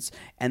emotions.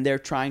 And they're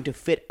trying to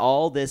fit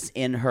all this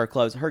in her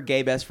clothes. Her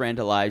gay best friend,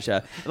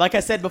 Elijah. Like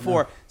I said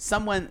before,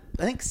 I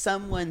think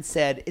someone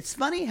said, it's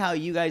funny how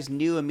you guys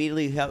knew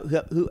immediately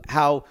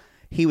how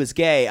he was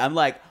gay. I'm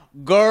like,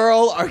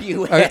 girl, are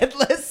you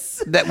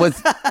headless? That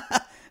was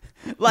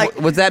Like,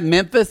 was that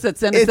Memphis that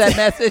sent us that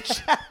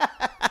message?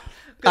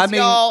 I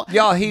mean,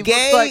 y'all, he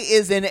gay looks like,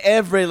 is in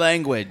every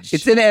language.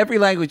 it's in every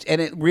language,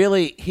 and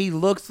he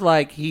looks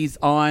like he's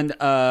on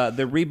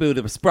the reboot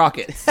of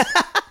Sprockets.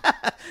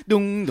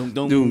 Dung, dung,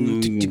 dung.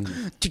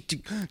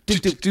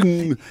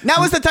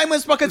 Now is the time when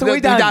Sprockets we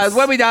dance.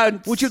 When we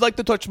dance. Would you like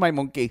to touch my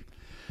monkey?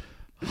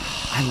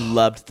 I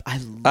loved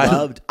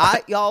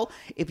y'all.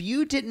 If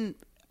you didn't,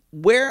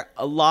 where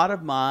a lot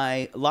of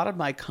my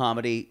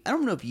comedy, I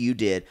don't know if you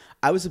did.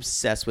 I was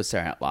obsessed with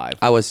Saturday Night Live.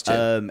 I was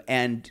too.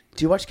 And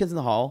do you watch Kids in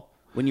the Hall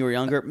when you were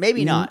younger?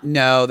 Maybe not.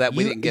 No,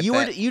 we didn't get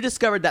that. You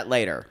discovered that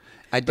later.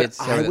 I did.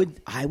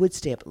 I would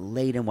stay up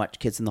late and watch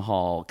Kids in the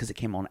Hall because it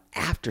came on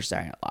after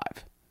Saturday Night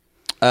Live.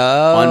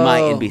 Oh, on my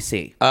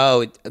NBC.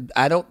 Oh,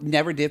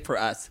 never did for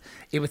us.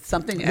 It was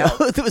something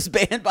else. It was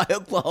banned by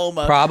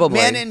Oklahoma. Probably.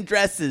 Men in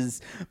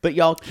dresses. But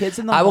y'all, Kids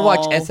in the Hall. I would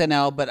watch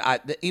SNL,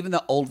 but even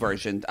the old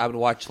version, I would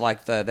watch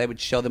they would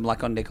show them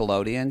like on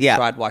Nickelodeon. Yeah.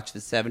 So I'd watch the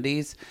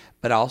 70s,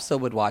 but I also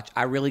would watch,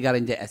 I really got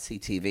into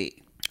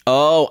SCTV.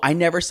 Oh, I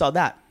never saw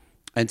that.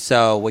 And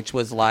so, which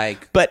was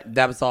like, but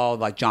that was all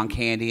like John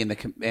Candy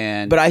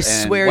But I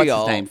swear, what's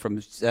y'all, his name from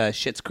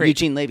Schitt's Creek?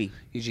 Eugene Levy.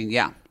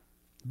 Yeah.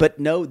 But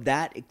no,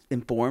 that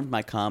informed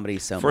my comedy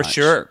so much. For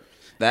sure.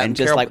 That and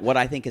just like what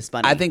I think is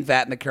funny. I think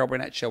that and the Carol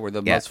Burnett Show were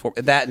the most,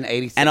 that and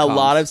 80 sitcoms. And a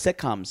lot of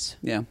sitcoms.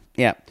 Yeah.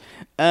 Yeah.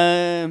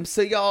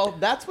 So y'all,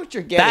 that's what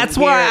you're getting that's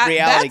here why at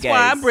Reality Gaze. That's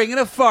why I'm bringing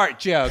a fart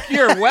joke.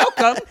 You're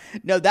welcome.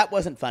 No, that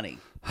wasn't funny.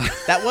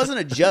 That wasn't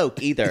a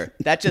joke either.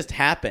 That just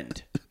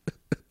happened.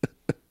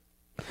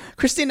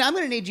 Christina, I'm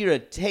going to need you to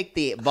take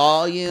the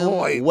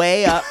volume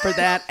way up for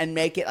that and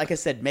make it, like I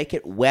said, make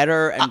it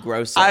wetter and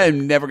grosser. I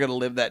am never going to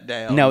live that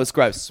down. No, it's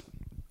gross.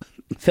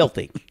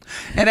 Filthy.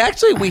 And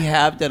actually, we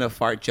have done a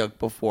fart joke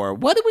before.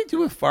 What did we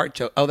do a fart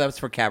joke? Oh, that was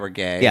for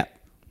Cabaret. Yeah.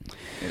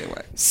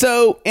 Anyway.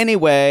 So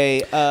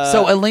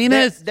Alina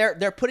is...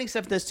 They're putting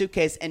stuff in the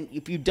suitcase, and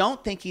if you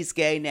don't think he's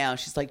gay now,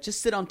 she's like,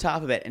 just sit on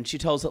top of it. And he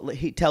tells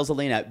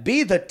Alina,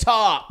 be the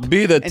top.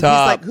 Be the top. And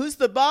he's like, who's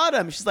the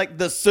bottom? She's like,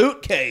 the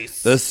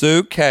suitcase. The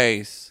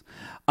suitcase.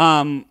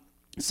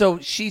 So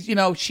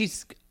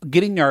she's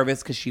getting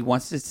nervous because she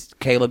wants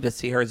Caleb to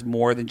see her as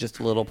more than just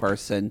a little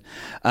person.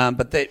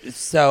 But they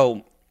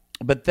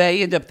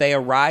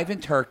arrive in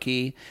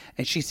Turkey,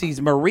 and she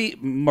sees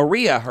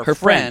Maria, her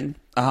friend.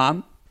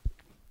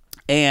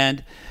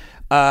 And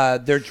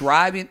they're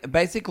driving.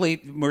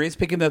 Basically, Maria's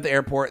picking them up at the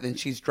airport, and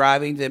she's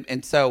driving them.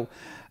 And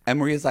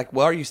Maria's like,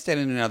 well, are you staying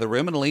in another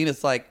room? And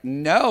Alina's like,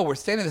 no, we're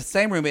staying in the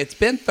same room. It's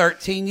been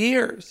 13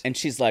 years. And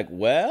she's like,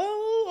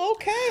 well,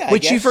 okay.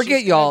 Which you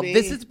forget, y'all.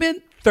 This has been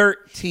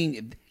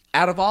 13.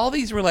 Out of all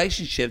these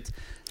relationships,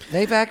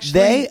 they've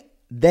actually...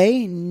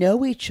 They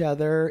know each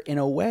other in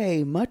a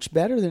way much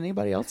better than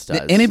anybody else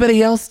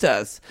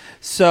does.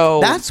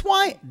 So that's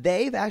why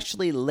they've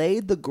actually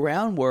laid the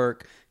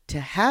groundwork to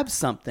have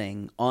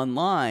something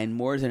online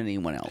more than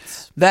anyone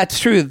else. That's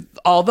true.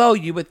 Although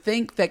you would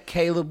think that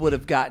Caleb would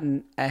have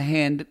gotten a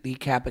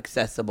handicap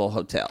accessible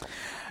hotel.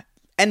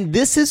 And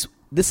this is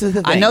This is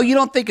the thing. I know you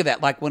don't think of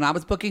that. Like when I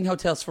was booking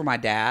hotels for my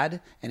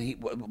dad, and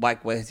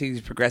when he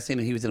was progressing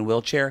and he was in a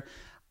wheelchair,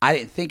 I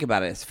didn't think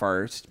about it at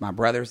first. My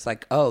brother's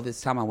like, "Oh,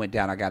 this time I went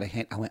down, I got a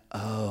hint." I went,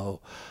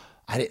 "Oh,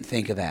 I didn't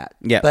think of that."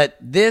 Yeah. But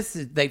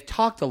they've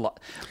talked a lot.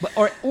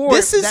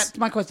 That's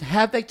my question.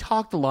 Have they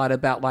talked a lot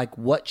about like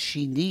what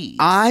she needs?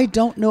 I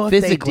don't know if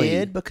physically? they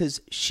did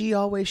because she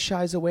always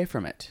shies away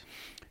from it.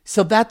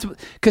 So that's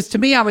because to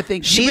me, I would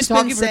think She's you've been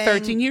talking been for saying-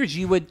 13 years.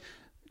 You would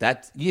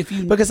if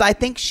you Because I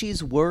think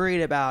she's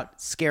worried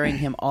about scaring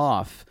him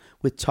off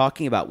with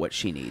talking about what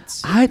she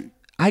needs.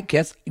 I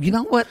guess you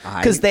know what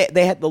Because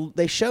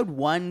they showed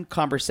one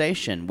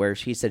conversation where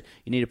she said,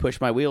 "You need to push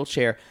my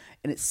wheelchair,"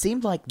 and it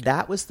seemed like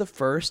that was the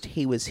first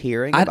he was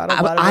hearing about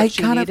a lot of what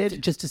she kind needed.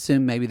 of just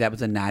assumed maybe that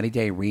was a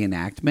 90-day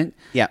reenactment.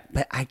 Yeah.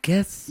 But I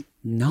guess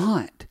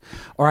not.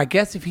 Or I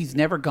guess if he's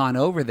never gone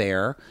over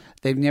there,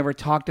 they've never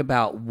talked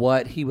about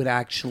what he would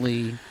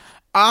actually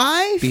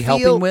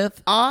helping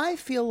with. I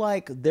feel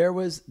like there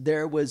was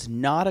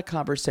not a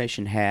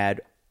conversation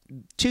had.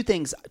 Two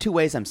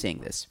ways I'm seeing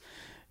this.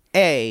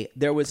 A,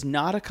 there was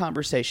not a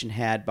conversation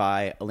had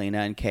by Alina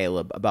and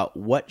Caleb about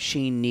what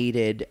she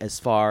needed as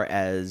far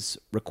as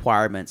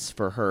requirements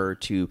for her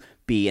to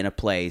be in a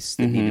place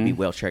that needed to be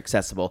wheelchair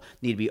accessible,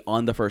 need to be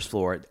on the first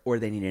floor, or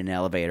they needed an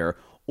elevator,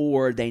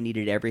 or they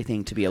needed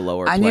everything to be a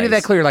lower place. I needed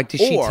that clear. Like,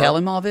 did she tell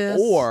him all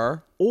this?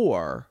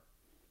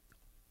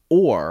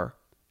 Or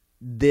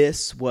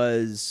this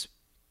was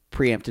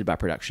preempted by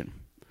production.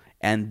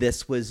 And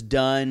this was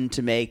done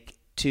to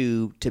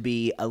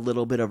be a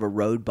little bit of a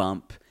road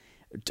bump,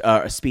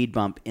 a speed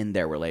bump in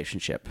their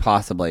relationship.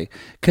 Possibly.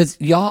 Because,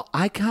 y'all,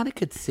 I kind of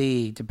could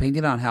see,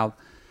 depending on how,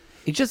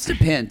 it just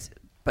depends.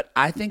 But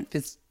I think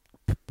this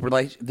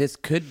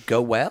could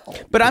go well.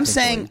 But I'm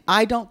saying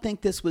I don't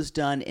think this was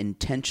done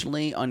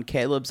intentionally on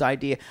Caleb's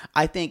idea.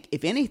 I think,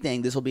 if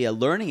anything, this will be a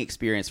learning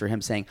experience for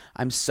him saying,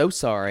 "I'm so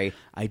sorry,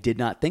 I did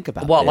not think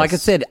about this." Well, like I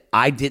said,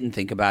 I didn't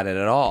think about it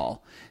at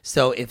all.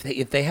 So if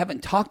they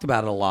haven't talked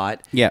about it a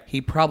lot,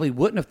 he probably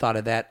wouldn't have thought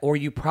of that. Or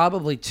you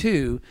probably,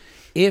 too,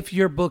 if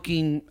you're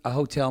booking a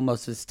hotel in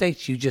most of the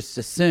states, you just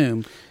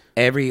assume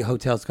every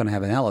hotel is going to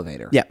have an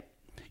elevator. Yeah.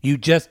 You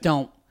just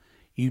don't.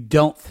 You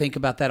don't think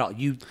about that at all.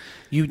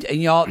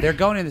 And y'all, they're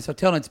going in this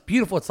hotel and it's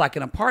beautiful. It's like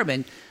an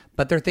apartment,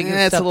 but they're thinking of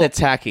It's stuff a little that's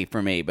tacky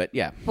for me, but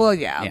yeah. Well,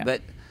 yeah.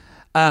 But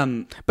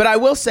I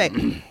will say,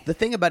 the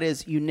thing about it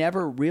is you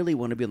never really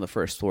want to be on the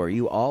first floor.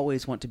 You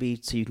always want to be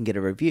so you can get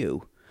a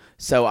review.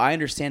 So I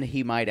understand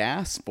he might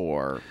ask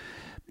for,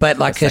 but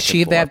like, because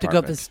they have to go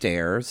up the apartment.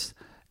 stairs,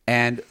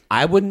 and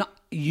I wouldn't.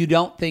 You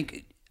don't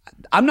think?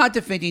 I'm not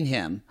defending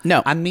him.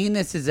 No, I mean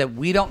this is that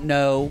we don't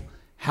know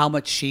how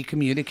much she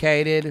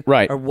communicated,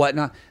 right, or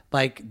whatnot.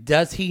 Like,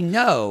 does he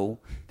know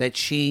that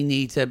she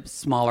needs a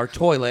smaller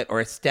toilet or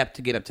a step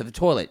to get up to the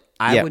toilet?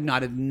 I would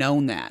not have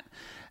known that.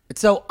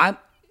 So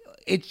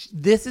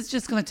this is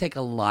just going to take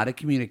a lot of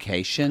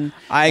communication.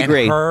 I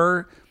agree. And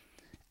her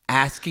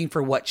asking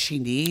for what she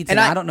needs, and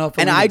I don't know if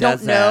I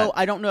does that.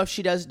 I don't know if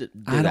she does do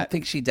I don't that.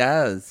 think she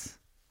does.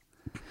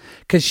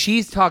 Because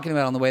she's talking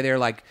about on the way there,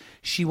 like,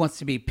 she wants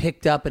to be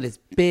picked up in his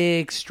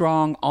big,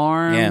 strong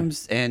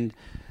arms, and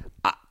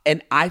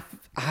I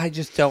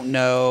just don't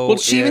know. Well,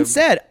 she even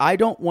said, "I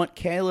don't want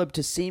Caleb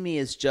to see me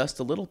as just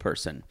a little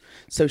person."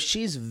 So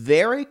she's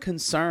very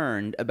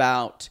concerned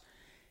about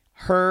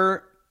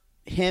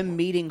him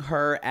meeting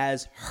her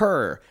as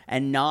her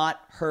and not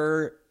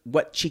her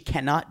what she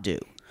cannot do.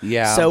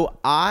 Yeah. So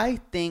I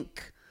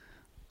think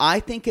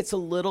it's a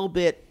little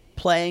bit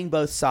playing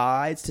both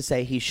sides to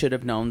say he should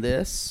have known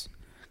this,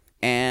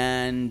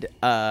 and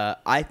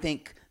I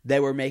think they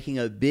were making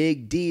a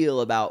big deal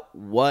about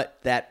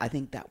I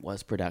think that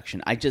was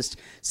production.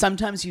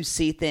 Sometimes you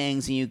see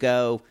things and you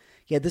go,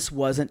 yeah, this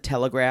wasn't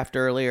telegraphed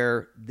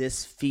earlier.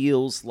 This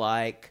feels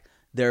like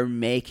they're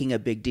making a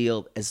big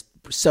deal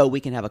so we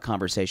can have a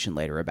conversation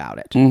later about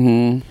it.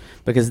 Mm-hmm.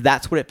 Because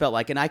that's what it felt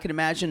like. And I can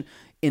imagine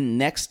in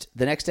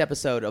the next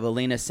episode of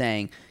Alina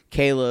saying,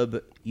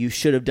 "Caleb, you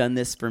should have done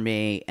this for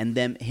me," and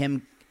then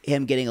him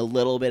getting a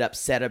little bit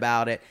upset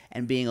about it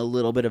and being a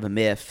little bit of a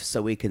miff,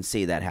 so we can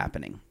see that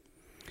happening.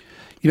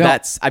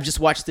 I've just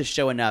watched this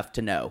show enough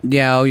to know.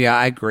 Yeah,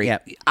 I agree. Yeah.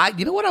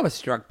 You know what I was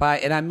struck by,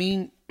 and I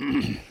mean,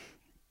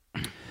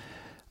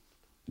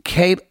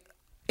 Kate,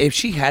 if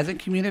she hasn't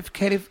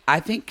communicated, I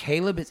think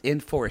Caleb is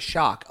in for a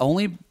shock.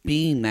 Only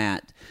being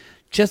that,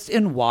 just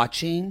in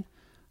watching,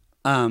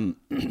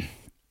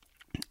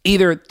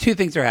 either two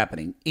things are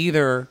happening.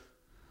 Either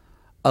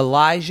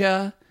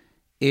Elijah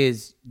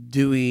is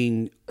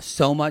doing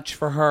so much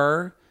for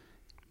her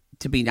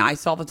to be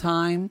nice all the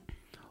time,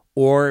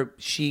 or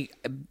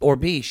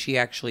B, she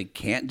actually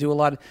can't do a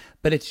lot.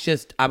 But it's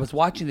just, I was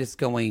watching this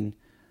going,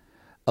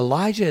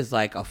 Elijah is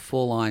like a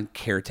full-on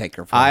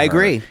caretaker for her. I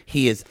agree.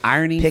 He is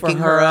ironing Picking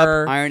for her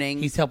her, up, ironing.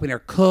 He's helping her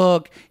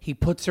cook. He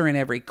puts her in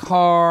every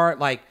car.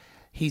 Like,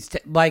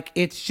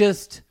 it's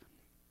just,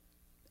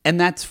 and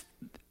that's,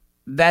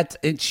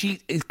 she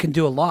can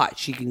do a lot.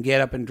 She can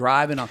get up and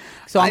drive and all.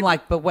 So I'm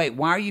like, but wait,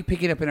 why are you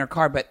picking up in her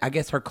car? But I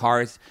guess her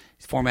car is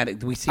formatted.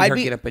 Do we see her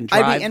get up and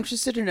drive? I'd be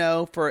interested to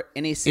know for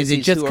any Is it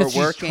sissies just who 'cause are she's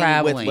working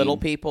traveling? with little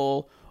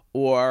people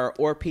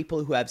or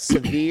people who have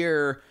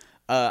severe,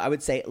 I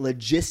would say,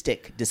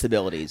 logistic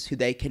disabilities, who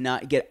they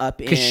cannot get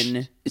up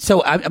in.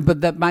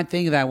 My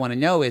thing that I want to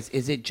know is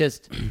it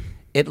just?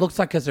 It looks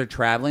like because they're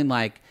traveling,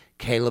 like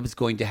Caleb's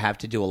going to have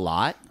to do a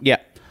lot. Yeah.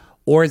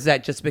 Or is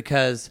that just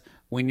because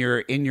when you're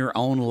in your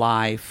own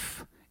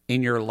life,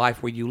 in your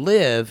life where you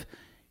live,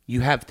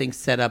 you have things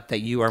set up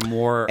that you are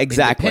more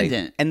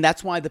independent? And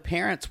that's why her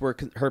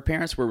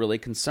parents were really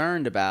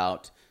concerned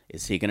about,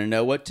 is he going to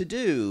know what to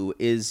do?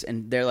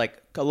 And they're like,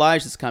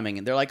 Elijah's coming.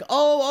 And they're like,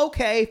 oh,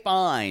 okay,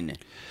 fine.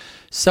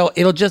 So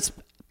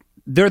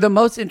they're the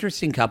most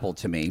interesting couple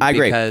to me. I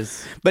agree.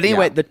 But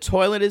anyway, yeah. the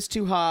toilet is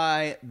too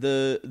high.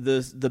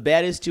 The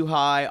bed is too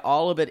high.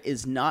 All of it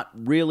is not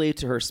really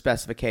to her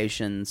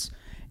specifications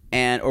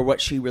or what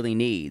she really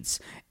needs.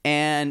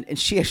 And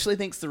she actually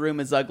thinks the room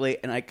is ugly,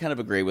 and I kind of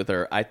agree with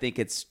her. I think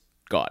it's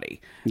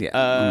gaudy.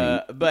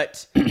 Yeah.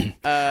 But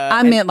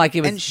I meant like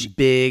it was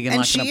big and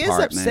like she an is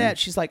apartment. upset.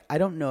 She's like, I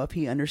don't know if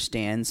he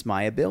understands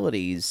my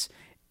abilities.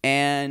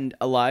 And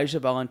Elijah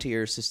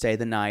volunteers to stay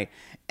the night.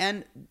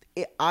 And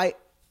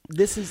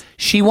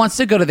she wants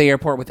to go to the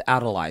airport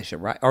without Elijah,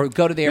 right? Or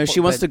go to the airport. No, she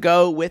wants to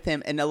go with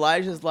him. And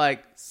Elijah's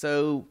like,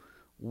 so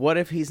what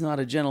if he's not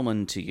a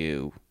gentleman to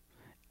you?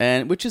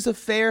 And which is a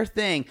fair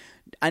thing.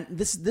 And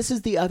this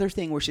is the other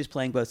thing where she's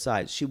playing both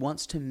sides. She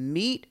wants to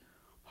meet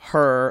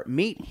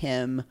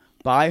him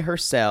by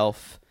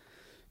herself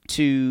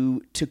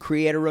to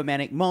create a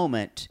romantic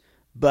moment,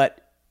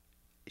 but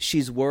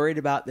she's worried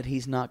about that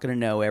he's not going to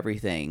know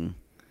everything.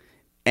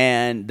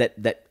 And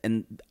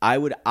I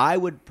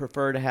would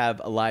prefer to have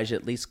Elijah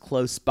at least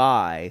close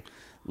by,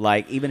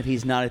 like even if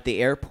he's not at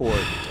the airport,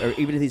 or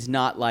even if he's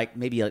not like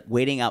maybe like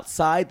waiting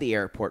outside the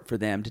airport for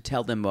them to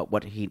tell them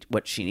what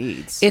she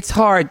needs. It's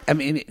hard. I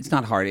mean, it's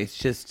not hard. It's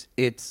just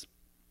it's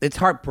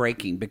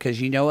heartbreaking because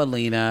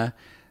Alina.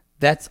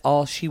 That's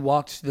all she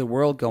walks through the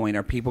world going,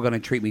 are people going to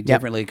treat me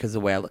differently because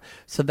of the way I look?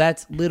 So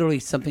that's literally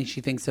something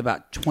she thinks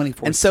about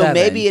 24/7. And so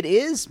maybe it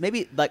is,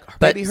 maybe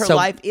her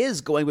life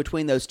is going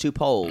between those two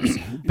poles.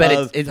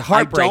 But it's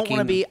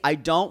heartbreaking. I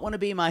don't want to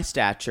be my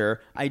stature.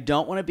 I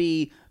don't want to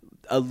be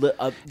a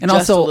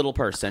little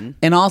person.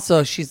 And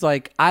also, she's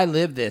like, I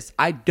live this.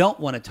 I don't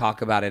want to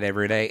talk about it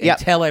every day and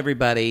tell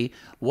everybody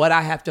what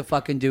I have to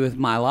fucking do with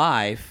my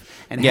life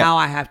and how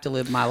I have to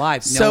live my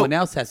life. No one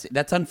else has to.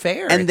 That's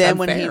unfair. And then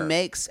when he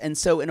makes, and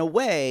so in a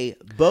way,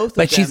 both of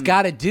them. But she's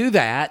got to do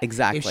that.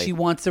 Exactly. If she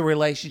wants a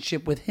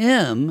relationship with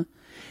him.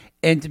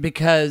 And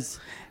because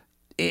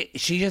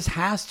she just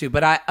has to.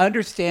 But I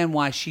understand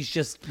why she's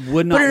just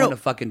would not want to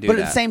fucking do that.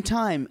 But at the same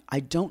time, I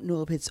don't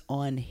know if it's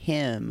on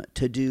him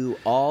to do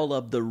all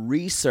of the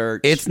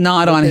research. It's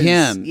not on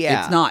him.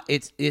 Yeah. It's not.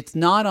 It's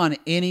not on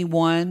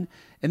anyone.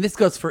 And this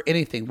goes for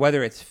anything,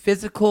 whether it's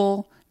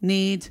physical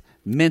needs,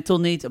 mental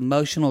needs,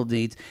 emotional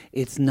needs.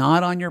 It's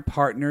not on your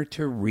partner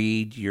to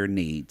read your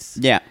needs.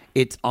 Yeah.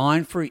 It's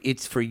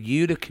for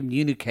you to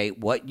communicate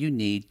what you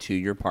need to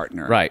your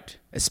partner. Right.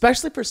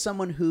 Especially for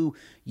someone who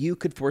you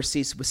could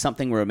foresee with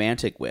something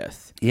romantic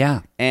with.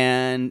 Yeah.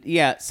 And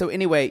so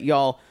anyway,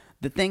 y'all,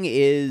 the thing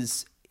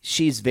is,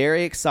 she's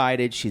very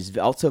excited. She's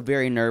also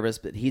very nervous,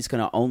 but he's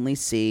going to only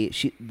see,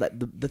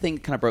 the thing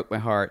that kind of broke my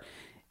heart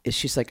is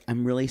she's like,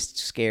 I'm really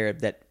scared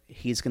that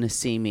he's going to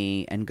see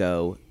me and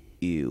go,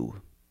 ew.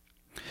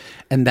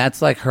 And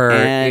that's like her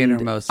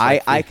innermost.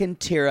 I can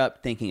tear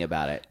up thinking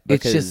about it.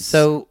 Because, it's just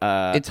so,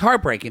 it's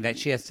heartbreaking that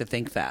she has to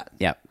think that.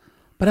 Yeah.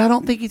 But I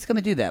don't think he's going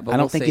to do that. But I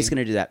don't think he's going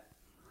to do that.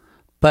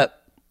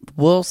 But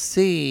we'll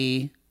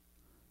see.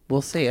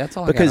 We'll see. That's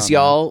all. Because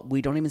y'all,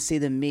 we don't even see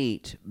them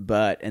meet.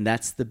 And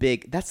that's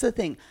the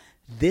thing.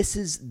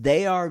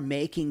 They are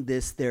making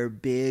this their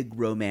big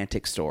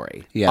romantic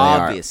story. Yeah,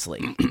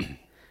 obviously.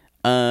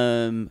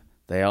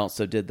 They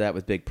also did that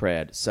with Big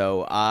Pred.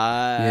 So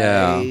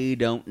I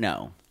don't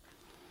know.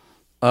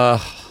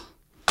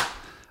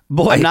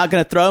 Boy, I'm not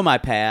going to throw my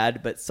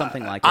pad, but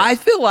something like it. I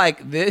feel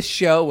like this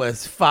show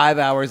was 5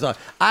 hours long.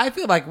 I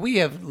feel like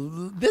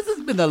this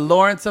has been the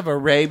Lawrence of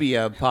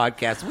Arabia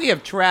podcast. We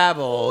have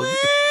traveled.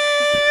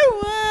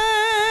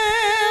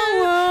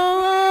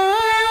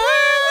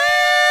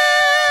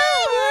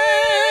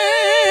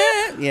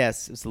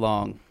 Yes, it's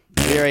long.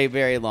 Very,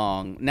 very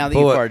long. Now that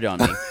you've farted on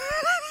me.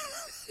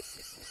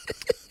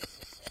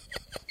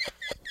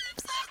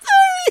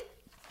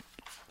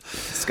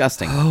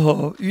 Disgusting.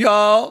 Oh,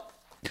 y'all.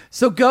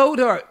 So go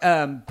to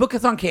our, book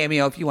us on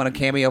Cameo if you want a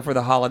cameo for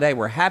the holiday.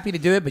 We're happy to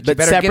do it, but you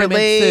better get them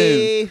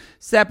in soon.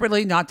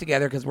 Separately, not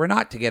together, because we're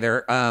not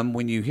together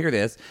when you hear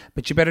this,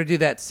 but you better do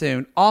that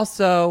soon.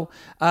 Also,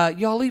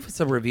 y'all leave us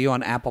a review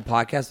on Apple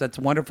Podcasts. That's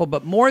wonderful.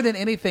 But more than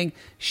anything,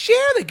 share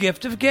the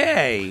gift of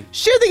gay.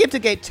 Share the gift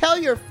of gay. Tell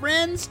your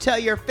friends. Tell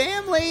your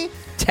family.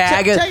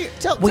 Tag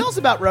Tell us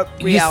about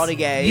reality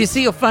gay. You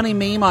see a funny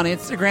meme on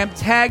Instagram,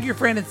 tag your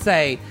friend and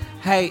say,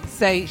 Hey,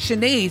 say,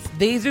 Shanice,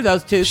 these are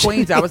those two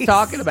queens I was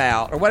talking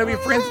about, or whatever your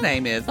friend's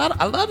name is.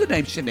 I love the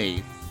name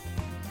Shanice.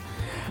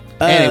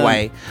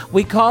 Anyway,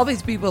 we call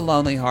these people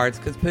lonely hearts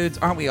because, Poods,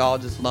 aren't we all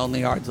just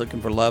lonely hearts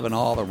looking for love in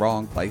all the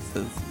wrong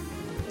places?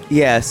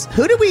 Yes.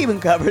 Who did we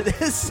even cover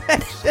this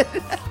section?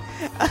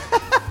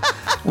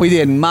 We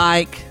did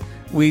Mike.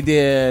 We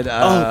did...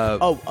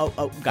 Got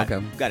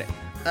it.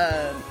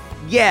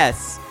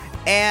 Yes.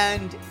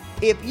 And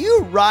if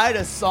you write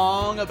a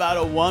song about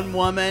a one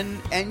woman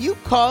and you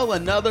call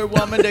another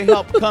woman to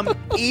help come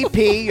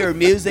EP or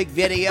music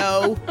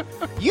video,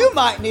 you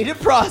might need to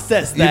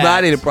process that. You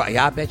might need to...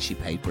 Yeah, I bet she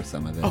paid for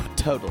some of it. Oh,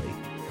 totally.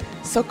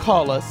 So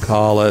call us.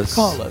 Call us.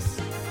 Call us.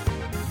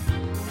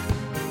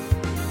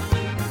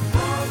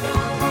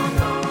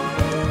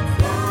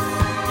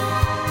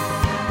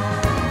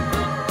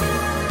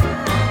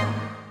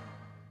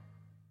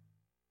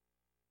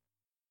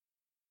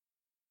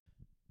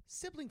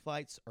 Sibling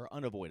fights are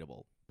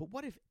unavoidable, but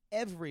what if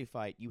every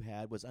fight you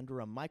had was under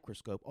a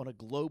microscope on a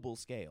global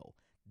scale?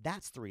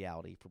 That's the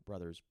reality for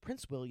brothers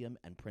Prince William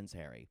and Prince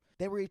Harry.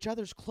 They were each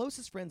other's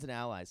closest friends and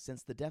allies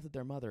since the death of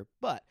their mother,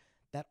 but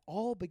that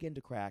all began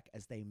to crack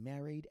as they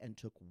married and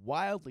took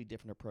wildly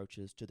different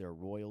approaches to their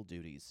royal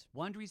duties.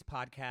 Wondery's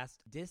podcast,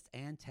 Dis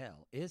and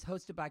Tell, is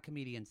hosted by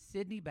comedians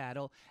Sydney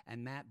Battle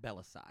and Matt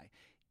Belisai.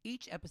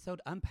 Each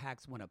episode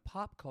unpacks one of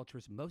pop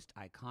culture's most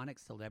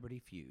iconic celebrity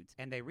feuds,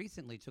 and they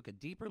recently took a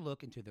deeper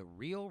look into the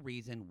real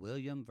reason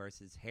William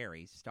versus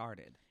Harry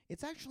started.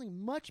 It's actually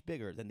much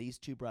bigger than these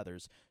two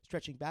brothers,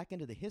 stretching back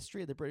into the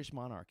history of the British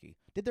monarchy.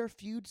 Did their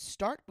feud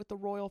start with the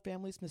royal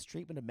family's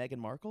mistreatment of Meghan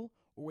Markle,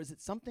 or was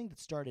it something that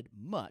started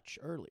much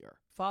earlier?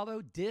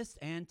 Follow Dis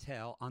and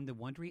Tell on the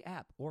Wondery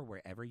app or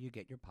wherever you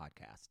get your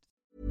podcasts.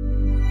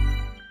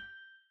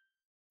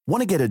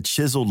 Want to get a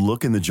chiseled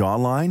look in the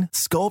jawline?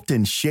 Sculpt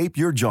and shape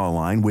your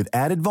jawline with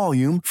added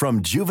volume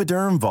from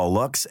Juvederm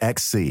Volux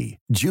XC.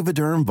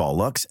 Juvederm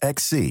Volux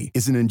XC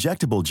is an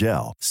injectable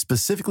gel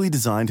specifically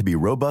designed to be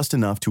robust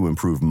enough to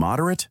improve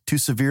moderate to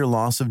severe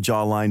loss of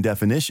jawline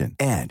definition.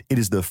 And it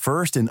is the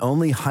first and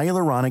only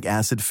hyaluronic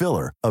acid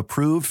filler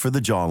approved for the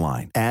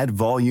jawline. Add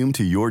volume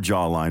to your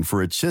jawline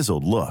for a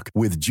chiseled look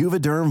with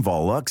Juvederm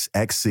Volux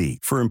XC.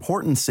 For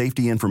important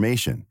safety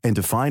information and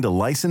to find a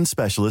licensed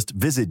specialist,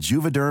 visit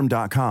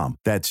juvederm.com.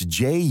 That's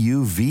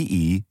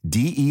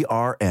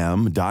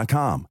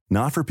JUVEDERM.com.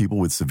 Not for people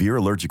with severe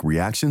allergic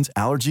reactions,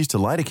 allergies to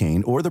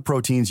lidocaine, or the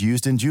proteins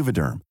used in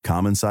Juvederm.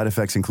 Common side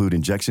effects include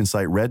injection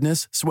site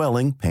redness,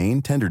 swelling,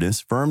 pain,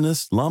 tenderness,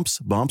 firmness, lumps,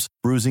 bumps,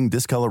 bruising,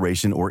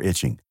 discoloration, or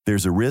itching.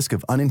 There's a risk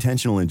of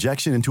unintentional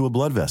injection into a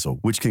blood vessel,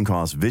 which can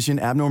cause vision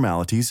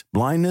abnormalities,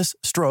 blindness,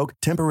 stroke,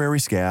 temporary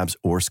scabs,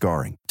 or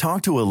scarring.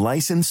 Talk to a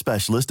licensed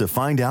specialist to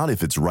find out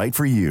if it's right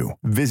for you.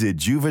 Visit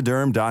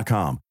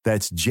Juvederm.com.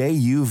 That's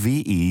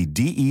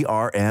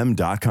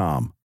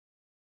JUVEDERM.com.